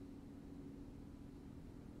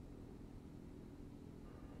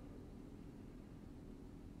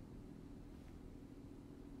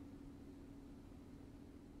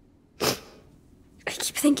 I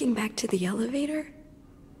keep thinking back to the elevator.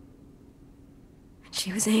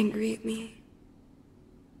 She was angry at me.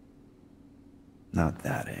 Not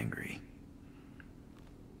that angry.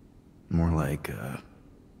 More like,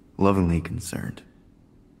 lovingly concerned.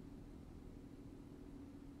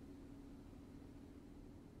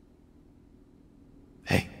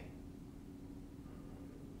 Hey.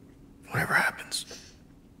 Whatever happens,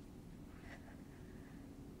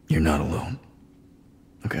 you're not alone.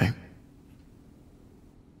 Okay?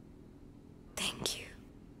 Thank you.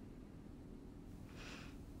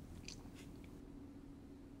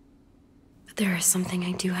 But there is something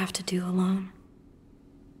I do have to do alone.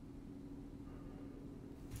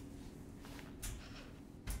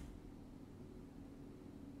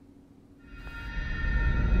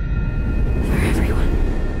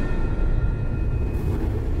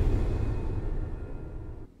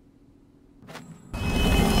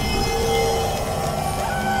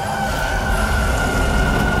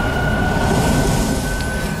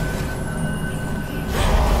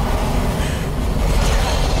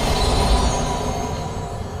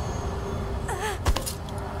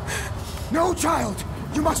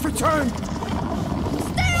 must return!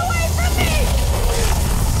 Stay away from me!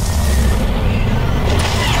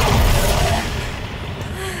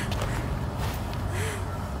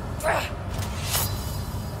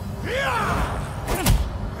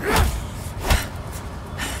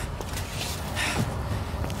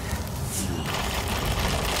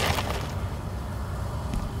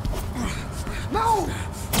 No!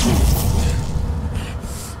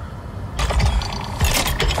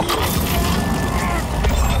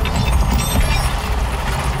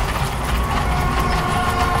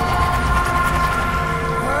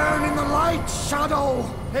 Burn in the light, Shadow!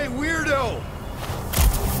 Hey, weirdo!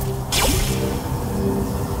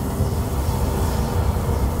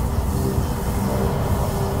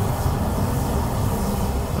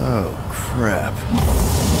 Oh, crap.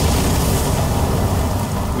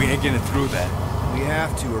 We ain't getting through that. We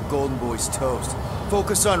have to, or Golden Boy's toast.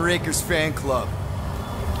 Focus on Raker's fan club.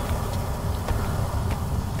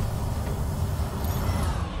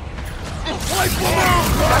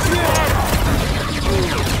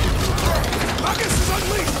 Ruckus is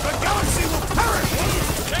unleashed! The galaxy will perish!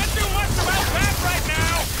 Can't do much about that right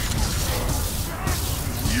now!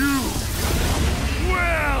 You!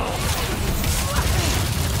 Well!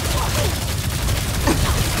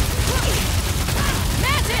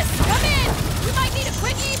 Mantis, come in! We might need a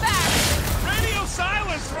quick evac! Radio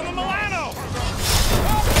silence from the Milano!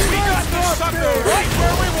 We got this sucker right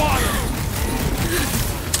where we want him!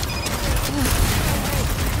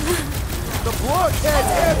 The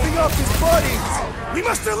blockhead's amping up his buddies! We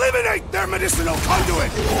must eliminate their medicinal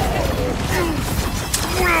conduit!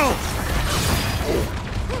 Well!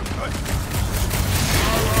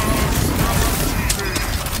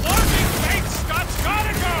 Larging fate, Scott's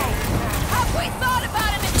gotta go! Have we thought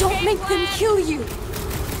about an escape Don't make them plan? kill you!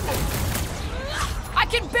 I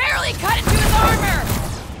can barely cut into his armor!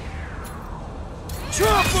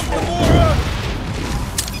 Chop him, Gamora!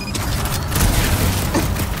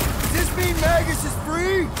 Does this mean Magus is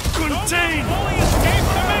free? Contain! Fully escape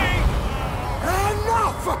to me!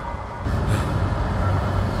 Enough!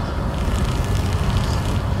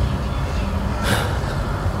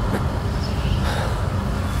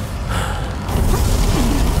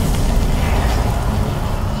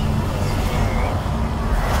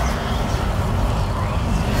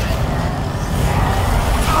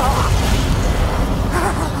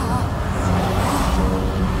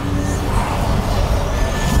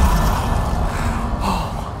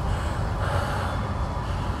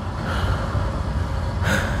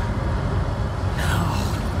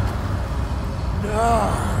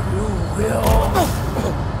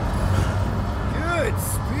 Good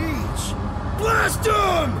speech. Blast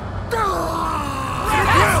him!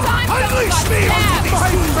 Last time Unleash someone me got onto stabbed. these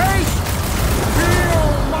My face! Feel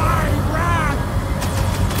my wrath!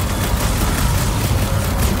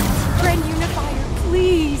 Grand Unifier,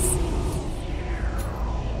 please!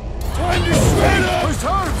 Time to shred up!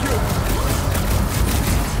 Preserve you!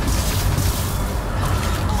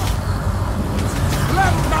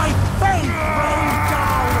 Let my faith rain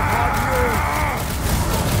down upon you!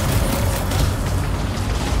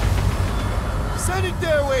 Send it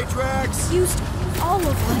their way, Drax! Used all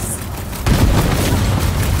of us.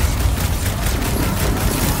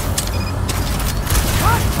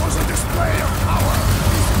 That was a display of power!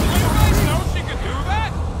 You guys know she could do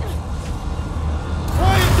that?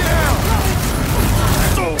 Quiet down!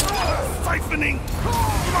 So, siphoning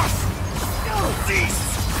must cease!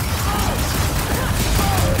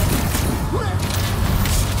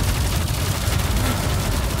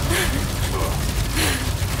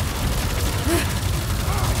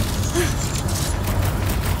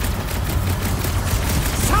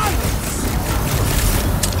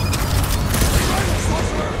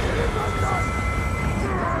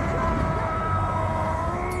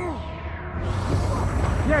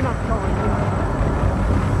 You're not going in.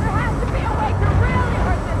 There has to be a way to really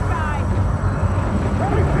hurt this guy!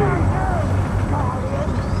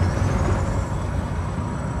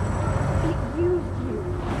 It used you.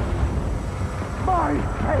 My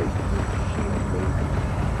faith will shield me.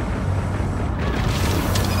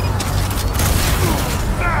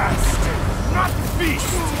 Fast! Not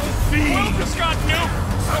feast! Feed! Will just got nuked!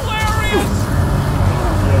 Hilarious!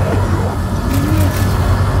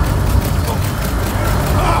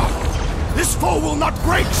 This foe will not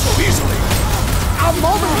break so easily! A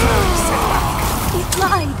momentary It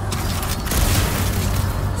lied.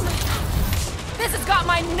 This has got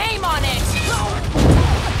my name on it!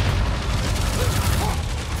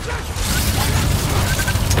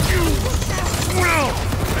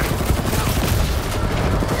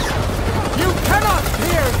 You cannot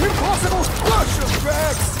fear impossible! Crush him,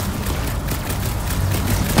 Drax!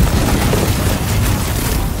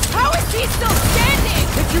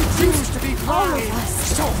 all of us.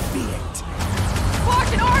 So be it. Spark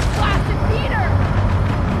an arc blast at Peter!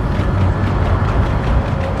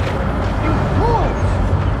 You fools!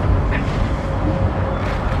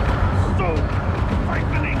 So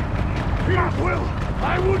frightening. Peter Quill,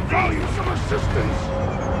 I would value some assistance.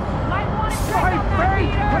 Might want to check My out that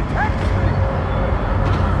faith Peter! protects me!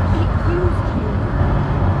 He used you.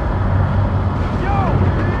 Yo!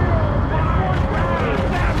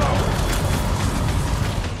 Ammo!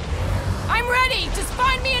 I'm ready! Just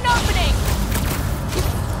find me an opening!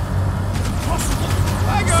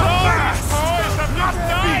 I got all these toys! I'm not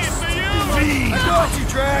dying for you! I got you,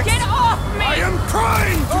 Drax! Get off me! I am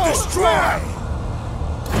trying to destroy!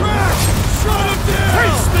 Drax! Shut him down!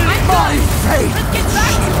 I'm My done! faith! Let's get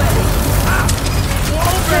back to it!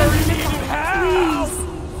 Wolverine needed help!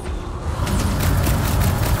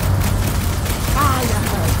 I have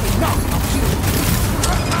heard enough of you!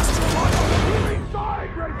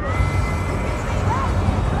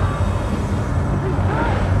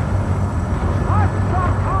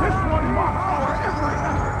 This one mocks our every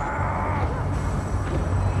effort!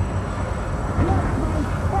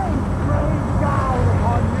 Rain down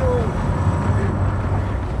upon you!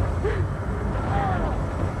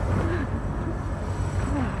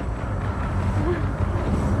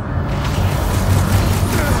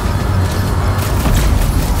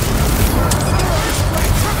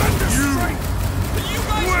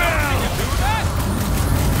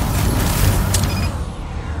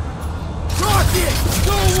 Rocket!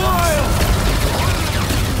 Go wild!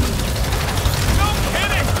 No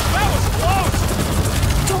kidding! That was close!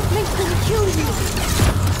 Don't make them kill you.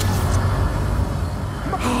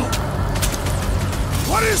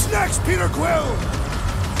 What is next, Peter Quill?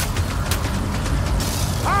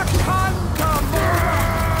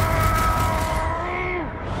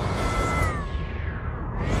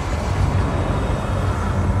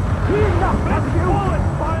 That bullet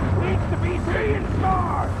sponge needs to be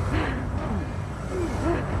reinstalled!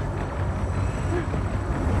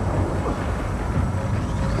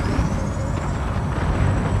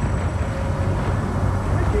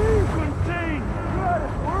 Contain! God,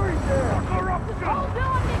 it's worried there! Corruption! Hold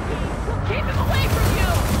on, Nikki! We'll keep him away from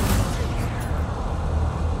you!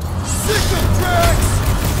 Sick of Drax!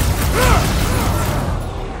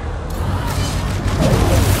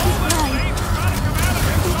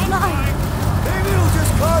 Maybe it'll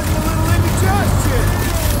just cause you a little indigestion!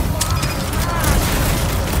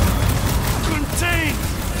 Contain!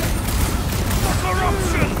 The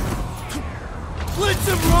corruption! Blitz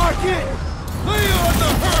him, Rocket! Lay on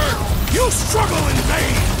the hurt! You struggle in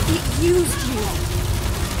vain! It used you.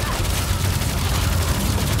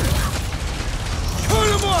 Cut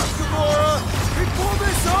him off, Gamora! We pull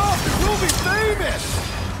this off and we'll be famous!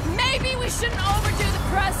 Maybe we shouldn't overdo the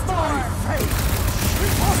press tour!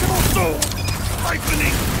 Impossible soul!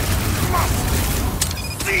 Siphoning! Must!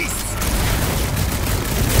 Cease!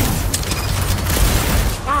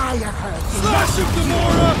 I have heard Slash him,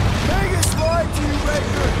 Gamora! Make it slide to you,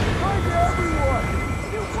 Raker! Find everyone!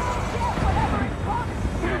 You won't get whatever it comes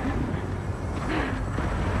to!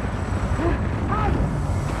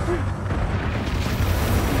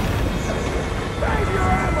 Save your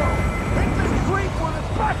ammo! Take this creep with a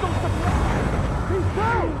special supply! He's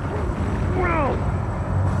down! Well!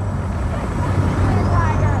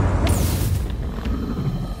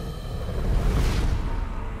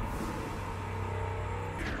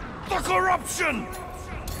 The corruption!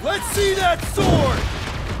 Let's see that sword!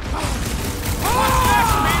 What's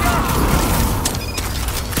next, Peter?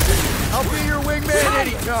 I'll be your wingman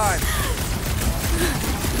anytime!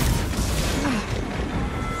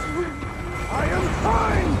 I am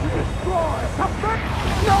trying to destroy!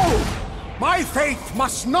 No! My faith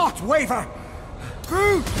must not waver!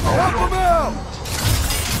 Groot! Help him out!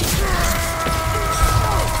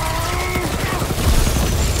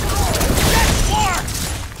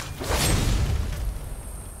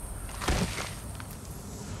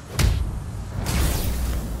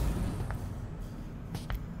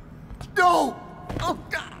 No! Oh,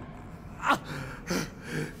 God!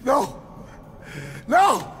 No!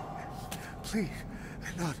 No! Please,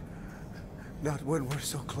 not when we're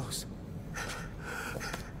so close.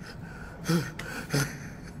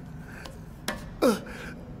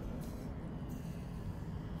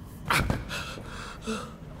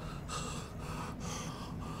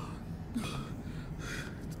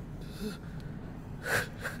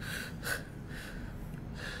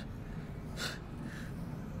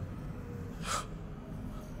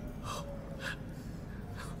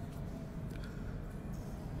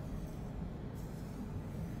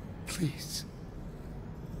 Please.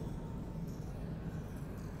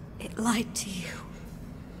 It lied to you.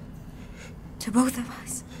 To both of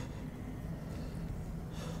us.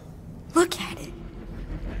 Look at it.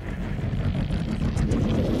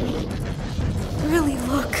 Really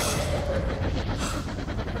look.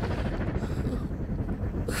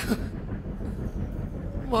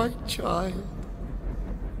 My child.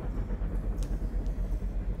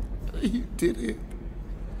 You did it.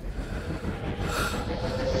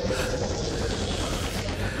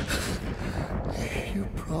 You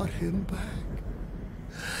brought him back.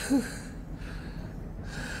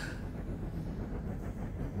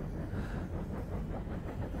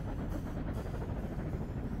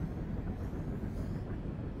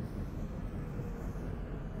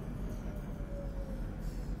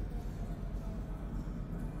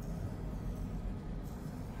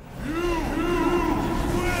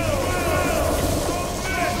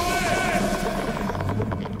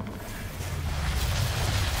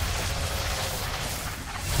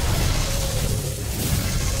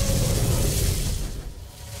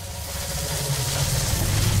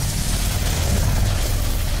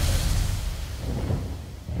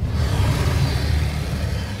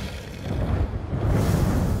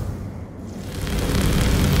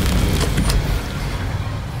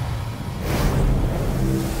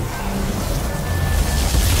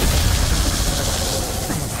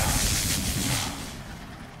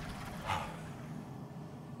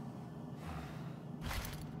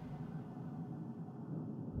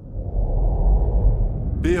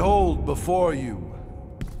 Behold before you,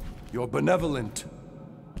 your benevolent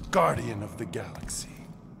guardian of the galaxy.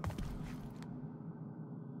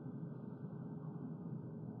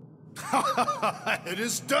 It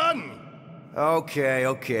is done!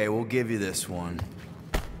 Okay, we'll give you this one.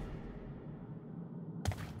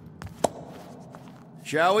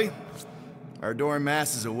 Shall we? Our adoring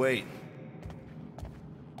masses await.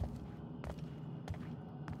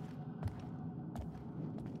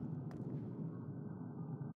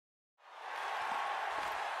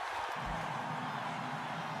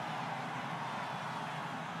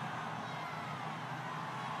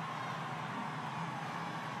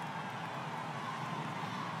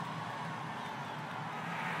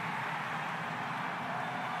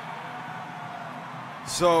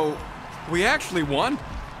 So, we actually won?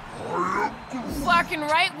 Fucking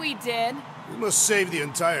right we did. We must save the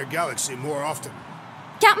entire galaxy more often.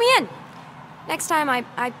 Count me in! Next time,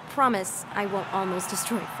 I promise I won't almost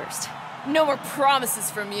destroy it first. No more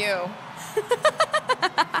promises from you.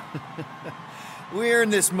 We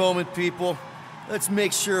earned this moment, people. Let's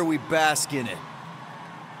make sure we bask in it.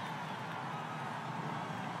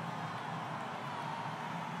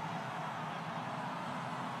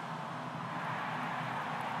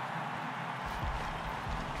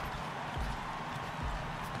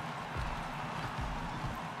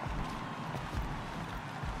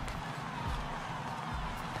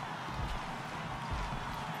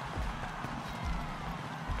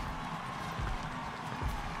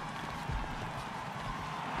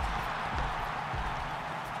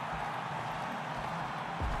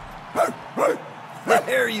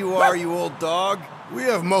 There you are, you old dog. We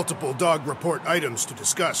have multiple dog report items to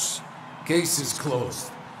discuss. Case is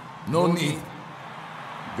closed. No need.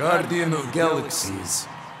 Guardian of Galaxies.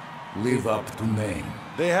 Live up to name.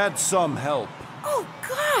 They had some help. Oh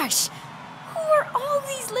gosh! Who are all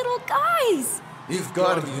these little guys? If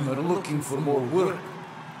Guardian are looking for more work,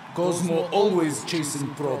 Cosmo always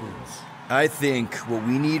chasing problems. I think what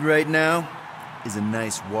we need right now is a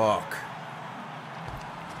nice walk.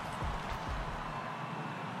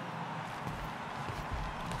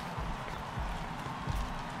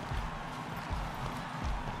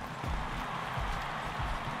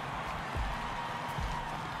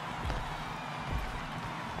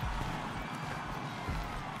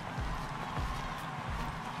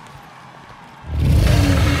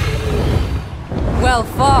 Well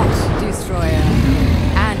fought, Destroyer.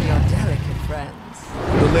 And your delicate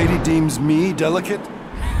friends. The lady deems me delicate?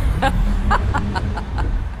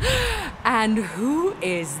 And who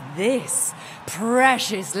is this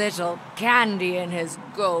precious little candy in his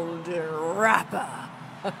golden wrapper?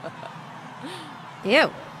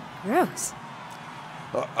 Ew. Gross.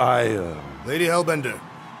 Lady Hellbender,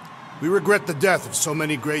 we regret the death of so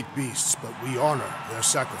many great beasts, but we honor their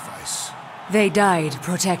sacrifice. They died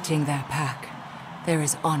protecting their pack. There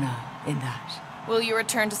is honor in that. Will you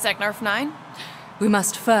return to Seknarf 9? We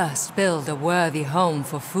must first build a worthy home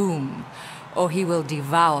for Foom, or he will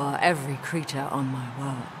devour every creature on my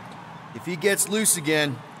world. If he gets loose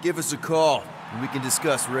again, give us a call, and we can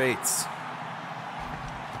discuss rates.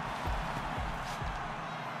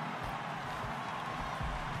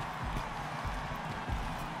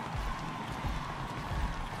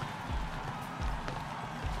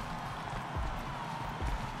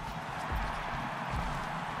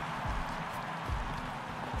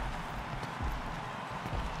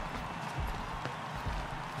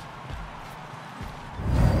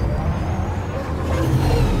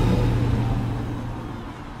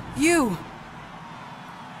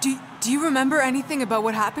 Do you remember anything about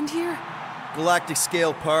what happened here? Galactic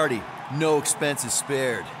scale party. No expenses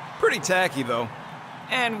spared. Pretty tacky, though.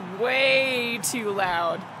 And way too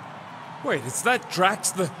loud. Wait, is that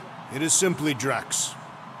Drax the... It is simply Drax.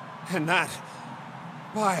 And that...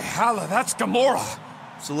 By Halla, that's Gamora!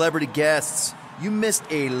 Celebrity guests, you missed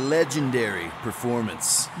a legendary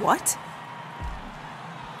performance. What?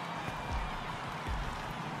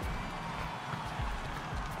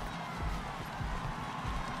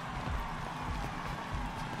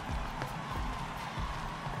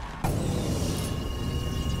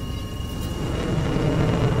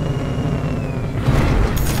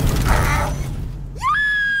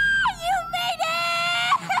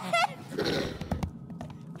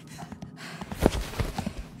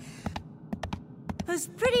 I was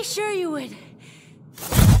pretty sure you would.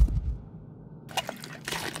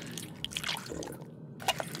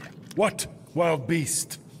 What, wild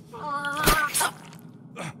beast?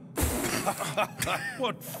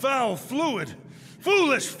 What foul fluid!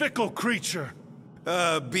 Foolish, fickle creature!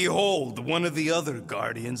 Behold, one of the other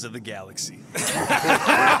Guardians of the Galaxy.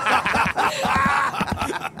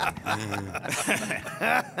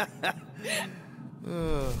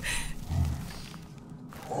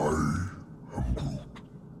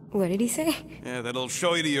 What did he say? Yeah, that'll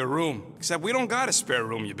show you to your room. Except we don't got a spare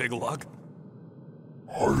room, you big lug.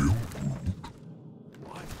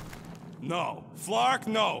 What? No. Flark,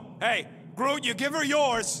 no. Hey, Groot, you give her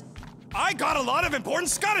yours. I got a lot of important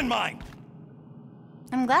scud in mind.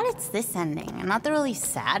 I'm glad it's this ending, and not the really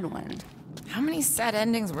sad one. How many sad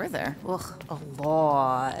endings were there? Ugh, a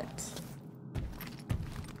lot.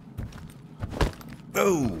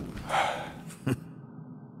 Oh.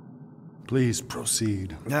 Please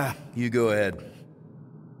proceed. You go ahead.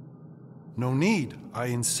 No need, I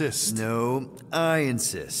insist. No, I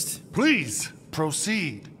insist. Please,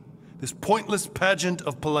 proceed. This pointless pageant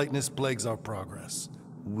of politeness plagues our progress.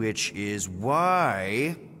 Which is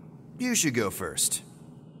why you should go first.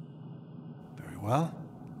 Very well.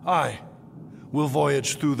 I will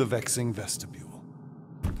voyage through the vexing vestibule.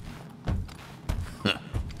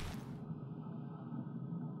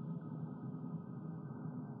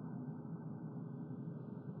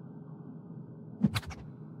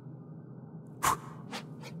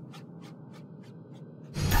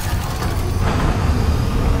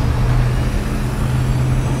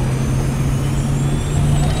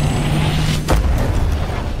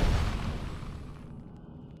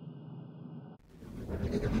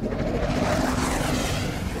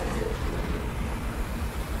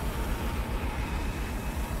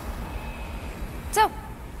 So,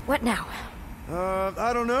 what now?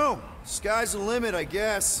 I don't know. Sky's the limit, I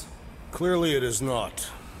guess. Clearly it is not.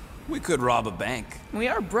 We could rob a bank. We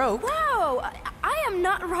are broke. Whoa! I am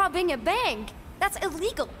not robbing a bank. That's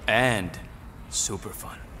illegal. And super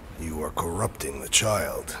fun. You are corrupting the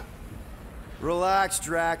child. Relax,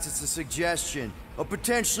 Drax. It's a suggestion. A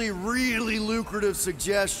potentially really lucrative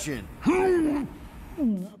suggestion.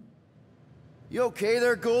 You okay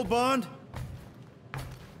there, Gold Bond?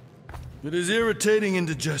 It is irritating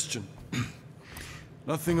indigestion.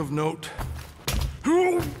 Nothing of note.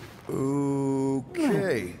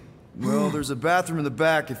 Okay. Well, there's a bathroom in the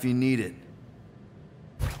back if you need it.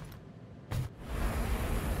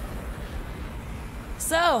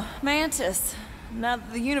 So, Mantis, now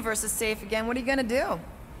that the universe is safe again, what are you gonna do?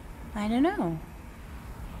 I don't know.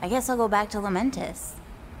 I guess I'll go back to Lamentis.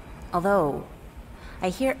 Although, I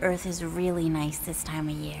hear Earth is really nice this time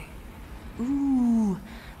of year. Ooh,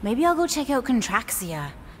 maybe I'll go check out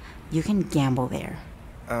Contraxia. You can gamble there.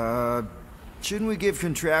 Shouldn't we give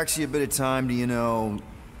Contraxia a bit of time to, you know,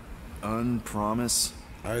 unpromise?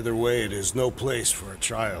 Either way, it is no place for a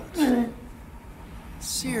child.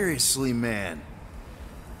 Seriously, man.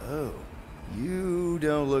 Oh, you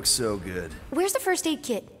don't look so good. Where's the first aid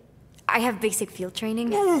kit? I have basic field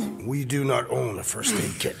training. We do not own a first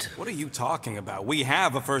aid kit. What are you talking about? We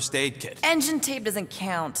have a first aid kit. Engine tape doesn't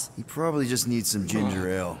count. He probably just needs some ginger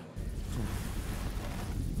ale.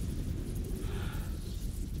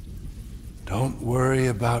 Don't worry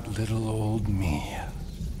about little old me.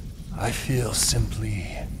 I feel simply...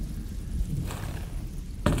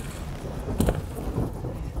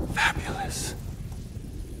 fabulous.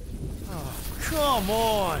 Oh, come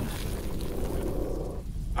on!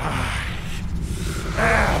 I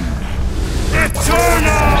am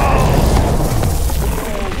eternal!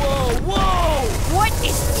 Whoa, whoa, whoa! What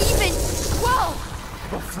is even... Whoa!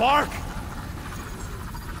 The Flark?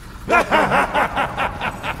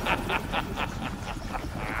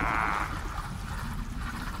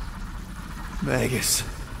 Magus.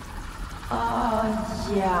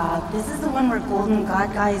 Yeah, this is the one where Golden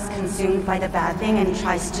God Guy is consumed by the bad thing and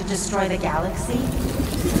tries to destroy the galaxy.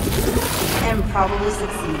 And probably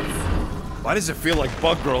succeeds. Why does it feel like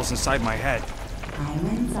Bug Girl's inside my head? I'm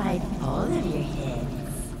inside all of your heads.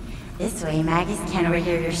 This way, Magus can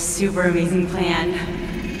overhear your super amazing plan.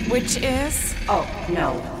 Which is? Oh,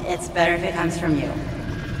 no. It's better if it comes from you.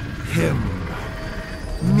 Him.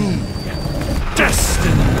 Me.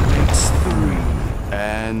 Destiny makes three.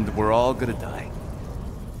 And we're all gonna die.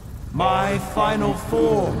 My final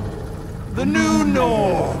form. The new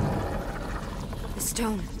norm. The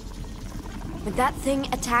stone. When that thing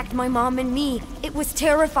attacked my mom and me, it was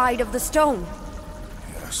terrified of the stone.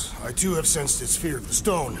 Yes, I too have sensed its fear of the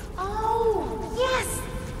stone. Oh, yes!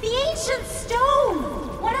 The ancient stone!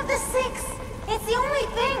 One of the 6. It's the only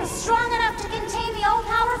thing strong enough to contain the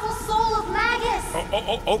all-powerful soul of Magus.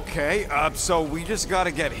 Okay. So we just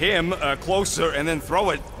gotta get him closer and then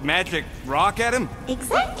throw a magic rock at him?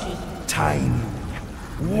 Exactly. Tiny,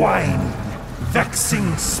 whiny,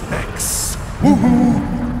 vexing specks. Woohoo!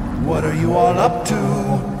 What are you all up to?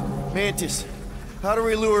 Mantis, how do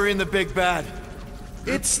we lure in the big bad?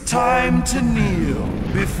 It's time to kneel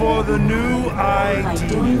before the new idea. By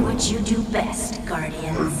doing what you do best,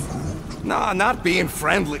 Guardians. Nah, not being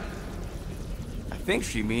friendly. I think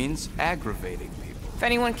she means aggravating people. If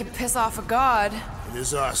anyone can piss off a god... It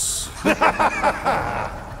is us.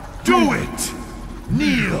 Do it!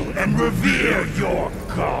 Kneel and revere your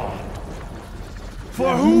god.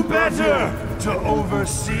 For who better to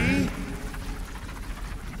oversee?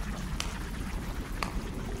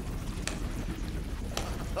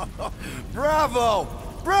 Bravo!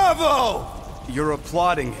 Bravo! You're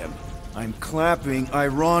applauding him. I'm clapping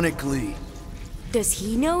ironically. Does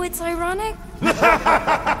he know it's ironic?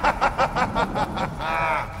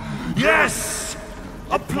 Yes!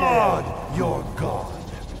 Applaud your god.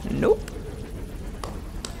 Nope.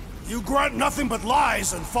 You grant nothing but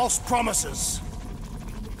lies and false promises.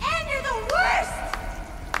 And you're the worst!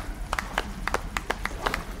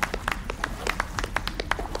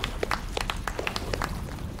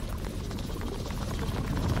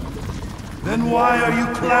 Then why are you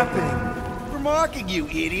clapping? We're mocking you,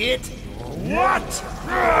 idiot! What?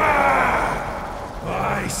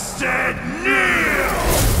 I said kneel!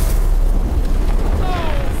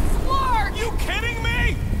 Oh, Flark! You kidding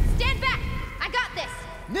me? Stand back! I got this!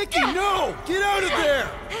 Nikki, no! Get out of there!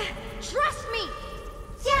 Trust me!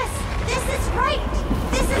 Yes, this is right!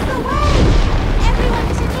 This is the way! Everyone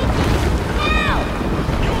to Nikki! Now!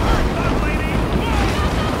 You heard that, lady!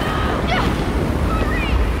 Hurry!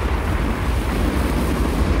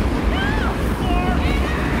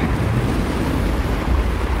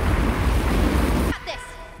 Got this!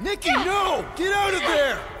 Nikki, no! Get out of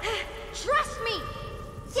there! Trust me!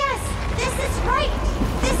 Yes, this is right!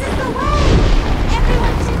 This is the way!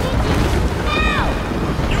 Everyone to Nikki! Now!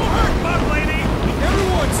 You heard that, lady!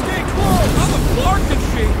 Everyone, stay close! How the Flark is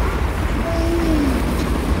she?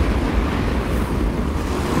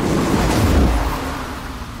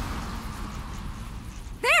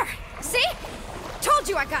 There! See? Told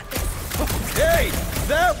you I got this! Hey!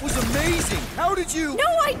 That was amazing! How did you...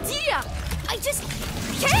 No idea! I just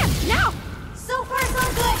can't now! So far so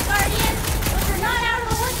good, Guardians! But you're not out of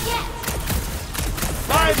the woods yet!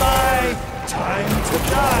 Bye-bye! Time to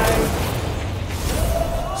die!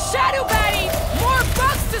 Shadow Batty! More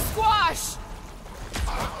bugs to squash!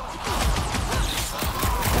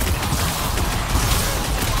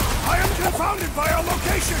 I am confounded by our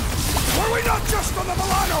location! Were we not just on the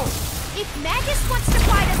Milano? If Magus wants to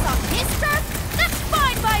fight us on his turf, that's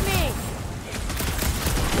fine by me!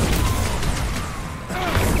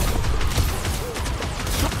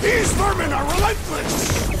 These vermin are relentless!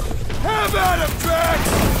 Have at him, Drax!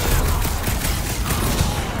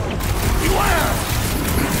 Beware!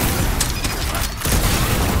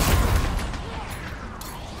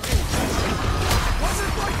 Was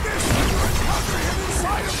it like this when you encountered him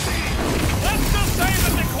inside of me? Let's just say the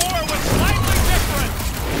decor was slightly different!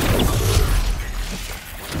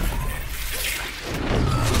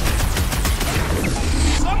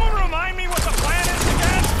 Someone remind me what the plan is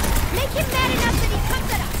again? Make him mad enough that he comes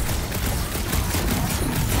at us!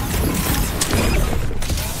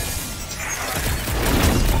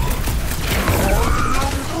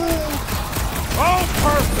 Oh,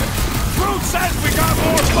 perfect! Groot says we got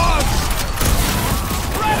more bugs!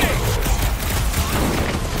 Ready!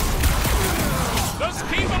 Just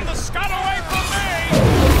keep him the scud away from me!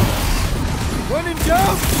 When in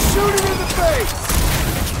doubt, shoot him in the face!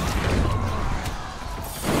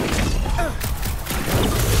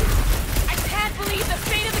 I can't believe the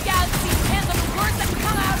fate of the galaxy depends on the words that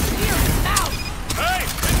come out of Fear's mouth! Hey,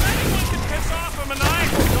 if anyone can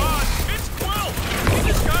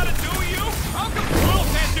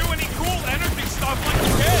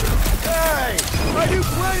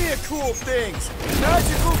magical things.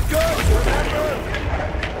 Magical guns, remember?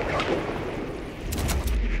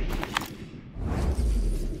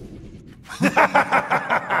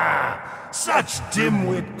 Such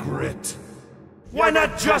dimwit grit. Why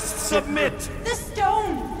not just submit? The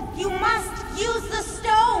stone! You must use the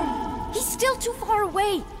stone! He's still too far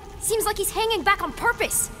away. Seems like he's hanging back on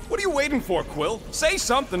purpose. What are you waiting for, Quill? Say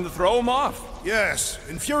something to throw him off. Yes,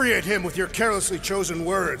 infuriate him with your carelessly chosen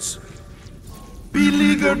words.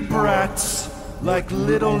 Beleaguered brats, like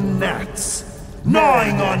little gnats,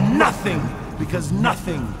 gnawing on nothing, because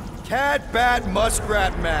nothing. Cat, bat,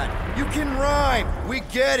 muskrat, Matt. You can rhyme. We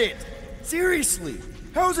get it. Seriously,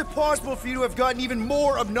 how is it possible for you to have gotten even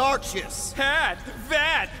more obnoxious? Had,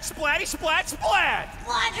 vad, splatty, splat, splat!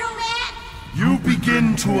 Laundromat! You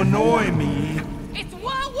begin to annoy me. It's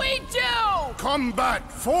what we do!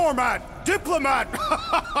 Combat, format, diplomat!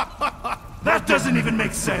 That doesn't even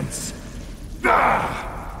make sense.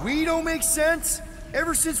 We don't make sense?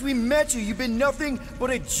 Ever since we met you, you've been nothing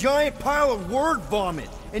but a giant pile of word vomit.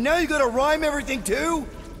 And now you gotta rhyme everything too?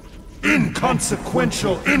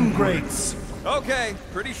 Inconsequential ingrates. Okay,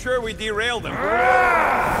 pretty sure we derailed him.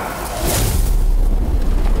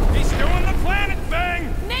 He's doing the planet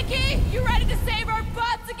thing! Nikki, you ready to save our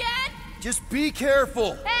butts again? Just be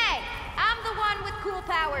careful. Hey, I'm the one with cool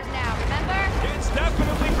powers now, remember? It's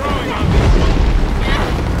definitely growing on me.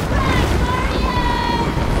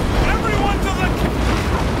 Everyone to the...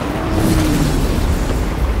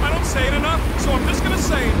 I don't say it enough, so I'm just gonna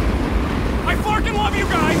say it. I fucking love you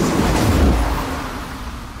guys!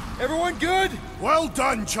 Everyone good? Well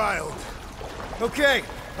done, child. Okay,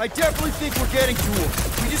 I definitely think we're getting to him.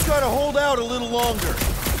 We just gotta hold out a little longer.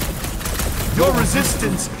 Your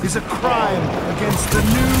resistance is a crime against the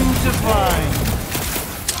new divine.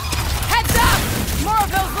 Heads up! More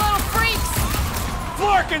of those little freaks!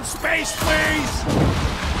 Flark in space, please!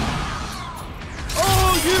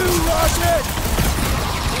 Oh, you, Rocket!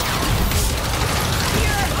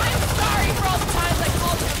 Here, I'm sorry for all the times I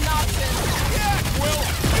called you obnoxious. Yeah, Quill,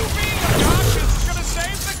 you being obnoxious is gonna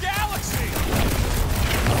save the galaxy!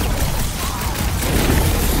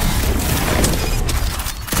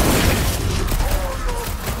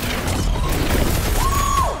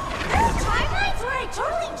 There's timelines where I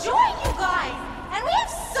totally join you guys! And we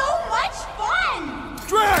have so much fun!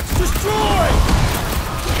 Drax, destroy!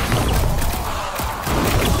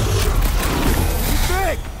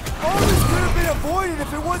 All this could have been avoided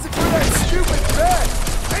if it wasn't for that stupid bet!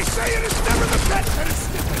 They say it is never the bet that is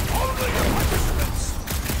stupid, only your punishments!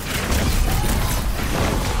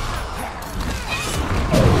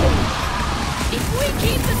 If we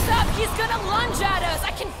keep this up, he's gonna lunge at us!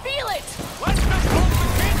 I can feel it! Let's just hope the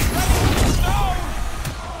kid's ready for the stone!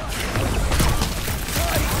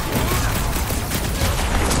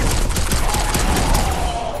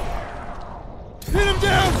 Hit him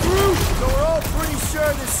down, Groot! So we're all pretty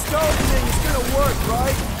sure this stone thing is gonna work,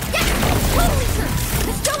 right? Yes! Totally true!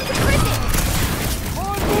 The stone's a prison!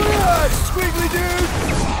 On board, Squiggly dude!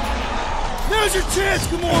 Now's your chance,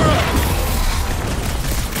 Gamora!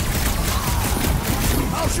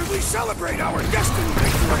 How should we celebrate our destined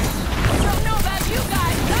victory? I don't know about you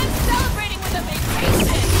guys, but I'm celebrating with a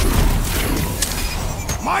vacation!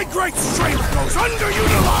 My great strength goes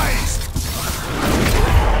underutilized!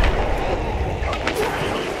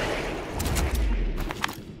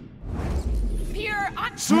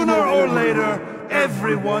 Sooner or later,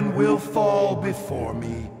 everyone will fall before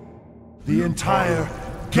me. The entire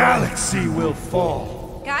galaxy will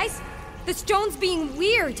fall. Guys, the stone's being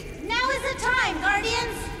weird. Now is the time,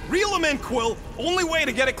 Guardians! Reel him in, Quill! Only way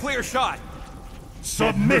to get a clear shot.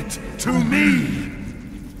 Submit to me!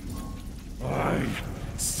 I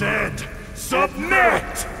said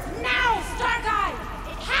submit! Now, Starguy!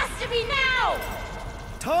 It has to be now!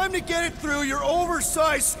 Time to get it through your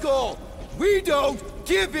oversized skull! We don't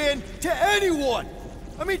give in to anyone!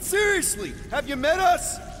 I mean, seriously, have you met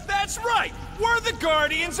us? That's right! We're the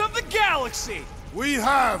Guardians of the Galaxy! We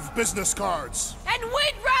have business cards. And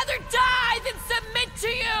we'd rather die than submit to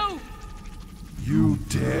you! You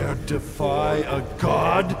dare defy a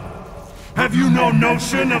god? Have you no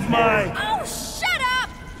notion of my... Oh, shut up!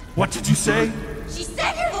 What did you say? She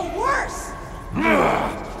said you're the worst!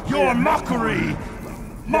 Your mockery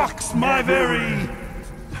mocks my very...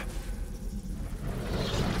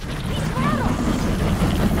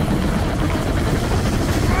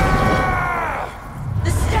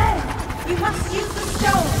 The stone! You must use the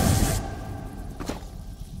stone!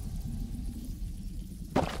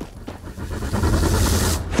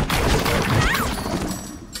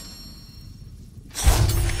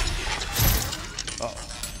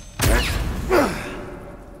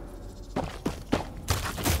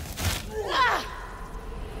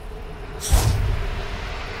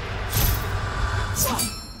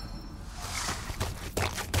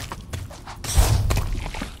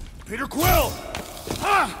 Peter Quill!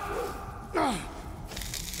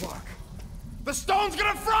 Look. The stone's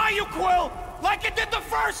gonna fry you, Quill! Like it did the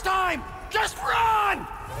first time! Just run!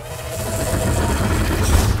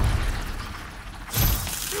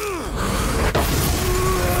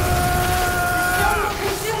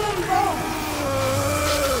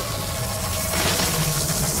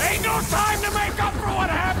 Ain't no time to make up for what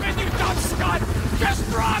happened, you dumb scut!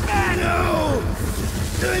 Just run, then! No!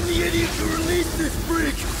 I'm the idiot to release this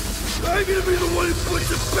freak! I'm gonna be the one who puts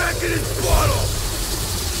it back in its bottle!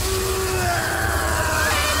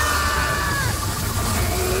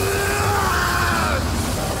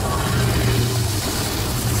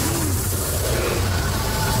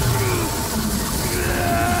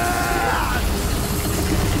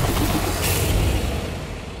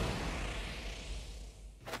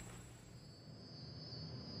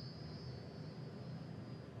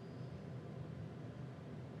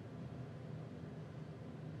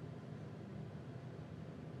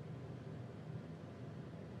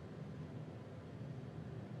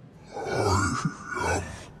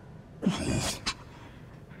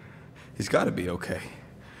 He's gotta be okay.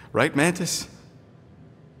 Right, Mantis?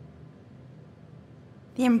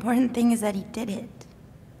 The important thing is that he did it.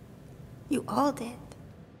 You all did.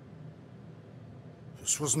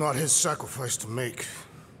 This was not his sacrifice to make.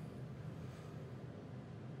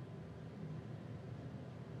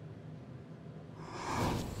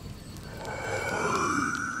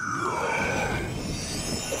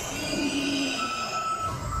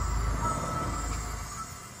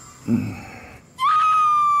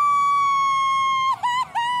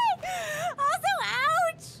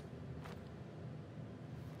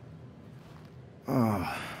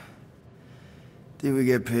 Did we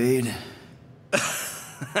get paid?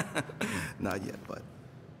 Not yet, but...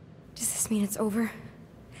 Does this mean it's over?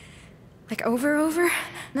 Like over?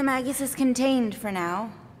 The Magus is contained for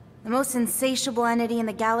now. The most insatiable entity in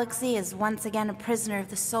the galaxy is once again a prisoner of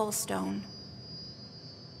the Soul Stone.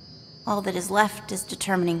 All that is left is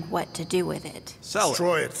determining what to do with it. Sell it.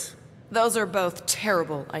 Destroy it. Those are both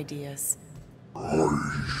terrible ideas.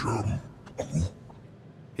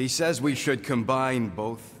 He says we should combine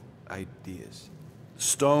both ideas.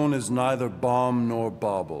 Stone is neither bomb nor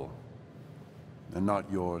bauble, and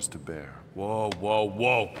not yours to bear. Whoa, whoa,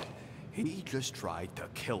 whoa. He just tried to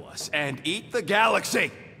kill us and eat the galaxy!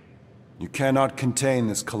 You cannot contain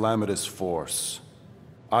this calamitous force.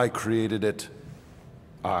 I created it.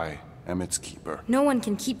 I am its keeper. No one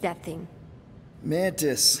can keep that thing.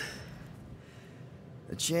 Mantis.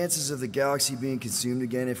 The chances of the galaxy being consumed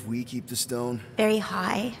again if we keep the stone? Very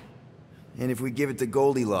high. And if we give it to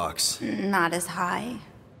Goldilocks? Not as high.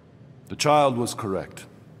 The child was correct.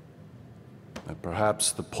 That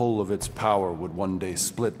perhaps the pull of its power would one day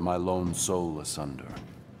split my lone soul asunder.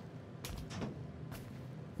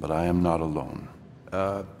 But I am not alone.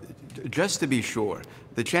 Just to be sure,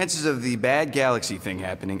 the chances of the bad galaxy thing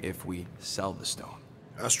happening if we sell the stone?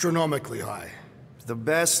 Astronomically high. The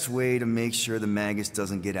best way to make sure the Magus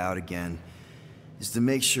doesn't get out again is to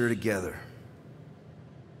make sure together.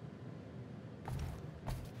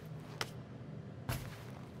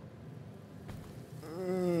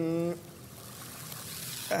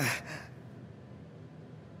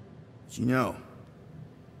 You know,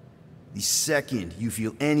 the second you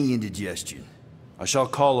feel any indigestion, I shall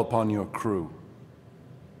call upon your crew,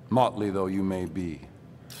 motley though you may be.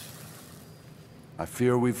 I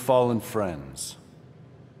fear we've fallen friends.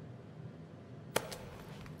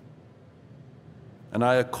 And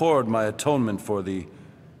I accord my atonement for the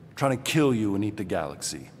trying to kill you and eat the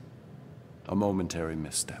galaxy. A momentary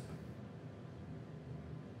misstep.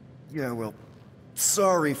 Yeah, well,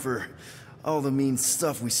 sorry for all the mean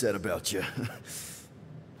stuff we said about you.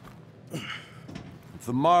 If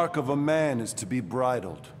the mark of a man is to be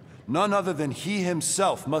bridled, none other than he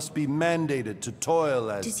himself must be mandated to toil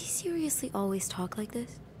as... Does he seriously always talk like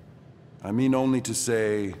this? I mean only to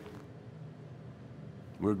say...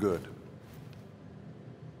 we're good.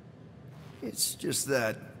 It's just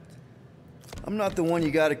that... I'm not the one you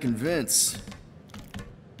gotta convince.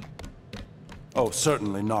 Oh,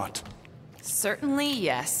 certainly not. Certainly,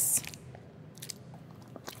 yes.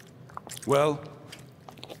 Well...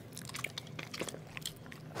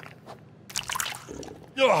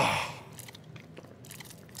 Ugh.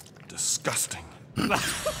 Disgusting. Okay,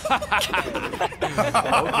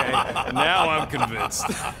 now I'm convinced.